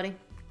to somebody.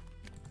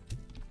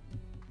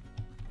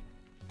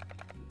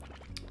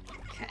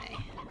 Okay.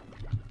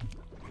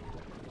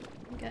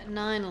 We got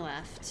 9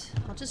 left.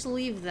 I'll just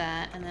leave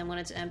that, and then when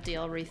it's empty,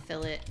 I'll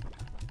refill it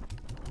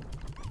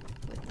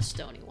with the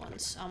stony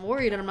ones. I'm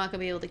worried that I'm not going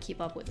to be able to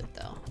keep up with it,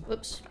 though.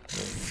 Whoops.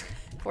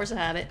 Force of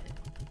habit.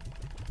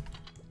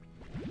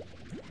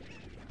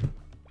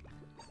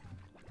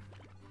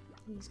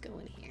 These go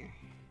in here.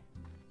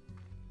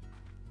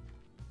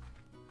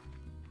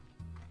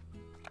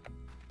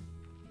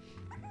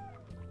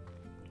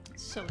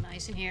 So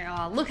nice in here.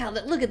 Oh, look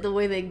at the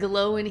way they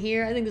glow in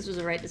here. I think this was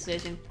the right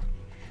decision.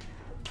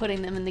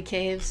 Putting them in the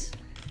caves.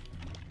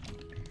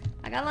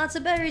 I got lots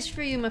of berries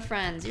for you, my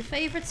friends. Your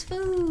favorites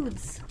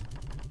foods.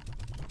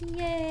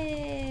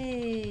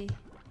 Yay!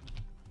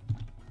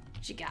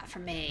 What you got for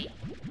me?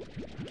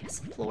 Got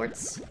some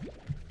plorts.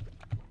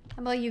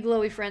 How about you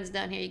glowy friends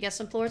down here? You got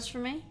some plorts for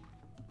me?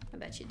 I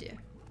bet you do.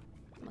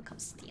 I'm gonna come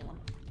steal them.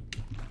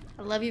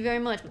 I love you very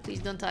much, but please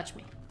don't touch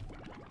me.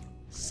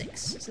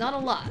 6. It's not a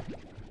lot.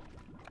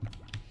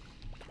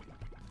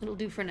 It'll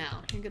do for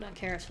now. You're good on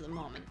carrots for the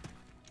moment.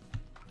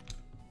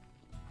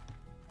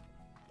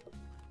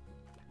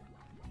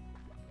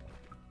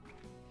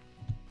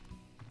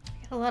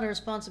 I got a lot of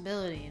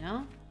responsibility, you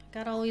know? I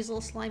got all these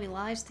little slimy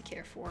lives to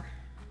care for.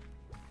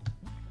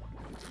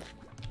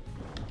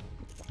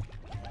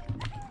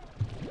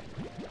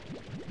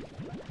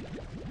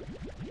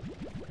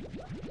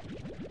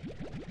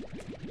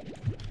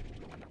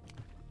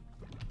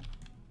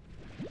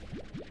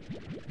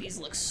 These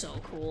look so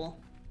cool.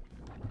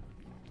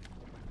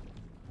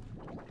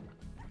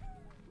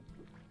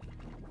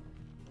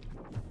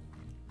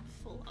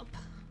 Full up.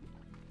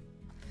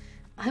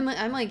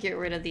 I might get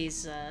rid of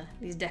these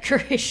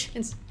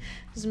decorations.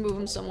 Just move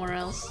them somewhere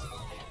else.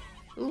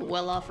 Ooh,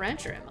 well-off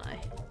rancher am I?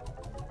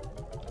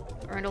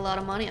 Earned a lot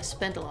of money. I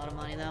spent a lot of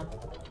money though.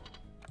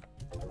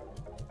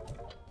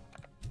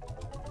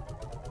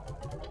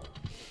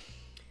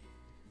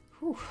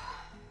 Whew.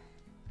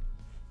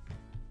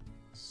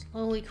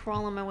 Slowly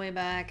crawling my way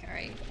back.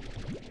 Alright.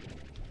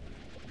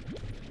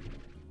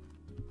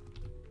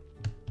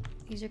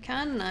 These are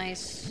kind of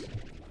nice.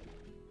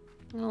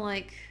 I'm gonna,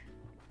 like,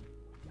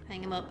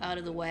 hang them up out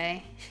of the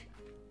way.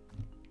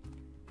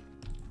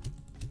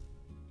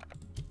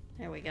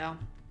 There we go.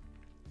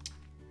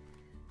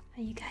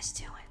 How you guys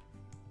doing?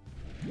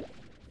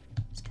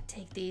 Just gonna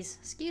take these.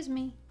 Excuse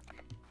me.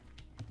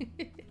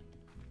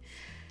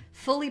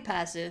 Fully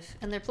passive,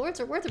 and their plorts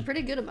are worth a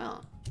pretty good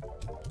amount.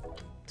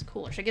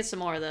 Cool, I should get some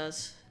more of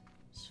those.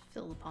 Just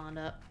fill the pond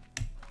up.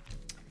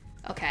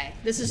 Okay,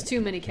 this is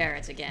too many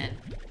carrots again.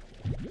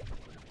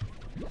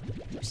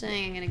 I'm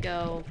saying I'm gonna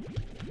go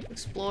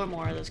explore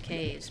more of those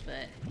caves,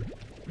 but...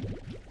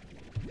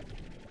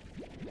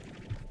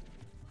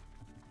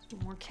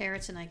 There's more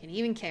carrots than I can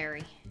even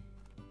carry.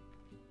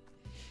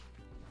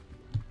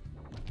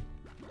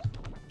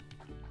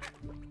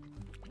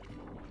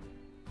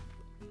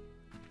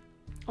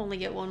 Only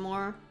get one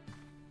more?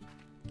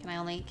 Can I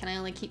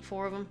only keep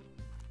 4 of them?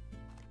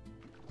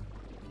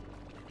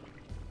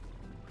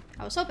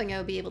 I was hoping I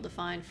would be able to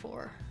find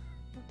 4.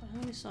 What the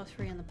hell? We saw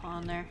 3 in the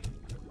pond there.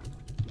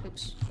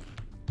 Oops.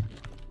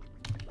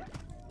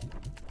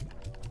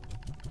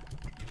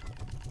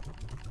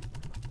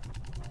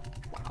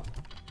 Wow.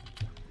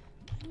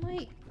 I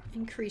might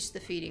increase the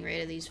feeding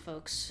rate of these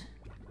folks.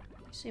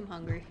 They seem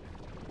hungry.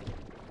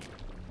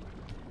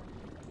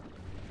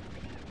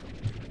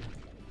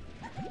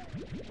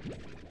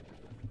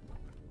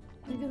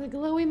 Look at the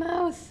glowy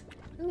mouth!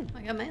 Ooh,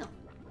 I got mail.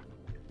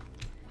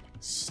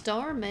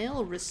 Star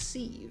mail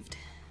received.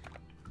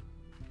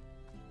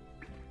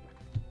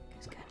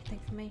 Guys got anything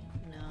for me?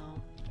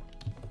 No.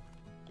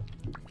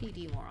 Feed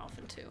you more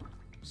often too.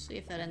 See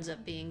if that ends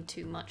up being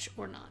too much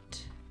or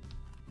not.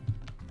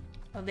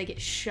 Oh, they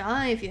get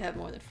shy if you have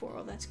more than 4.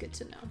 Oh, that's good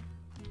to know.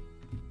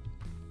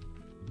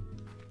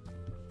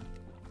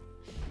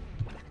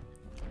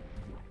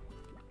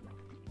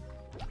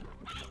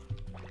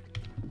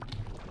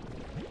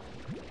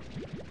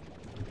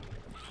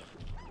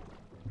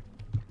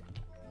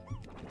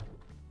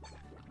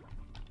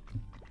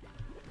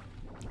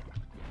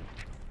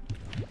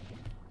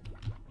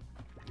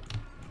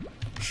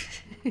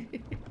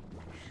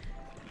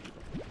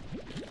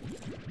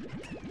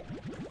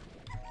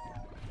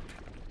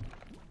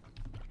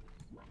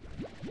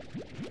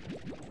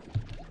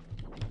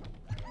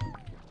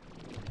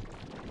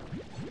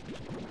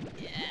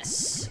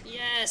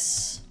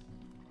 Yes!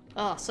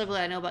 Oh, so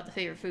glad I know about the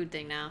favorite food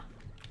thing now.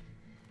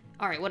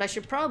 Alright, what I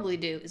should probably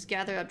do is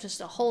gather up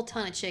just a whole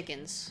ton of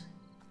chickens.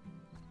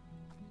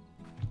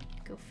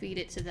 Go feed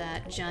it to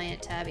that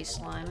giant tabby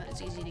slime that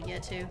is easy to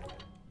get to.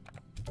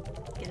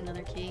 Get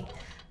another key.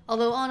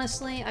 Although,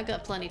 honestly, I've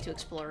got plenty to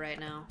explore right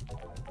now.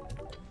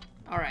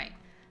 Alright.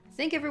 I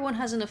think everyone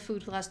has enough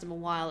food to last them a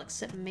while,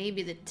 except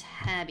maybe the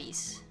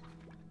tabbies.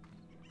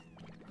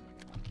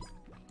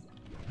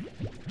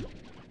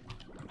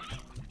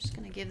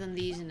 gonna give them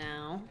these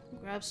now.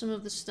 Grab some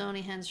of the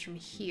stony hens from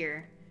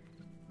here.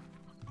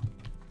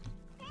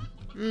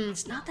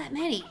 It's not that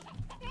many.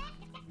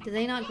 Do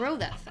they not grow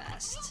that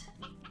fast?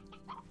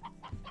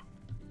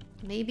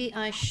 Maybe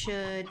I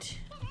should...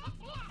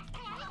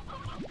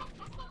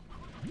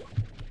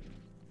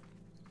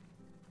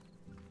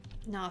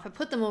 No, if I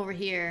put them over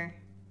here,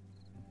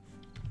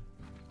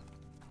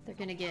 they're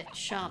gonna get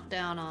chomped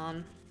down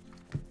on.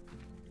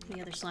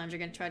 The other slimes are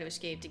gonna try to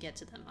escape to get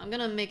to them. I'm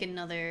gonna make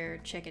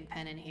another chicken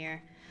pen in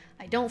here.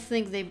 I don't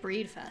think they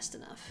breed fast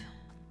enough.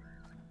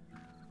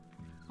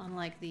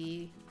 Unlike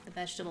the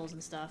vegetables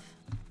and stuff.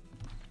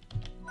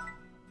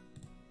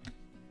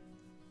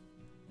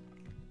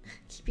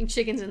 Keeping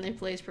chickens in their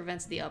place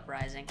prevents the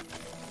uprising.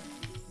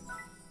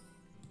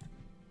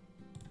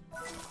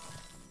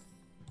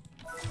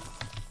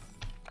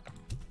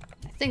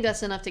 I think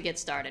that's enough to get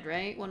started,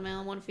 right? One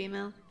male, one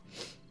female.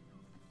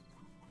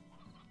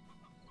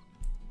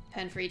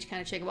 Pen for each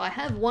kind of chicken. Well, I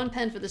have one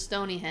pen for the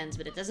stony hens,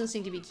 but it doesn't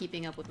seem to be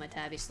keeping up with my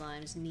tabby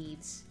slime's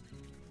needs.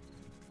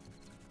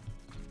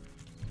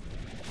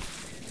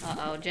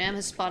 Uh-oh, Jam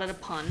has spotted a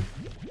pun.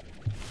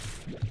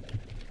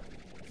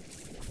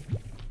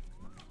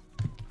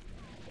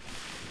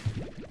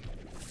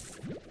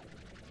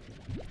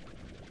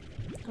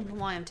 I don't know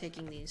why I'm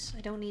taking these.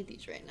 I don't need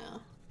these right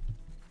now.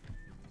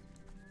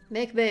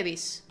 Make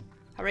babies.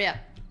 Hurry up.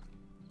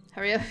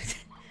 Hurry up.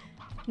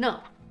 No.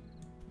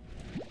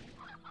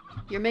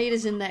 Your mate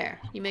is in there.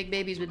 You make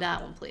babies with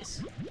that one,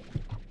 please.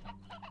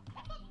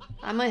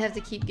 I might have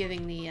to keep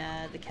giving the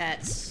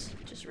cats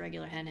just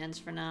regular hens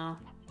for now.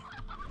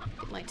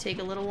 It might take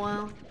a little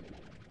while.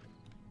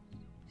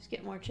 Just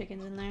get more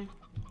chickens in there.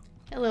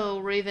 Hello,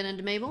 Raven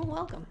and Mabel.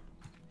 Welcome.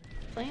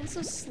 Playing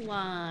some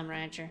slime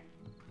rancher.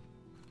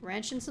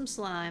 Ranching some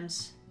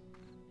slimes.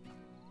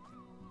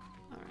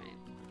 Alright.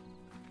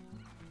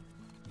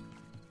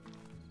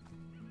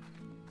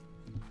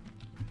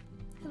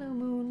 Hello,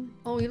 Moon.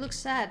 Oh, you look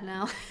sad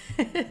now.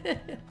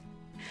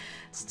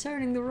 It's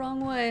turning the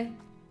wrong way.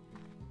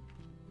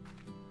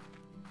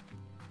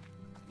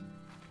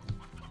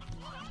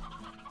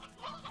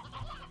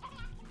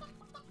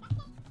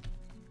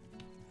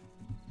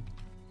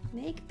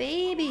 Make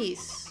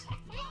babies.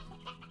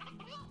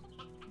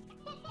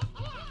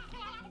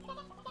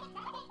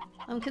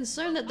 I'm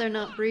concerned that they're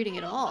not breeding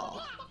at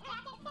all.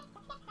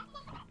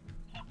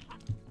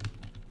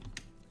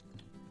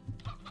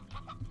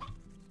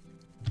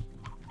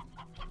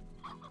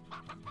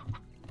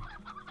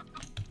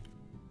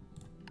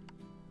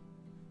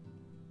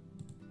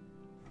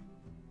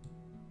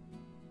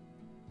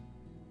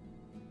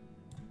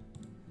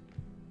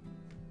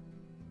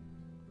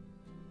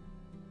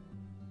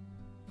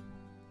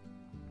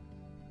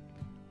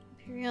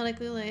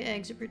 Periodically lay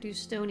eggs that produce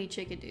stony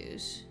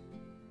chickadoos.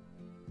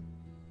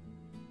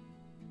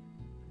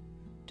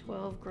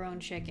 12 grown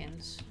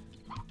chickens.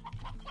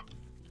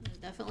 There's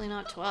definitely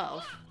not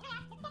 12.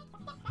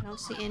 I don't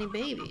see any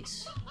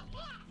babies.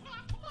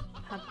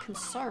 I'm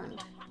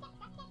concerned.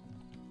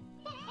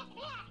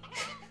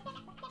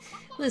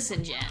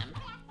 Listen, Jam.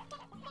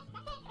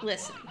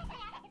 Listen.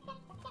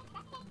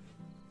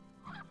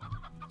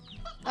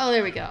 Oh,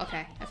 there we go.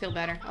 Okay, I feel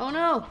better. Oh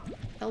no!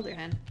 Elder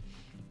hen.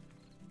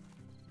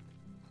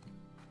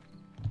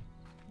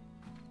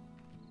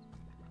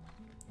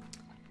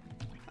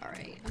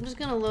 Alright, I'm just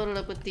gonna load it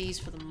up with these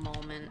for the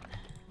moment.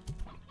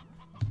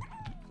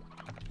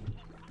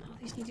 Oh,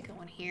 these need to go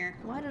in here.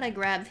 Why did I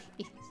grab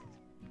these?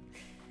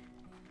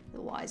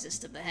 The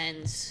wisest of the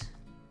hens.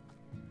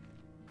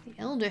 The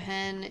elder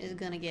hen is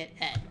gonna get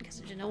ed,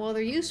 because there's no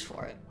other use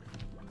for it.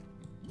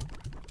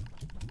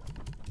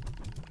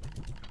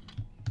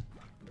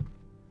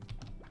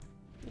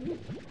 Ooh.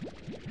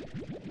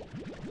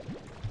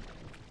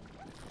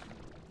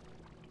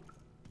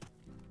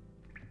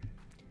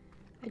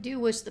 I do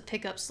wish the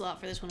pickup slot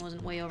for this one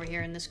wasn't way over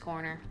here in this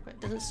corner, but it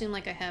doesn't seem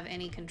like I have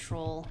any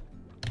control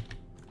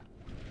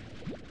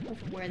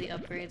over where the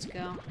upgrades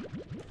go.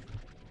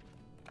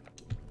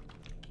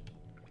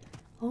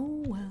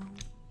 Oh well.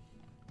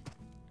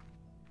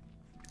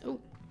 Oh.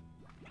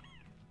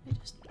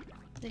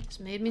 They just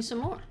made me some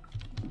more.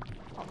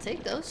 I'll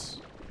take those.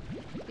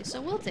 Yes, I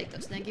will take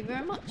those. Thank you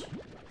very much.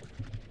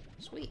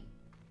 Sweet.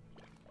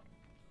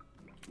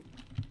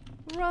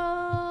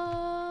 Run!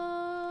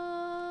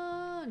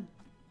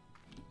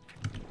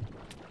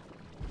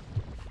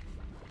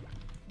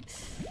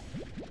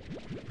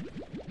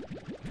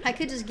 I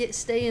could just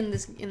stay in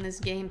this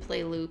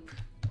gameplay loop.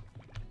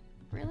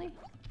 Really?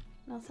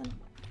 Nothing?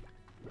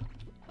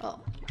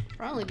 Oh,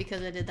 probably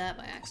because I did that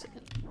by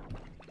accident.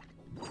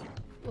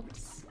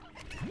 Whoops.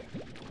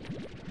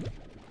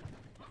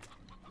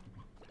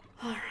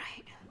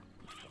 Alright.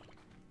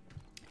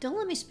 Don't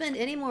let me spend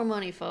any more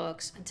money,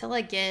 folks, until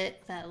I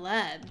get that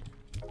lab.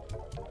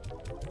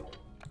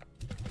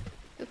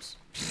 Oops.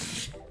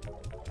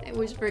 I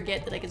always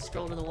forget that I can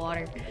scroll to the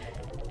water.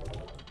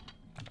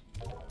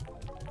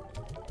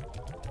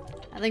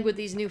 I think with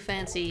these new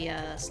fancy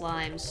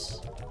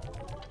slimes,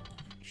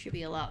 should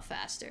be a lot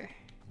faster.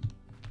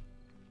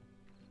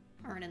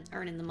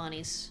 Earning the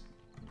monies.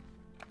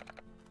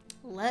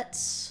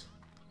 let's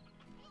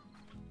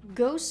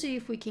go see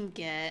if we can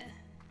get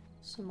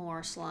some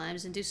more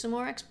slimes and do some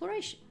more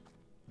exploration.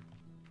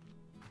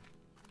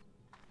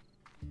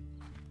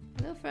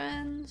 Hello,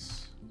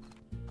 friends.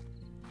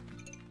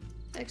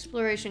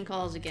 Exploration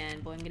calls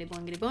again. Boingity,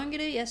 boingity,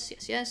 boingity. Yes,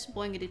 yes, yes.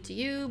 Boingity to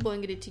you.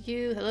 Boingity to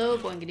you. Hello,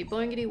 boingity,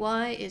 boingity.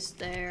 Why is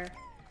there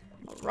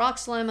a rock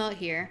slime out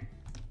here?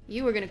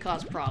 You are gonna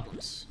cause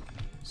problems.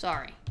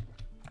 Sorry.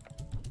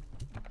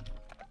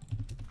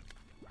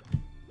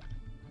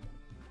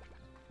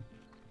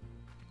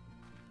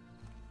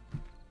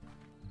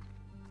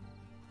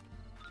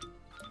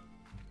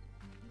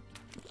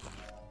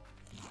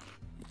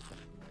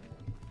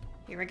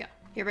 Here we go.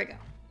 Here we go.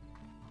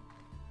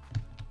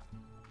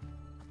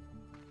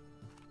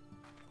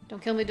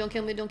 Don't kill me, don't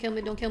kill me, don't kill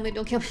me, don't kill me,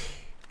 don't kill me.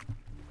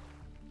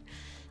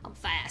 I'm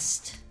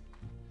fast.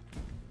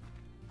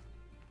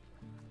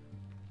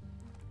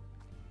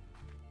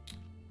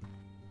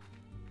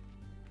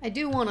 I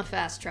do want a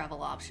fast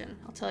travel option,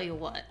 I'll tell you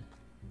what.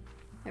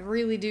 I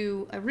really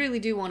do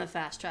want a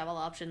fast travel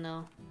option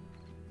though.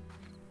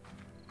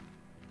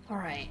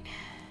 Alright.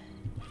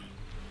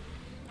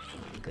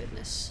 Oh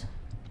goodness.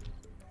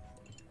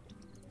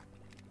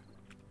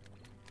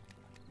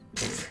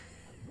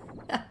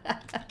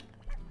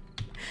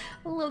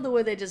 I love the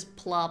way they just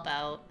plop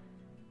out.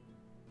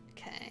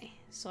 Okay,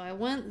 so I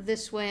went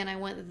this way and I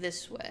went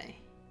this way.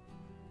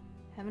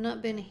 Have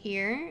not been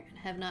here and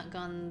have not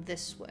gone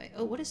this way.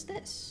 Oh, what is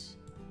this?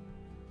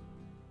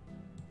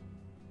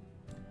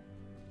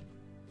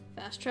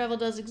 Fast travel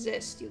does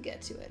exist. You'll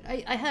get to it.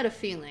 I had a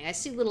feeling. I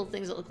see little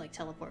things that look like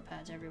teleport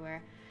pads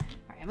everywhere.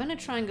 Alright, I'm gonna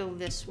try and go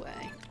this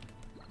way.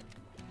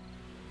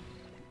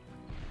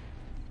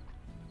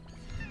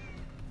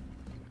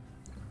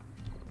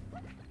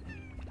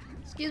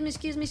 Excuse me,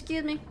 excuse me,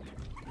 excuse me.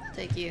 I'll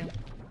take you.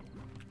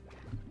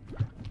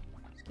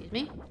 Excuse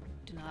me.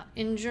 Do not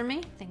injure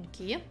me. Thank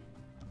you.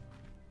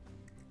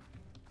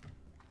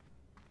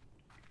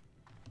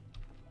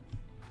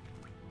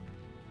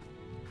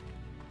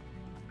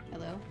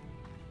 Hello.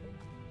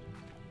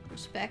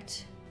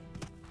 Respect.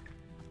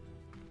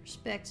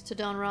 Respect to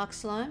Don Rock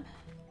Slime.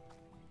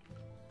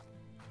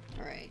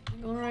 Alright,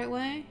 going the right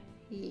way?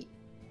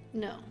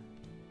 No.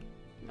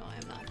 No, I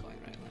am not going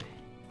the right way.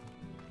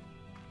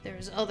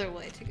 There's other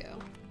way to go.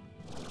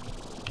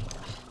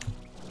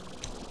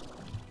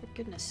 For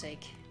goodness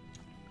sake.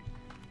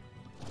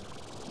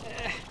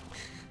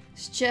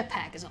 This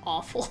jetpack is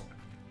awful.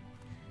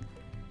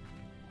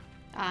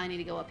 I need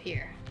to go up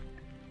here.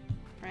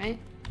 Right?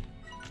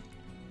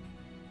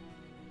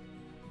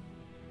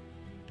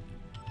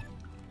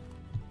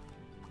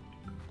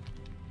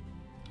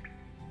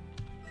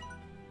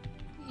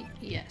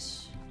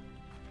 Yes.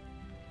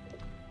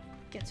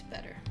 Gets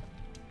better.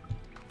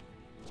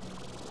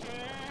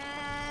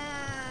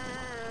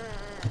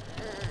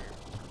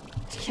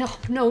 Oh,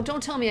 no,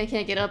 don't tell me I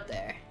can't get up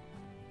there.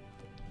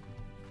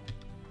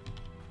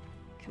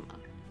 Come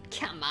on.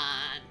 Come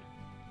on.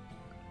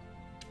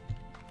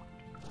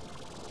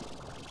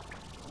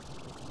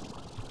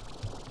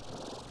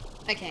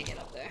 I can't get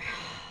up there.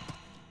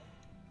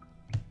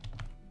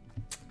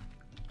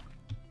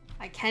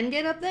 I can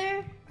get up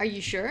there? Are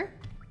you sure?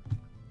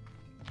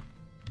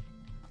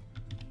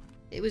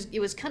 It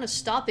was kind of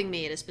stopping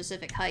me at a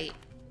specific height.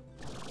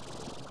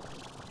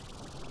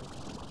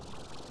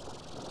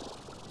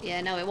 Yeah,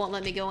 no, it won't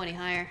let me go any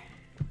higher.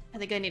 I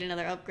think I need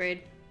another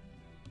upgrade.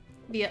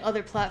 Be at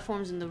other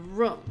platforms in the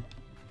room.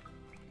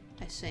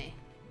 I see.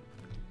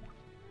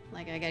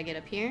 Like, I gotta get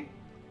up here?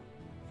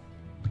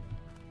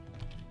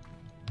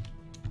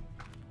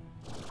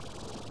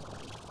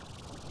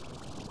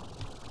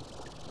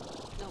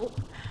 Nope.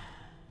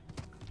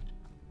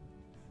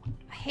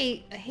 I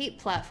hate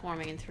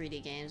platforming in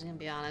 3D games, I'm gonna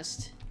be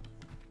honest.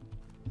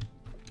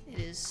 It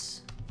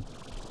is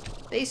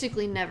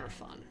basically never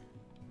fun.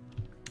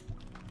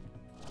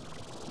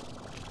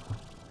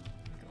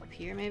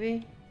 Here,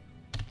 maybe?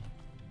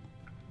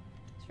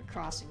 It's for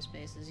crossing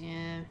spaces,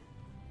 yeah.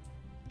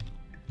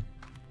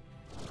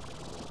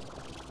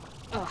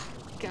 Oh,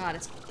 God,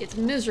 it's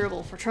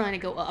miserable for trying to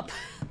go up.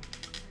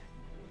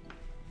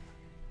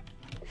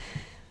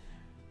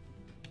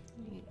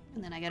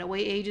 And then I gotta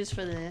wait ages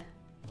for the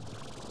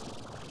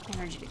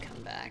energy to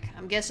come back.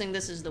 I'm guessing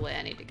this is the way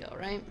I need to go,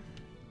 right?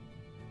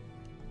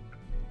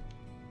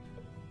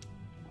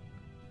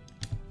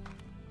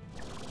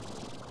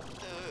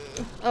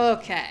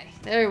 Okay,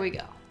 there we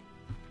go.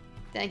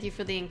 Thank you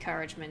for the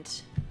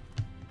encouragement.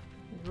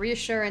 The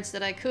reassurance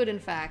that I could, in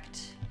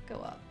fact, go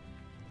up.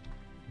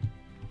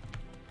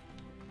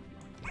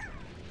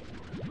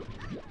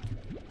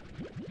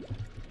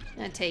 I'm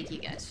gonna take you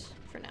guys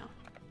for now.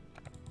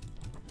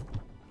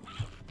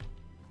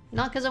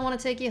 Not because I want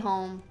to take you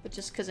home, but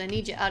just because I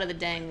need you out of the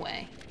dang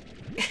way.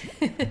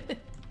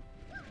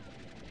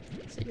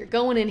 So you're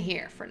going in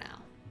here for now.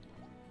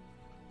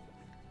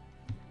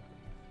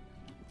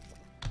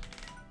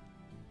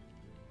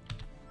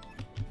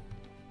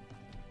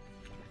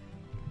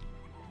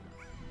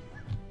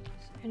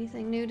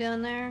 Anything new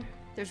down there?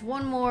 There's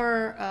one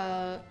more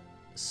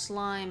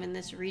slime in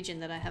this region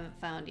that I haven't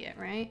found yet,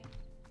 right?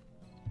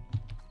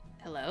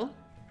 Hello?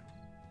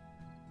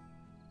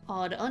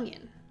 Odd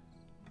onion.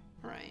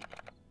 Right.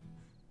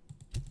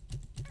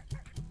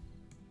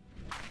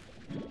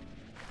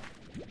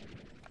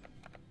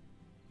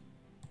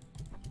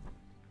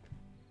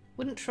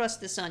 Wouldn't trust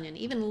this onion,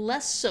 even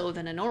less so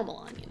than a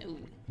normal onion. Ooh.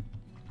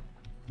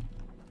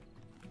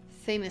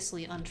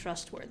 Famously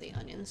untrustworthy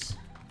onions.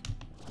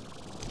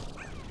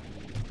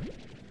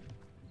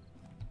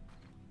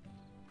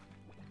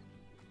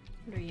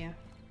 What are you?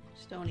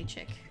 Stony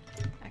chick.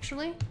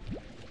 Actually,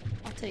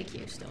 I'll take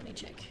you, stony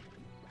chick.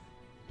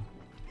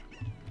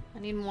 I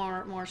need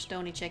more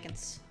stony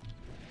chickens.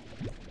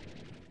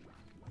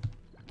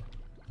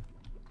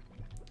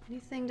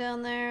 Anything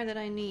down there that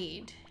I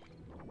need?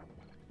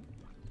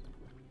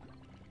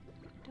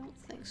 Don't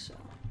think so.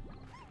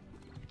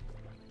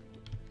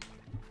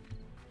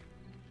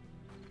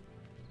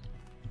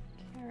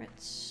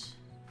 Carrots.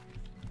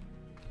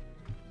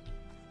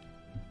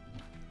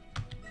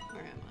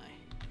 Where am I?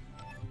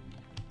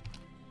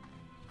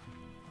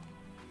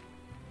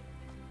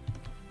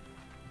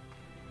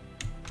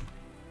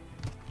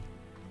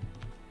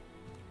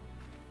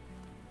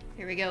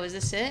 Here we go. Is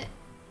this it?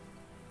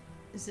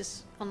 Is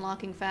this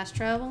unlocking fast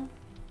travel?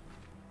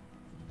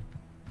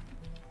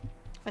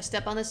 If I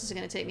step on this, is it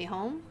going to take me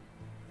home?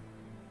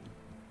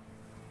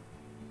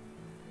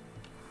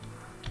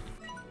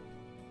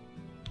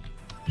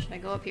 Should I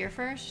go up here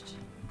first?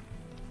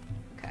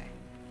 Okay.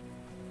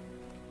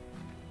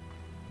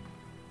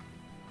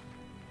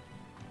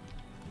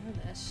 Or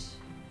this.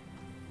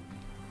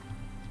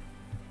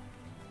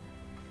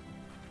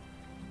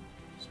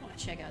 Just want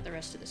to check out the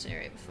rest of this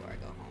area before I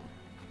go home.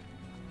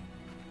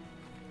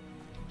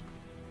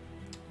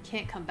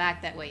 Can't come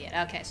back that way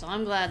yet. Okay, so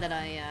I'm glad that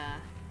I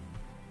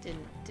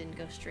didn't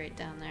go straight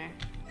down there.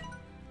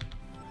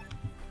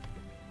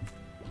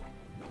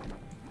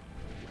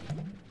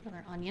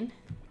 Another onion.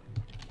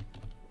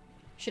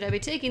 Should I be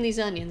taking these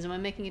onions? Am I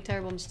making a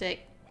terrible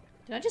mistake?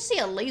 Did I just see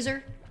a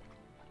laser?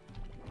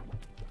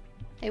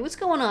 Hey, what's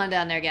going on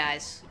down there,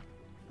 guys?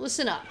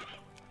 Listen up.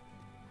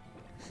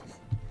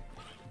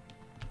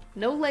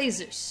 No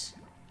lasers.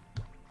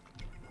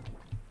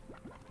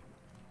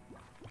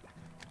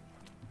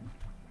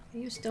 Are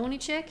you a stony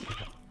chick?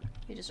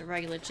 You're just a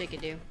regular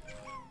chickadoo.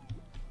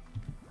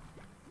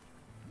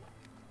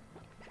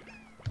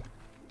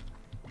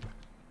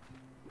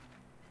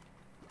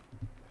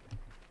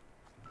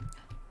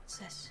 What's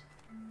this?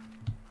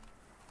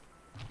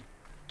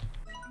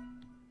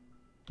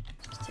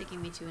 It's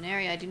taking me to an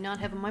area I do not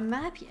have on my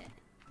map yet.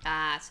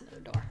 Ah, it's another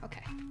door.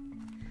 Okay.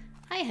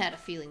 I had a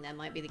feeling that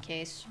might be the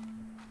case.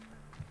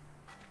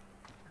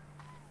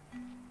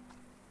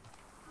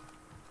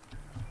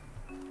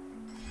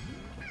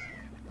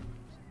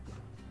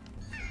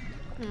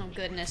 Oh,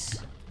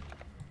 goodness.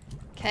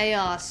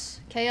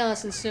 Chaos.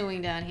 Chaos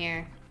ensuing down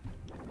here.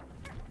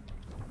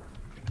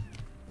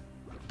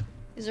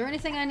 Is there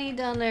anything I need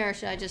down there, or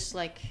should I just,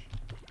 like,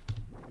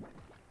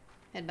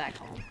 head back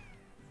home?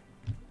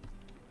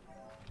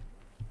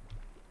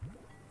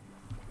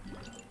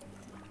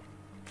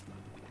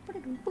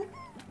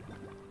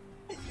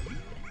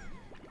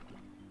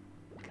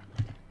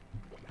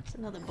 It's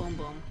another boom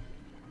boom.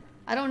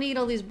 I don't need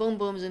all these boom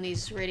booms and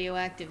these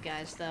radioactive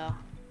guys, though.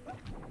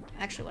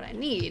 Actually, what I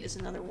need is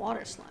another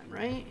water slime,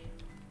 right?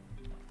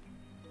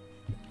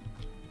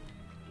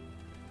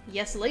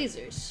 Yes,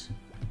 lasers.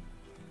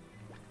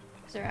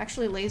 Is there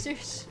actually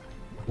lasers?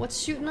 What's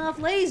shooting off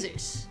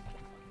lasers?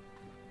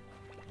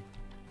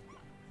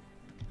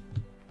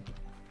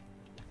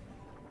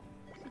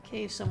 There's a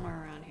cave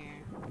somewhere around here.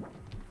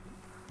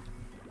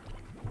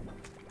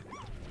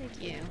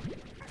 Thank you.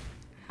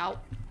 Ow.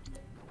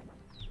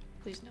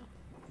 Please no.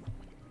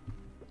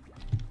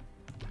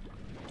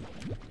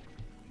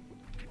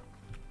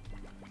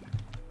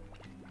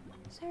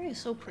 This area is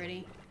so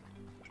pretty.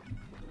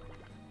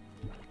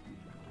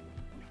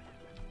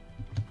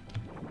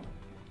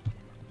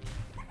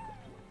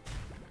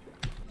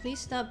 Please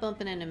stop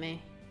bumping into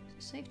me. Is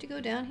it safe to go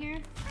down here?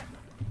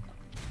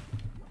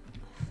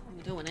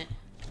 I'm doing it.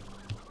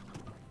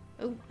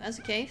 Oh, that's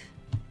a cave?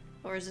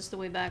 Or is this the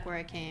way back where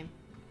I came?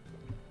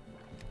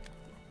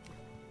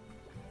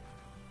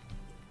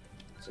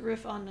 It's a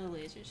roof on no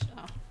lasers.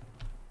 Oh.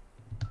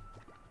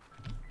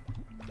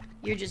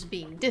 You're just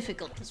being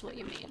difficult, is what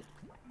you mean.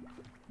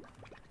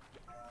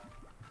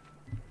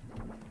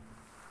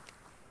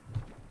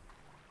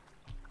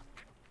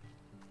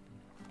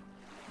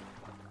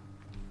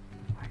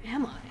 Where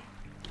am I?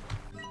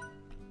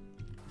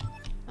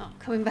 Oh,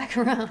 coming back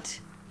around.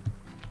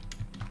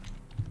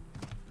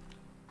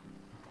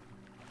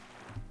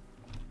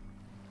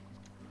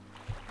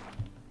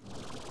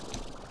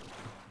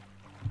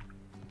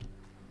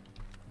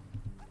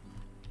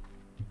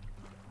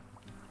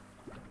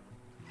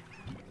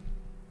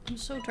 I'm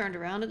so turned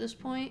around at this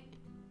point,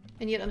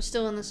 and yet I'm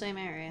still in the same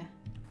area.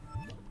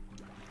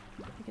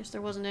 I guess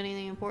there wasn't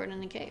anything important in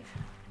the cave.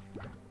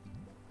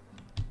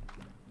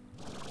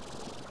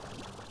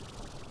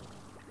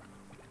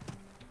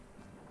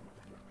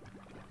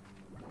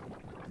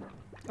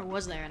 Or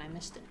was there and I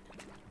missed it?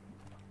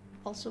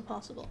 Also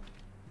possible.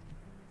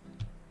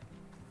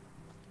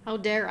 How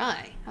dare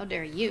I? How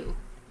dare you?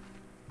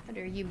 How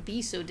dare you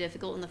be so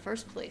difficult in the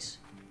first place,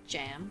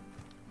 Jam?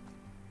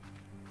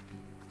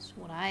 That's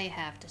what I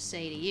have to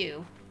say to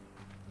you.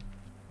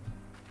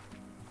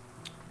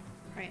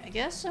 Alright, I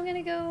guess I'm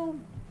gonna go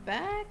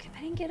back.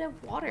 I didn't get a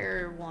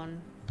water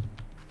one.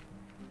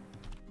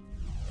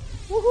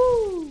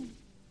 Woohoo!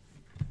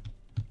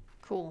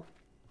 Cool.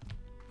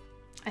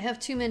 I have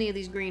too many of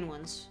these green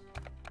ones.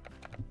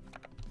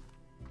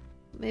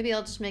 Maybe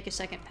I'll just make a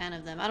second pen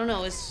of them. I don't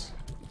know, Is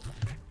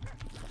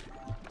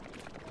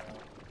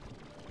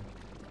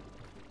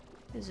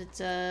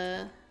it,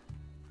 I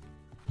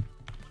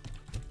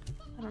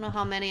don't know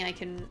how many I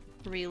can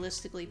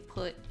realistically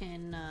put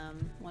in,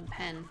 one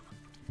pen.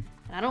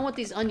 And I don't know what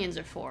these onions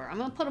are for. I'm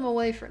gonna put them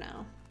away for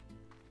now.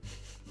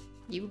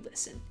 You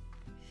listen.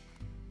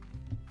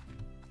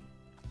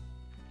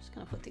 Just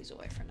gonna put these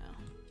away for now.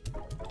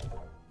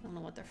 I don't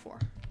know what they're for.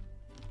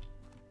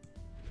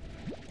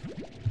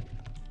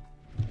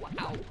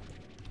 Wow.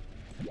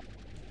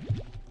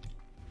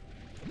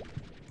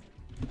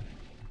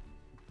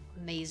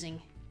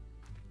 Amazing.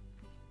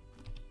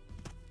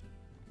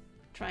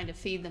 Trying to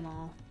feed them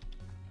all.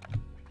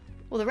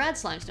 Well, the rad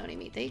slimes don't eat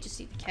meat. They just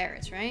eat the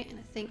carrots, right? And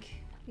I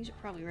think these are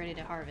probably ready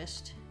to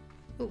harvest.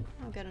 Ooh,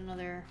 I've got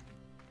another...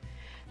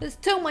 There's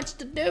too much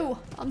to do.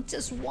 I'm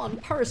just one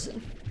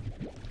person.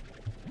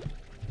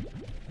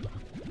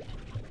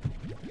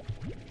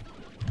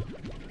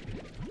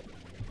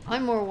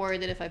 I'm more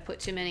worried that if I put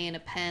too many in a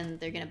pen,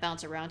 they're gonna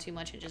bounce around too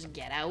much and just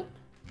get out.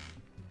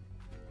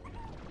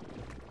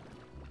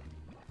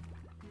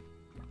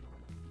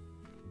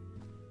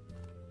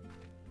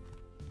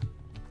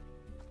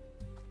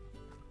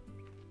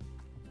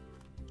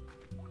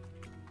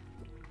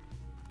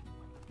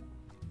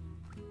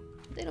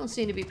 They don't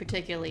seem to be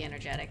particularly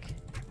energetic.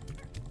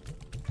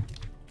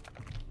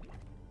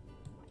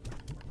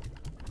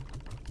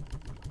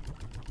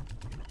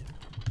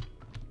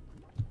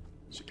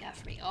 She got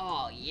for me.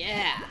 Oh,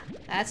 yeah.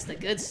 That's the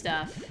good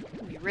stuff.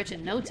 I'll be rich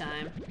in no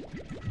time.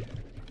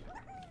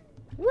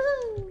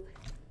 Woo!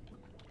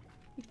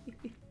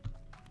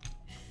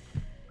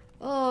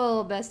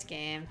 Oh, best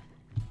game.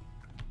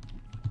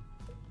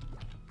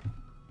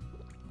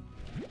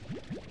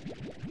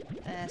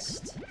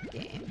 Best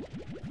game.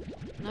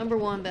 Number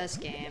one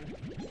best game.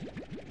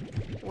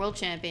 World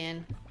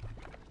champion.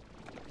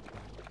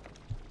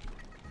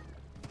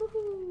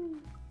 Woohoo!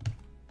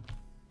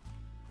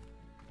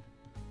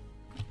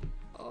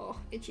 Oh,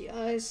 itchy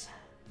eyes.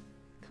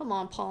 Come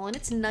on, Pollen,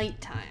 it's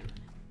nighttime.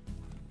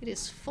 It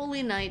is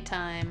fully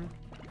nighttime.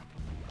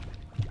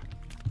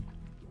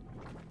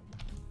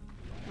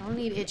 I don't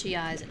need itchy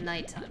eyes at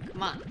nighttime.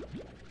 Come on.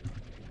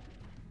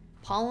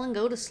 Pollen,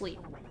 go to sleep.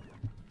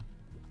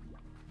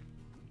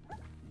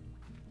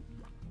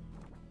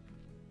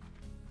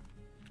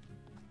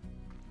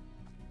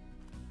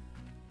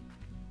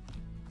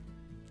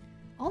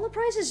 All the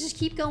prices just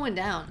keep going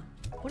down.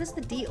 What is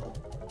the deal?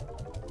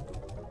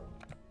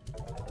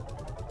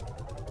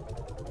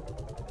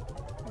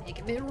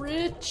 Making me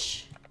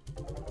rich.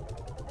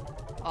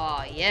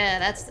 Oh yeah,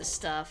 that's the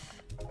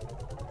stuff.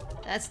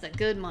 That's the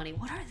good money.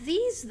 What are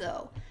these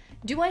though?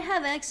 Do I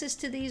have access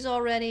to these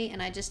already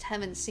and I just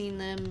haven't seen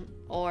them?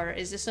 Or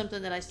is this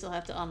something that I still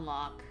have to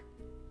unlock?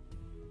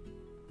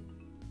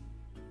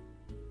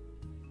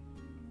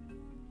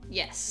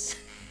 Yes.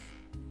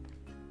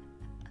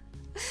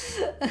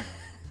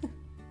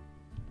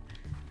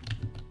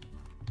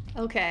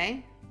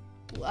 Okay.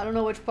 Well, I don't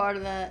know which part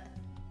of that.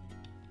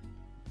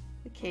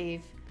 The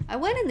cave. I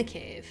went in the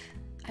cave.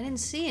 I didn't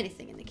see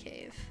anything in the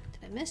cave.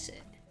 Did I miss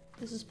it?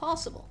 This is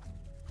possible.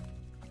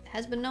 It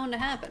has been known to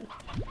happen.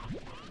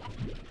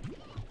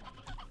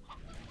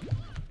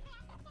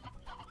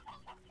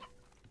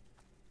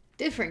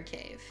 Different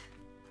cave.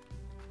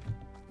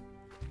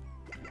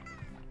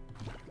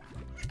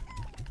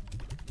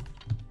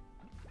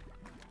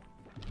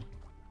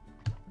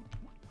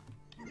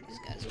 These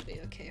guys will be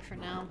okay for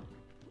now.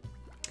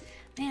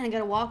 Man, I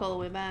gotta walk all the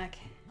way back.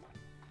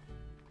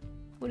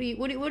 What do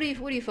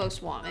you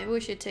folks want? Maybe we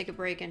should take a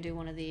break and do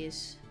one of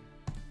these.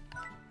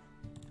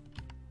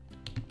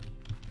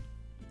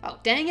 Oh,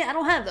 dang it, I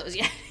don't have those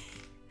yet.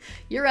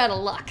 You're out of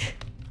luck.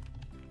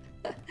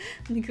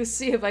 Let me go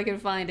see if I can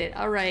find it.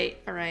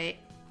 Alright, alright.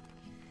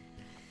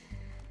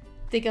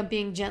 Think I'm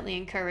being gently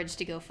encouraged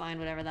to go find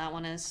whatever that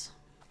one is.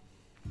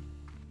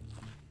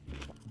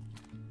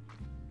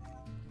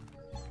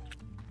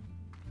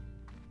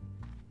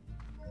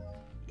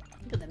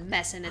 Look at the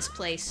mess in this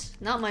place.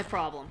 Not my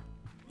problem.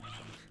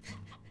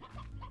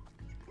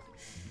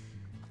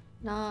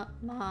 Not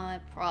my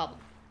problem.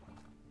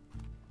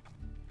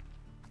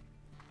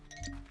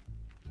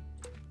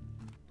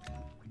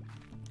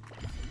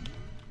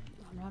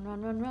 Run,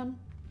 run, run, run.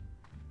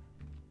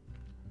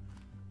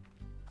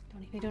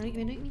 Don't eat me, don't eat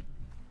me, don't eat me.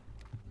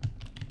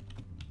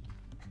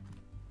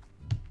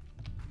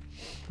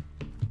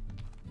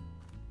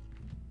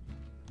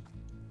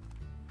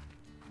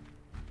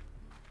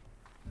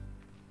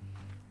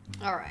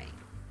 Alright.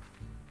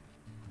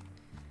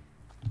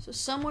 So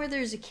somewhere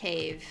there's a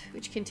cave,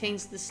 which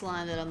contains the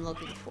slime that I'm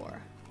looking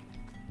for.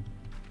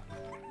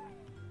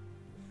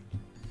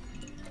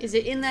 Is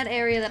it in that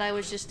area that I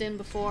was just in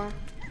before?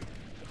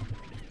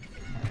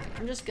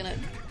 I'm just gonna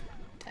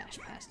dash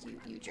past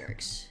you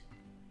jerks.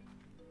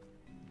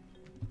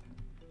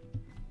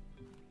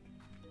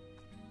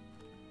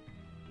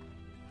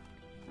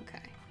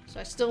 Okay, so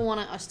I still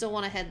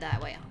wanna head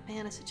that way. Oh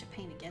man, it's such a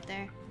pain to get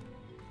there.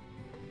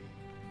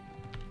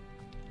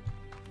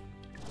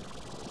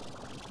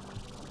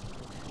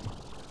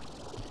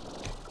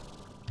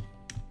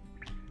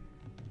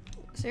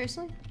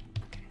 Seriously?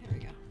 Okay, there we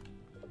go.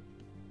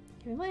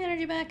 Give me my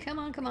energy back. Come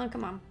on, come on,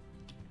 come on.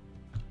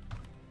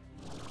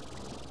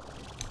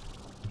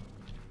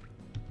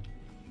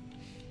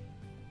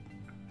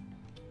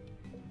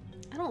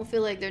 I don't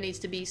feel like there needs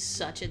to be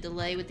such a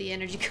delay with the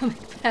energy coming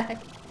back.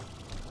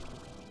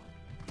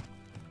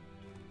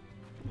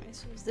 Alright,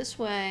 so it's this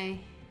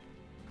way.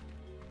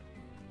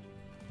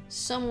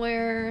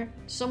 Somewhere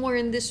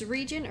in this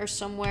region or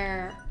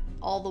somewhere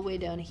all the way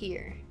down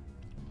here.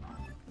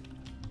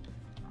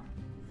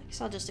 I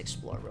guess I'll just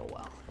explore real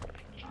well.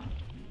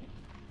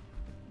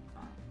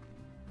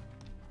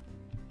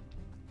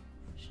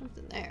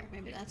 Something there.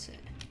 Maybe that's it.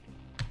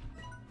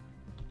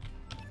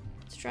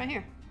 Let's try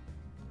here.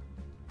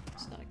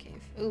 It's not a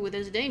cave. Ooh,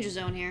 there's a danger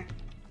zone here.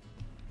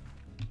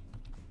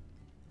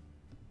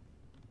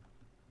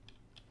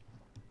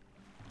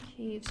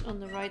 Caves on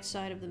the right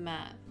side of the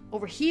map.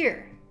 Over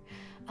here!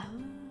 Oh.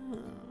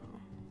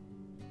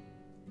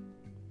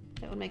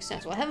 That would make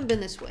sense. Well, I haven't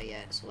been this way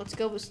yet, so let's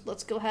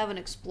go have an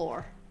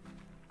explore.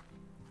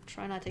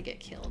 Try not to get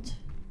killed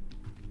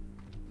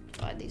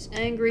by these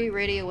angry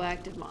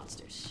radioactive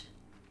monsters.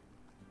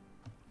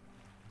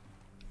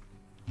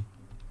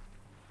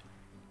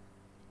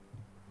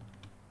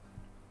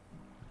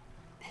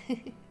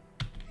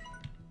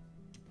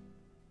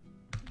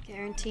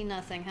 Guarantee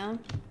nothing, huh?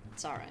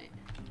 It's alright.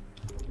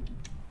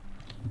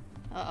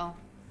 Uh-oh.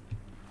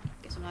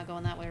 Guess I'm not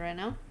going that way right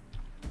now.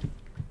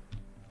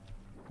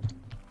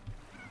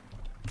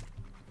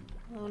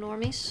 Hello,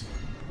 normies.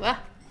 Wah!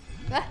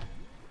 Wah!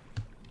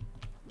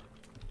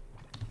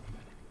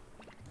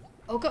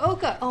 Oka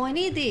Oka! Oh, I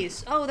need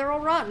these! Oh, they're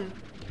all rotten!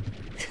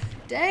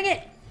 Dang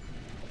it!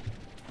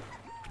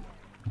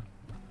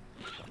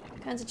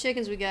 What kinds of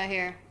chickens we got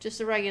here? Just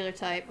the regular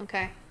type,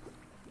 okay.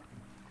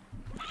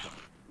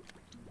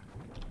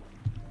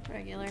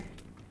 Regular.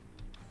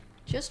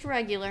 Just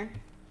regular.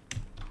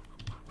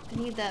 I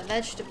need that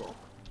vegetable.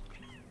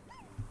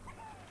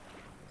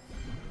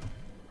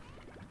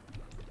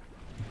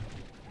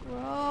 Bro!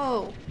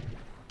 I'll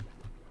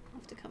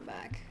have to come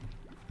back.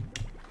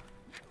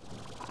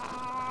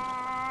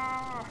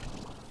 Ah.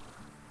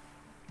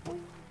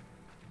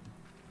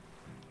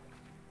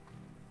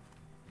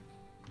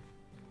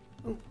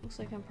 Ooh, looks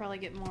like I'm probably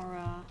getting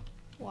more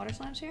water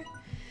slimes here.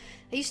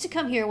 I used to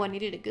come here when I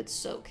needed a good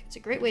soak. It's a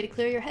great way to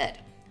clear your head.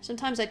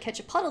 Sometimes I'd catch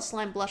a puddle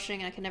slime blushing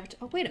and I could never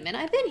oh, wait a minute,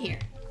 I've been here.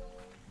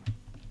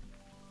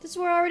 This is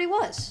where I already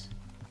was.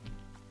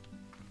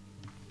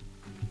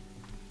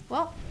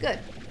 Well, good.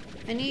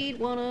 I need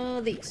one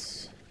of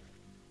these.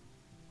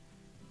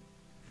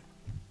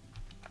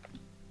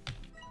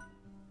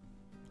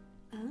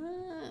 Ah.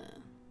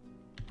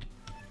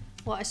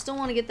 Well, I still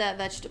want to get that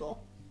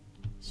vegetable.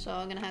 So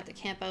I'm gonna have to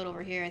camp out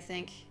over here, I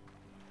think.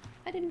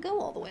 I didn't go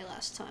all the way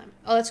last time.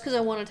 Oh, that's because I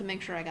wanted to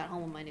make sure I got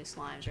home with my new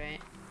slimes, right?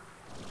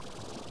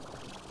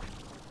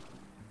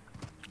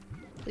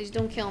 Please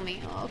don't kill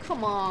me. Oh,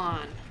 come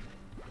on.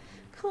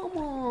 Come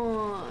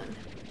on.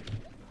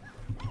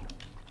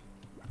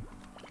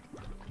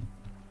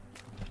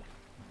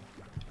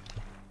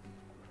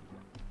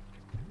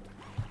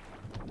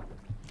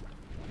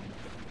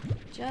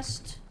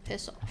 Just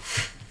piss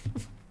off.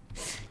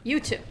 You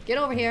two, get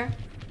over here.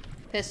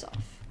 Piss off.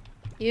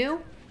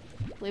 You,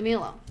 leave me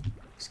alone.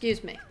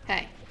 Excuse me.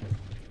 Hey,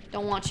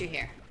 don't want you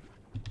here.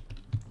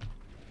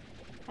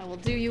 I will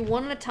do you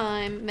one at a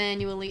time,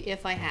 manually,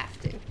 if I have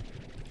to.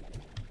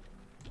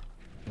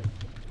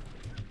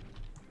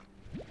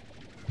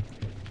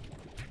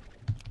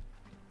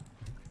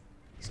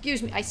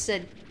 Excuse me, I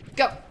said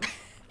go.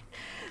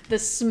 The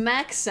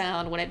smack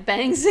sound when it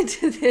bangs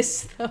into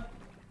this, though.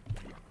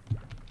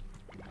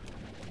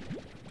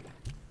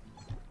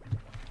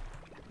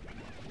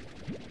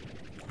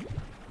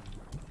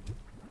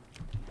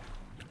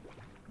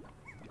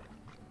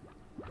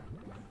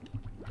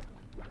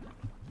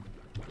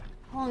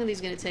 How long are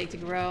these gonna take to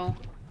grow?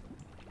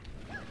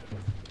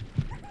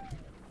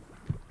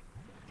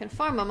 Can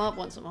farm them up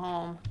once I'm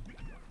home.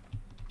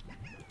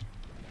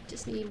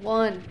 Just need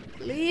one,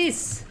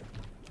 please.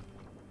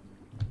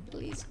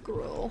 Please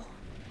grow.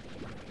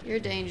 You're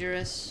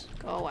dangerous.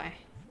 Go away.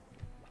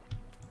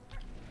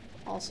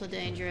 Also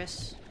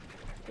dangerous.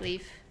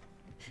 Leave.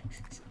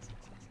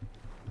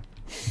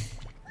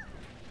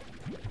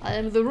 I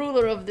am the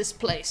ruler of this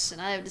place,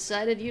 and I have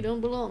decided you don't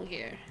belong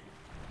here.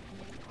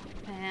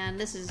 And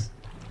this is...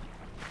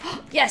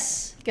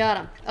 Yes! Got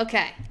him.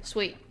 Okay,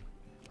 sweet.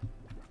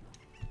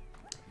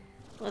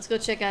 Let's go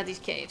check out these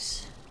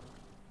caves.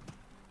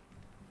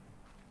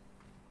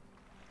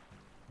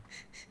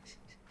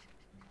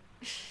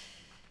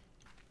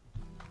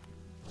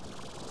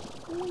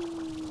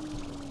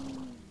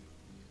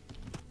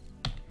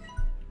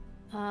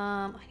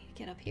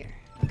 here.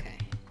 Okay.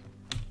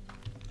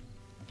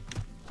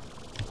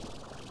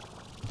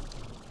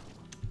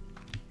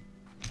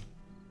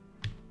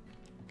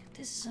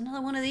 This is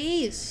another one of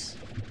these.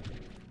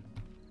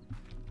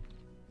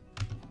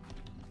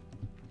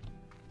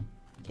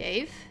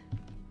 Cave?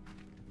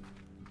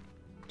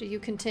 Do you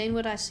contain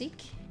what I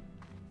seek?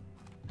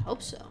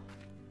 Hope so.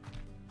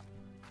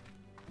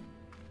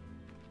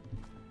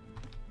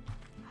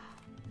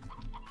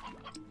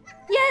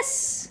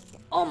 Yes!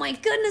 Oh my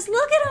goodness,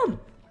 look at them!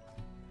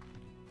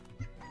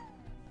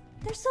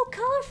 They're so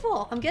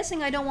colorful. I'm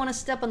guessing I don't want to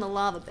step on the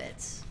lava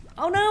bits.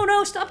 Oh no,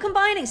 no, stop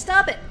combining,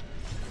 stop it!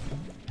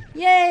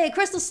 Yay,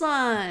 crystal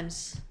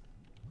slimes!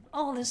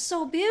 Oh, they're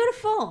so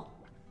beautiful!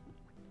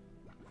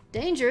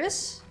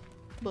 Dangerous,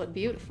 but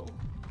beautiful.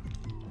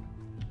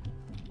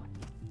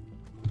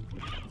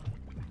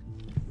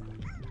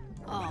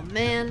 Oh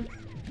man.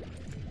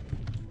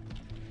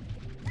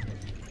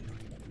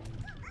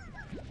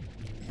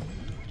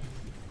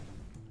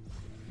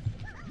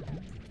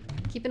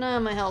 Keep an eye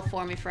on my health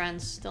for me,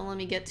 friends. Don't let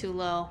me get too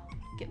low.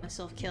 Get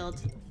myself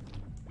killed.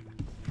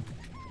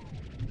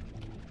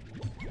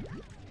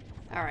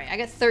 Alright, I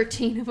got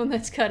 13 of them.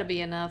 That's gotta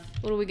be enough.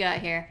 What do we got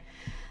here?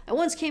 I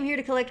once came here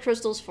to collect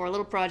crystals for a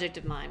little project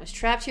of mine. Was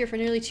trapped here for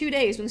nearly 2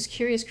 days when these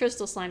curious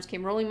crystal slimes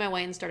came rolling my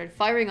way and started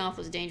firing off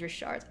those dangerous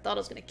shards. I thought I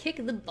was gonna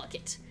kick the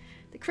bucket.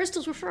 The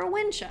crystals were for a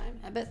wind chime.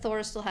 I bet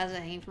Thora still has it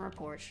hanging from her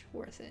porch.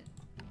 Worth it.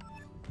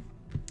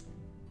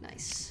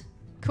 Nice.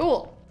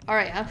 Cool.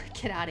 Alright, how do I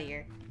get out of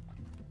here?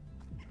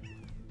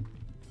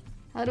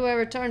 How do I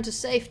return to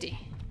safety?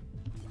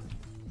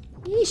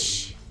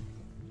 Yeesh.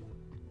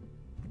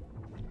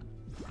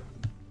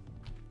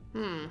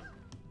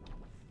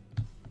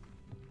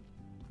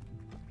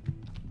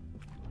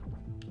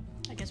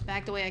 I guess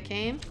back the way I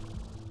came.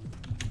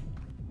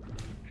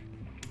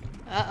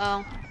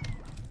 Uh-oh.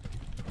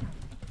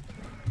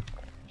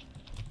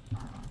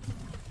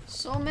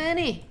 So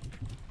many.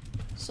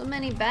 So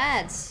many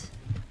bads.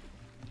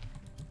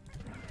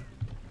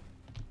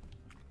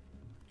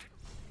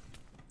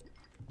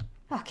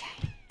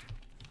 Okay.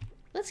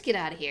 Let's get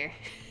out of here.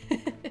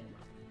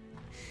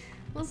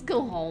 Let's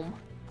go home.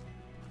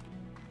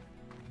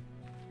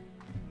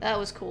 That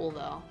was cool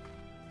though.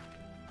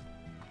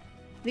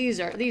 These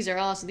are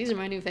awesome. These are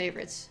my new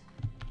favorites.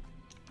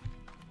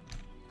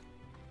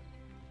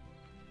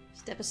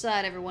 Step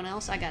aside, everyone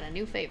else. I got a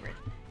new favorite.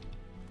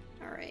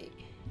 Alright.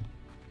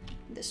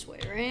 This way,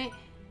 right?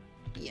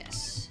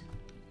 Yes.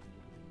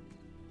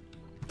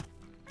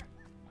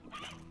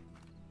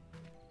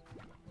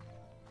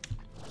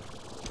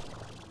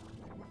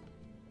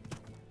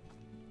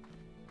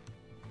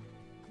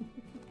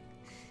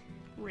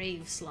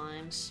 Rave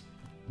slimes.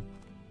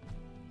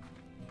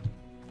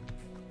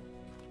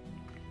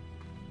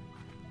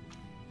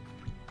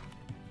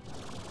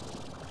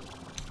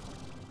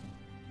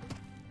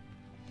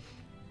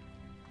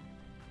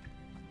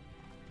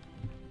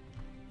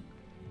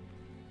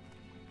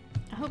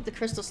 I hope the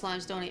crystal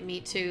slimes don't eat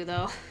meat too,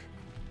 though.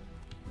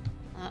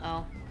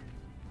 Uh-oh.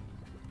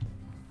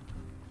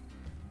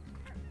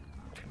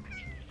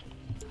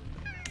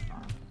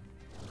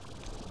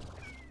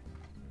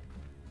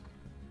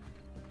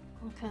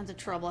 All kinds of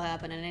trouble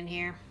happening in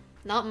here.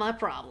 Not my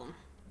problem.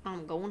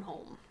 I'm going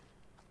home.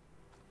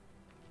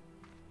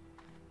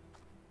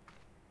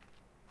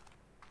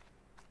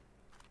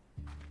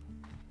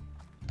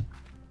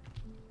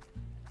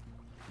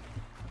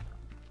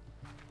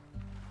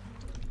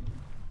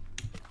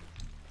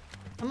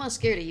 I'm not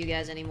scared of you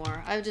guys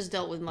anymore. I've just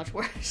dealt with much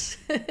worse.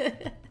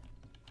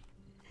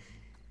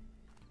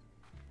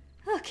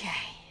 Okay.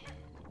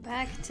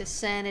 Back to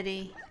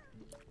sanity.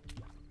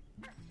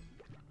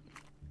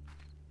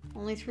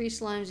 Only 3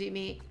 slimes eat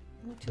meat.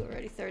 2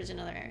 already. Third's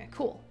another area.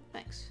 Cool.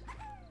 Thanks.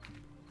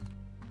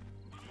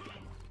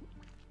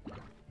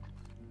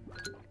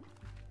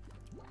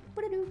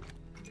 Ba-da-doo.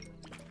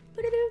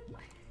 Ba-da-doo.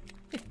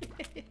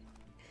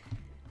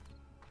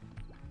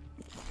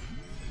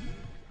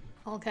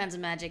 All kinds of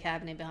magic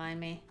happening behind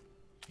me.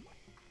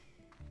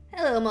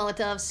 Hello,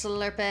 Molotov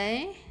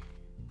Slurpee.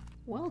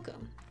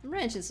 Welcome. I'm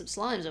ranching some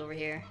slimes over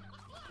here.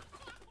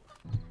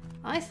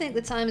 I think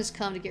the time has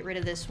come to get rid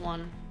of this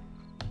one.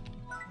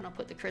 And I'll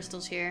put the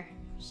crystals here.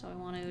 So I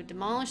want to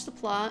demolish the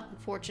plot,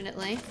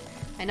 unfortunately.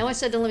 I know I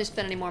said don't let me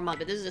spend any more money,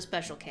 but this is a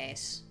special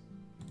case.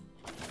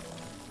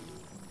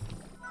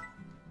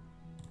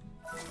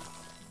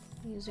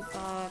 Music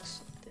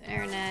box, the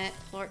internet,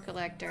 floor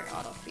collector,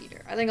 auto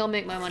feeder. I think I'll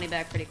make my money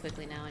back pretty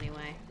quickly now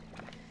anyway.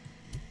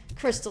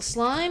 Crystal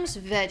slimes,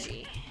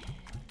 veggie.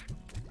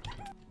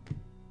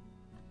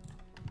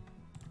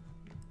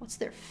 What's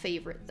their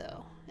favorite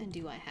though? And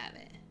do I have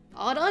it?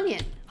 Odd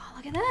onion. Oh,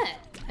 look at that.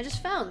 I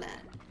just found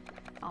that.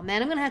 Oh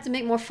man, I'm gonna have to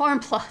make more farm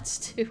plots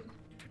too.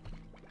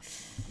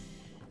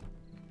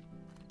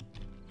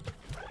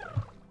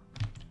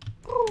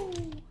 Ooh.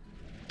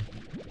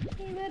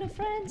 Hey little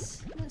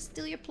friends, I'm gonna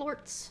steal your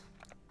plorts.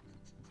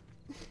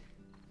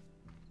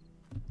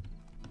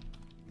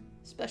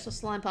 Special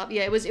slime pop.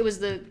 Yeah, it was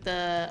the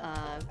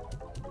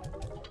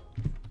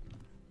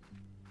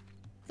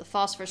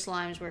phosphor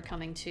slimes were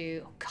coming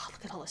to... Oh god,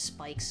 look at all the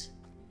spikes.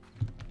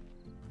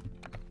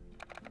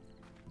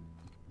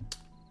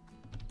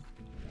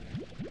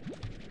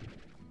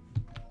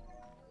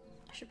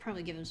 I should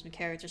probably give him some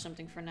carrots or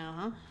something for now,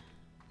 huh?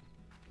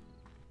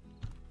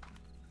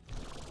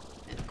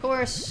 And of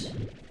course,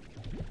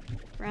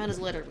 ground is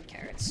littered with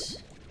carrots.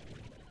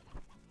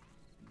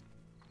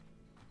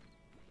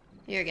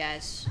 Here,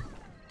 guys.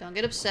 Don't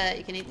get upset.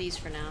 You can eat these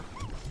for now.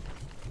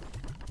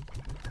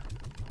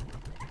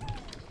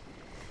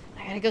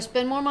 I gotta go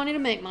spend more money to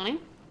make money.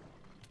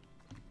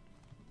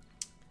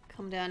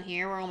 Come down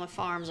here where all my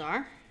farms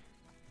are.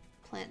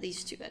 Plant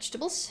these 2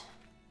 vegetables.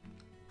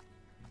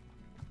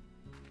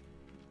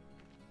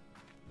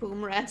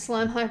 Boom, rat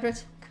slime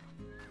hybrid.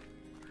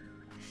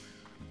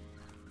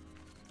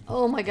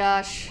 Oh my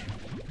gosh.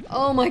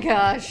 Oh my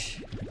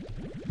gosh.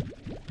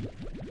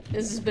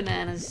 This is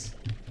bananas.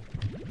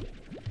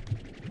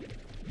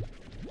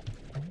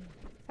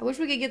 I wish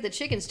we could get the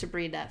chickens to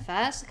breed that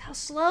fast. Look how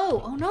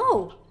slow. Oh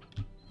no.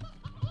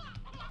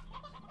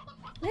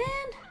 Man.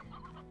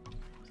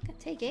 It's gonna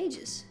take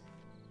ages.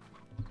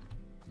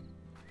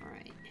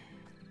 Alright.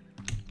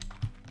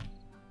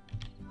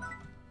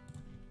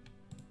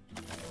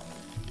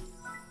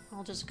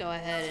 I'll just go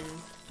ahead and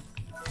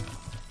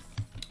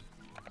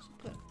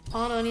put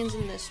pot onions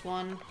in this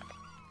one.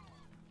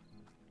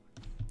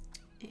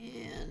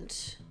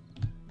 And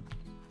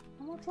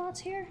no more plots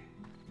here?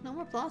 No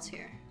more plots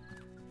here.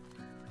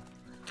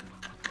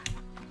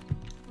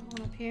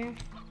 One up here.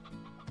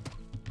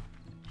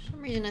 For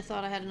some reason I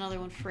thought I had another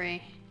one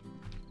free.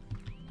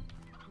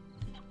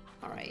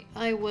 Alright,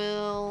 I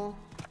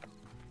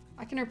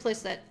can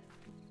replace that.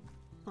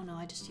 Oh no,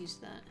 I just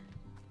used that.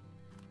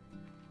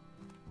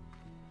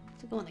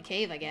 To go in the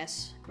cave, I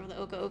guess. Grow the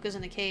okas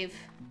in the cave.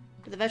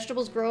 Do the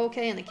vegetables grow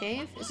okay in the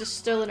cave? Is this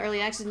still in early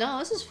access? No,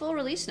 this is full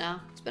release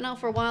now. It's been out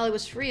for a while. It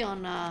was free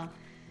on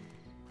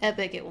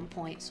Epic at one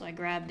point, so I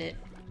grabbed it.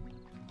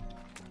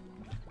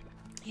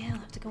 Yeah, I'll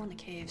have to go in the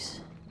caves.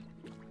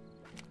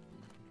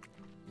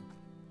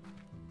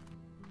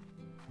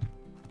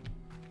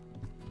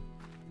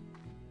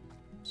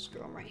 Just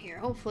grow them right here.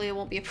 Hopefully it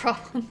won't be a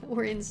problem that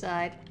we're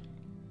inside.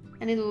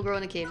 Anything that will grow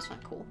in the cave is fine.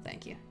 Cool,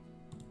 thank you.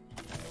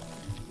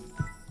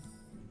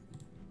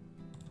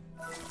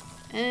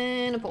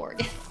 And a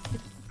porg.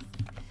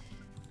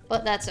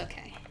 But that's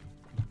okay.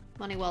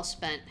 Money well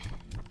spent.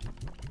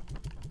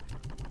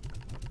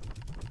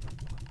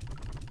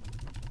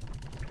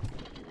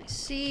 And I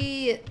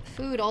see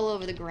food all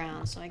over the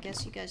ground, so I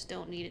guess you guys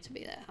don't need it to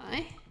be that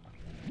high.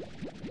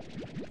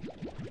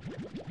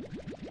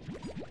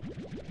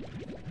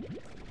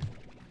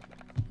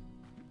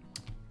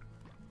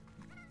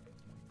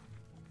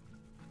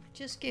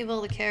 Just gave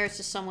all the carrots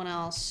to someone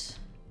else.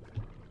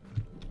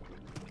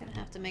 Gonna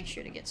have to make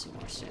sure to get some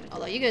more soon.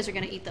 Although you guys are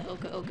gonna eat the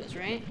okas,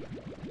 right?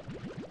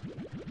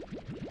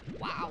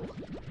 Wow.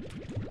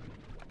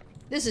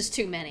 This is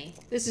too many.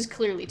 This is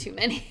clearly too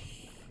many.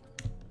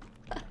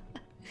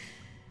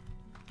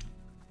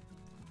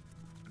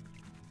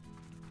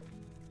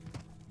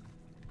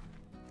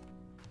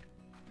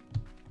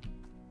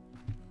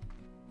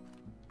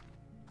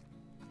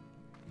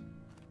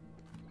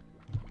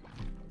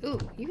 Ooh,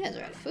 you guys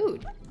are out of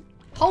food.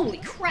 Holy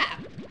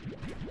crap!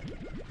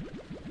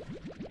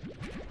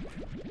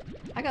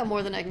 I got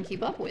more than I can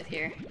keep up with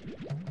here.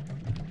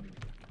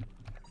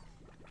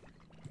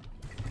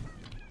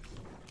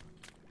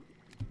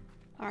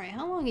 Alright,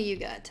 how long have you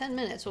got? 10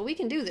 minutes. Well, we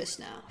can do this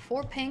now.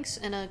 4 pinks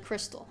and a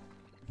crystal.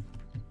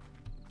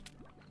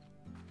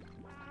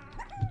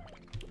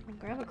 I'll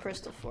grab a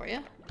crystal for you.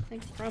 I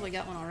think you probably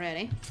got one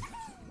already.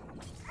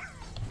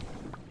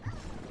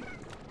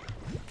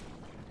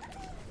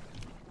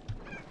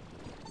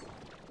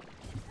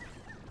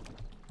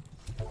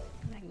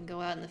 Go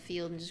out in the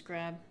field and just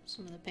grab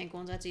some of the pink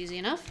ones. That's easy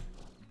enough.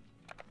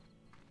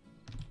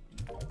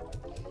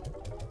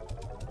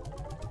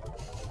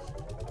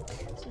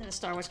 It's not a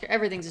Star Wars character.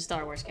 Everything's a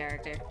Star Wars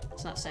character.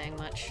 It's not saying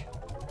much.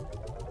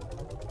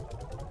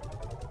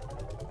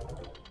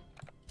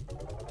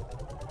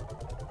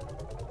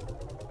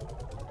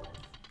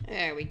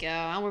 There we go.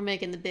 Now we're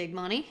making the big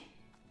money.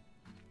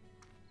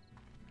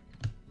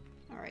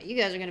 Alright, you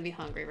guys are gonna be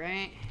hungry,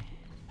 right?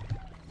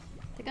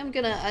 I think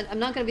I'm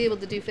not gonna be able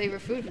to do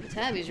favorite food for the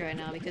tabbies right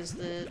now because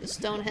the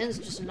stone hen's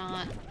just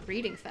not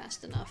breeding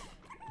fast enough.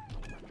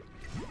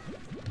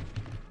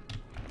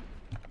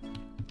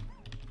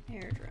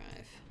 Air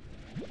drive.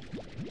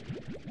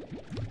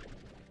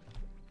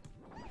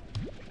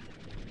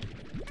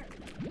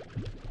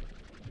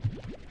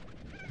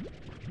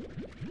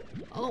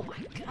 Oh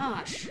my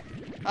gosh.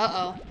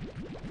 Uh-oh.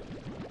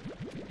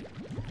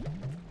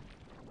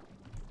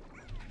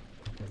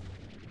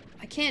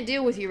 I can't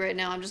deal with you right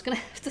now. I'm just gonna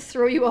have to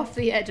throw you off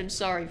the edge. I'm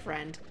sorry,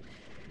 friend.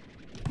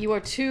 You are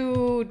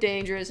too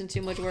dangerous and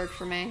too much work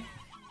for me.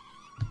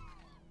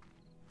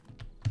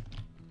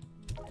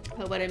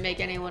 Hope I didn't make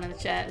anyone in the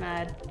chat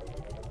mad.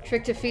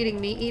 Trick to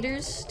feeding meat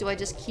eaters? Do I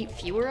just keep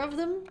fewer of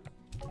them?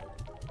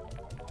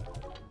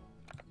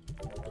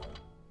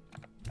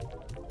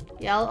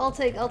 Yeah, I'll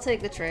take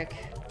the trick.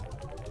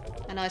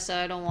 I know I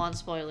said I don't want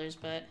spoilers,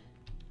 but...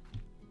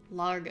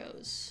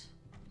 Largos.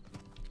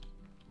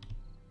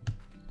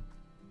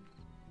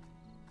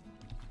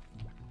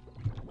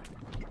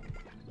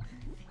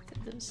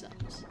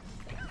 Themselves.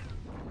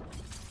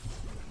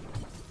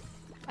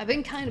 I've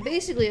been kind of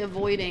basically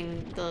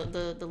avoiding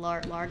the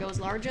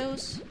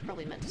Largos.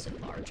 Probably meant to say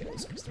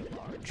Largos because they're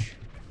large.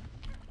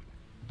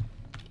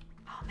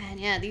 Oh man,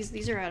 yeah,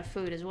 these are out of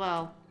food as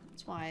well.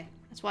 That's why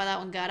that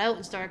one got out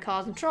and started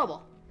causing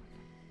trouble.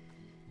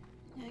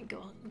 Yeah,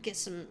 go get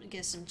some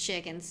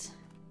chickens.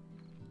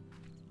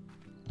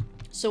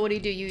 So what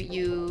do?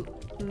 You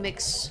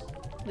mix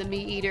the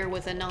meat eater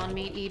with a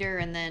non-meat eater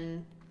and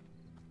then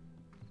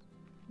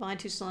bind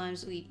 2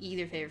 slimes, eat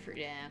either favorite fruit.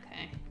 Yeah,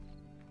 okay.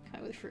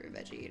 Kind with fruit or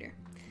veggie eater.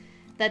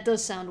 That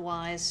does sound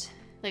wise.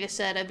 Like I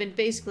said, I've been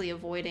basically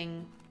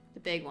avoiding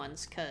the big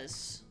ones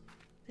because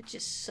they're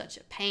just such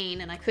a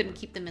pain and I couldn't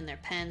keep them in their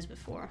pens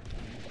before.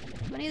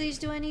 How many of these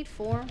do I need?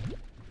 4?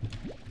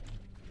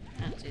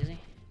 That was easy.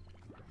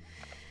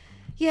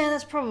 Yeah,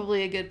 that's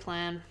probably a good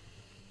plan.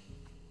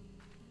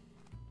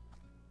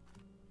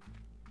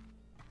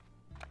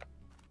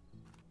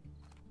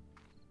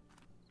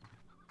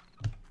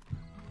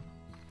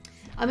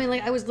 I mean,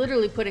 like, I was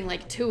literally putting,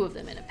 like, 2 of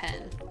them in a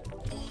pen.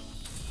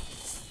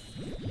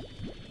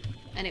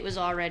 And it was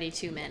already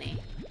too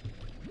many.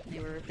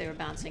 They were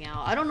bouncing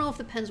out. I don't know if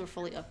the pens were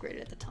fully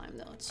upgraded at the time,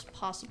 though. It's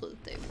possible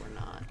that they were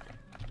not.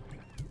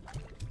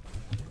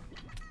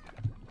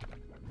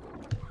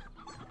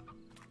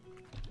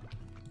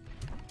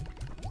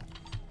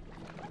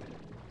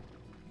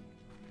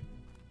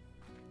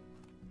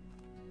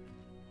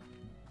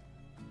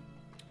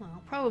 Well,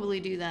 I'll probably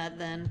do that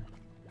then.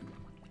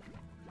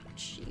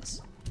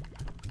 Jeez.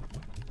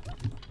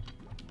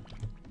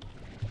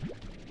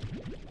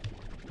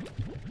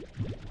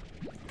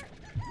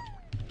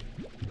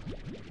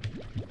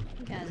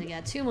 Guys, I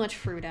got too much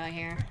fruit out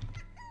here.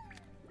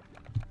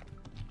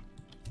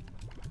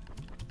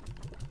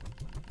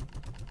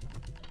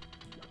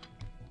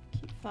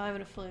 Keep 5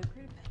 in a fully upgraded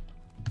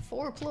pen.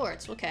 4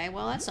 plorts. Okay,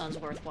 well that sounds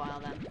worthwhile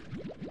then.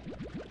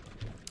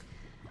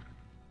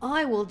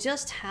 I will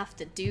just have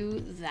to do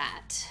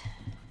that.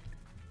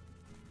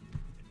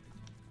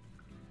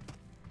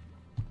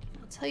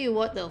 Tell you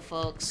what though,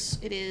 folks,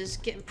 it is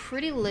getting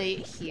pretty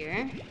late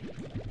here,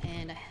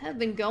 and I have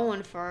been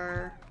going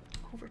for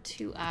over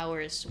 2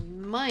 hours, so we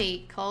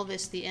might call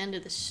this the end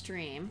of the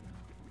stream.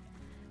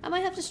 I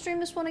might have to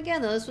stream this one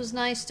again, though. This was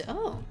nice to...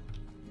 Oh,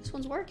 this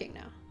one's working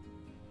now.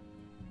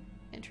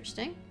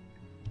 Interesting.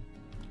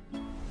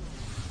 Oh,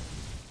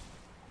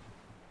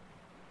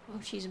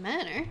 she's a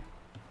manor.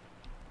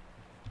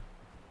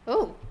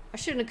 Oh, I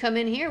shouldn't have come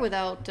in here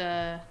without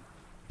pairing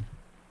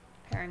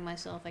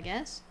myself, I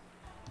guess.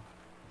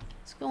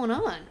 What's going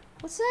on?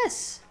 What's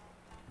this?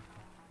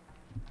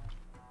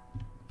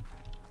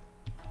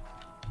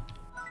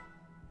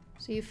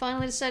 So you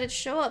finally decided to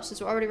show up.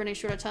 Since we're already running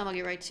short on time, I'll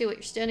get right to it.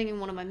 You're standing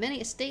in one of my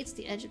many estates,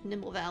 the edge of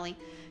Nimble Valley.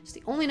 It's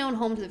the only known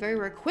home to the very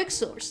rare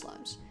Quicksilver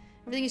slimes.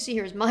 Everything you see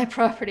here is my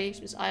property,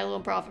 since I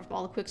alone profit from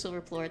all the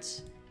Quicksilver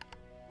plorts.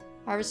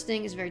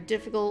 Harvesting is very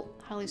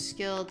difficult, highly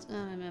skilled.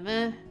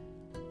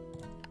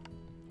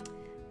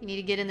 You need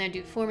to get in there and do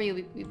it for me.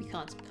 You'll be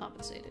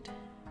compensated.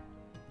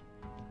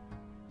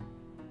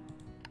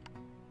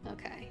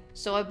 Okay,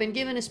 so I've been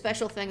given a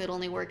special thing that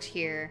only works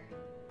here.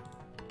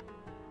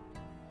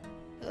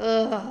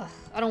 Ugh,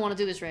 I don't want to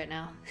do this right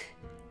now.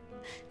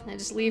 Can I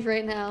just leave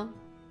right now?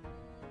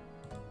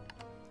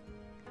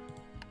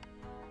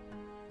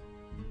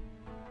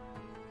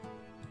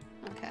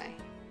 Okay.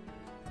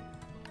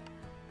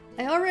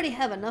 I already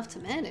have enough to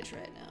manage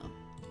right now.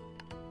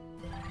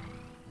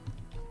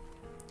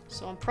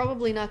 So I'm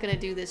probably not going to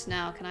do this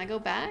now. Can I go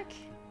back?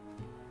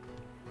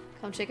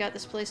 Come check out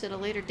this place at a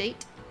later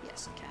date?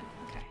 Yes, I can.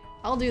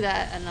 I'll do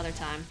that another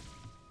time.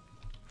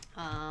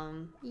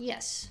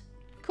 Yes.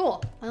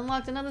 Cool. I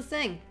unlocked another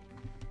thing.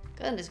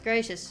 Goodness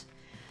gracious.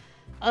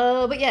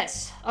 But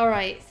yes.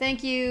 Alright,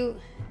 thank you.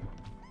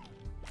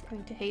 I'm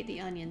going to hate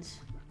the onions.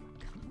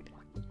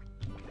 God.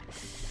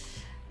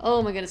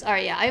 Oh my goodness.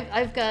 Alright, yeah,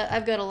 I've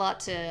got a lot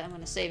to... I'm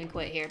gonna save and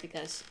quit here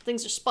because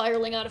things are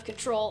spiraling out of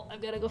control.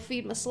 I've gotta go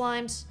feed my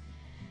slimes.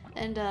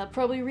 And,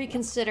 probably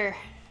reconsider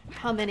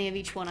how many of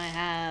each one I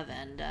have,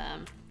 and,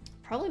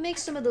 probably make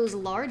some of those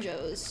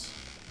Largos,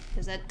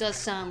 because that does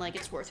sound like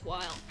it's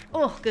worthwhile.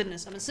 Oh,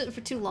 goodness, I've been sitting for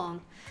too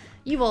long.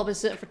 You've all been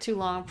sitting for too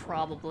long,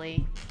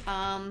 probably.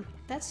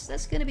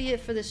 That's gonna be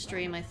it for this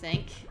stream, I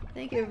think.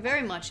 Thank you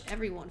very much,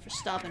 everyone, for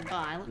stopping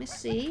by. Let me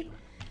see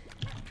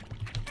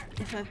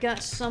if I've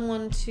got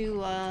someone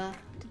to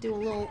do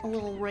a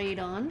little raid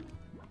on.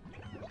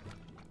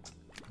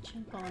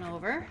 Jump on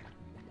over.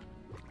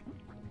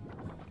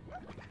 Oh,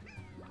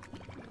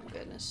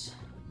 goodness.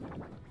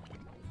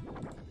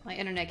 My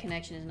internet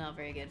connection is not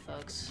very good,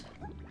 folks.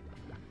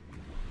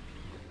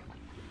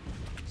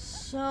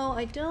 So,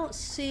 I don't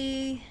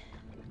see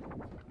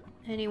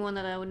anyone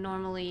that I would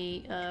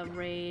normally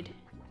raid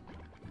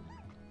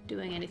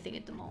doing anything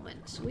at the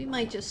moment. So we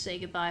might just say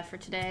goodbye for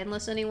today,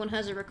 unless anyone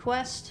has a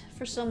request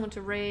for someone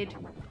to raid.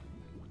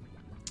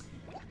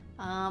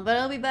 But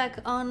I'll be back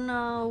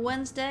on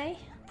Wednesday,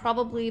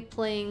 probably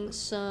playing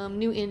some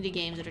new indie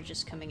games that are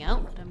just coming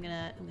out that I'm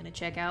gonna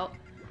check out.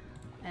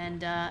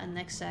 And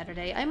next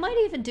Saturday, I might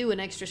even do an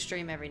extra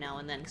stream every now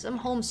and then, because I'm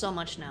home so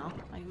much now,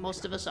 like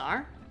most of us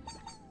are.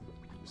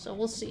 So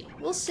we'll see.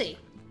 We'll see.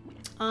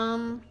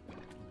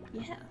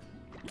 Yeah.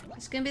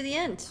 It's gonna be the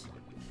end.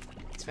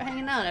 Thanks for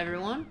hanging out,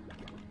 everyone.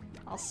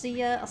 I'll see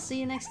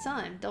you next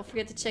time. Don't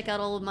forget to check out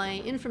all of my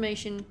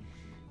information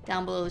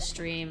down below the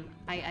stream.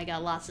 I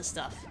got lots of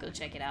stuff. Go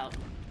check it out.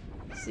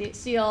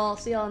 See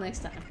y'all next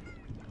time.